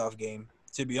Ubisoft game,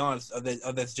 to be honest, of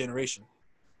this generation.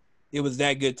 It was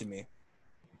that good to me.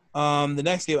 The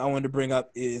next game I wanted to bring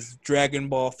up is Dragon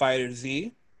Ball Fighter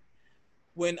Z.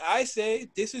 When I say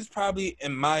this is probably,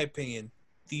 in my opinion,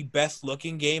 the best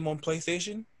looking game on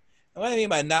PlayStation, and what I mean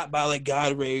by not by like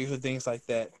God rays or things like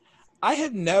that, I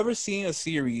have never seen a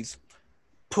series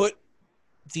put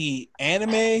the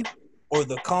anime or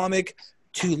the comic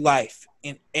to life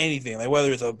in anything. Like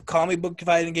whether it's a comic book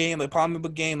fighting game, like comic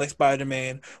book game like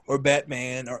Spider-Man or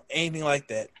Batman or anything like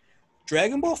that.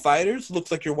 Dragon Ball Fighters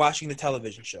looks like you're watching the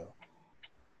television show.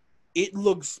 It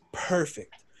looks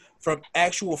perfect. From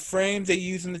actual frames they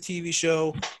use in the TV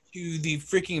show to the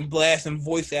freaking blast and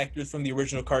voice actors from the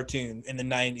original cartoon in the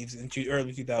 90s and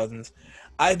early 2000s.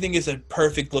 I think it's a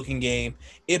perfect looking game.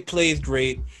 It plays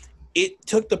great. It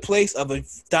took the place of a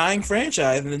dying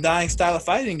franchise and a dying style of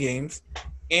fighting games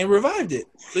and revived it.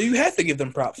 So you have to give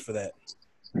them props for that.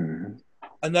 Mm-hmm.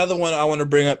 Another one I want to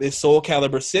bring up is Soul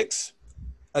Calibur 6.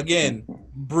 Again,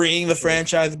 bringing the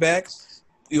franchise back.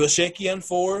 It was shaky on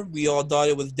 4. We all thought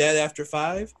it was dead after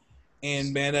 5.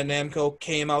 And Bandai Namco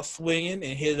came out swinging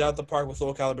and hit it out the park with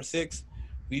Soul Calibur 6.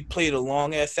 We played a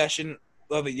long-ass session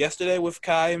of it yesterday with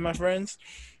Kai and my friends.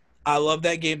 I love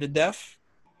that game to death.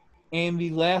 And the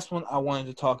last one I wanted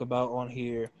to talk about on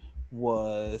here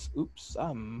was,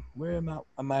 where am I?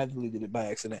 I might have deleted it by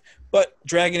accident. But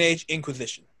Dragon Age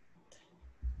Inquisition.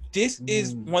 This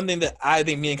is one thing that I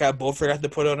think me and Kai both forgot to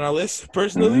put on our list,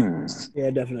 personally. Yeah,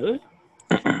 definitely.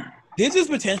 This is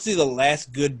potentially the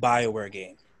last good BioWare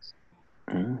game.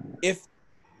 If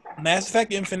Mass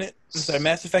Effect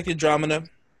Andromeda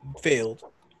failed,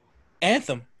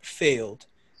 Anthem failed,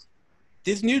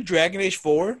 this new Dragon Age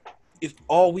 4 is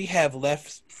all we have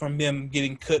left from them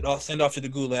getting sent off to the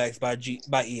gulags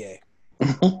by EA.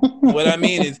 What I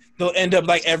mean is they'll end up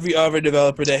like every other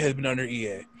developer that has been under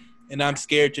EA. And I'm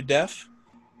scared to death.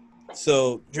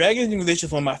 So Dragon Age Inquisition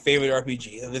is one of my favorite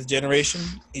RPGs of this generation.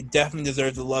 It definitely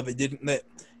deserves the love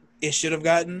it should have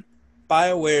gotten.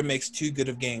 BioWare makes too good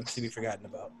of games to be forgotten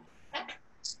about.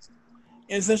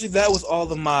 And essentially that was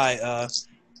all of my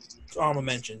honorable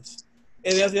mentions.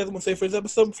 Anything else you guys want to say for this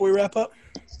episode before we wrap up?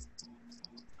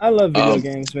 I love video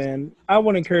games, man. I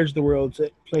want to encourage the world to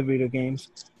play video games.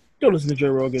 Don't listen to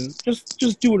Joe Rogan.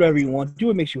 Just do whatever you want. Do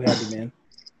what makes you happy, man.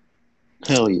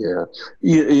 Hell yeah.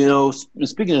 You know,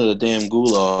 speaking of the damn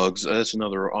gulags, that's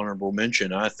another honorable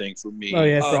mention, I think, for me. Oh,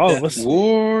 yeah, for all of us.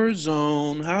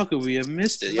 Warzone. How could we have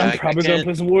missed it? I'm probably going to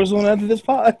play some Warzone after this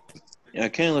pod. Yeah, I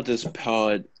can't let this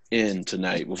pod end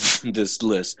tonight with this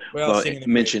list without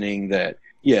mentioning that,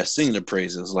 singing the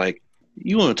praises. Like,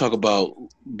 you want to talk about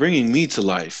bringing me to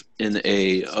life in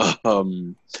a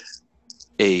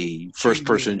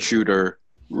first-person shooter,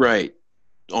 right,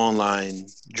 online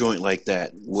joint like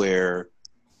that, where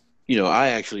I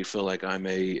actually feel like I'm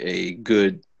a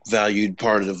good valued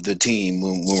part of the team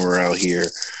when we're out here,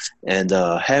 and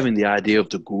having the idea of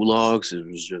the gulags, it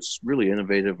was just really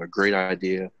innovative, a great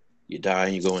idea. You die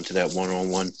and you go into that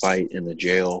one-on-one fight in the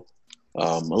jail.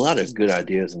 A lot of good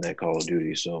ideas in that Call of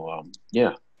Duty. So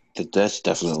that's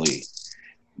definitely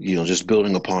just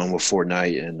building upon with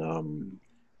Fortnite and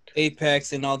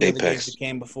Apex and all the other games that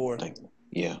came before.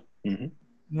 Yeah.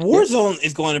 Mm-hmm. Warzone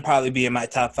is going to probably be in my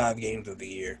top 5 games of the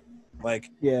year.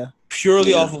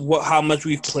 Purely off of how much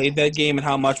we've played that game and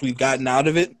how much we've gotten out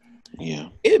of it. Yeah.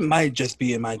 It might just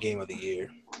be in my game of the year.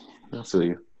 I feel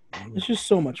you. It's just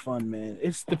so much fun, man.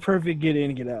 It's the perfect get in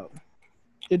and get out.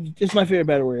 It's my favorite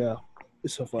battle royale.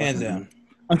 It's so fun. Hands down.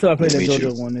 Until I play that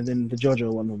JoJo one, and then the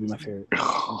JoJo one will be my favorite.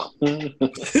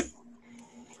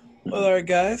 Well, all right,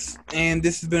 guys. And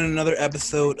this has been another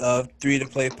episode of 3 to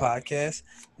Play Podcast.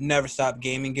 Never stop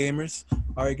gaming, gamers.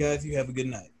 All right, guys. You have a good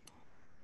night.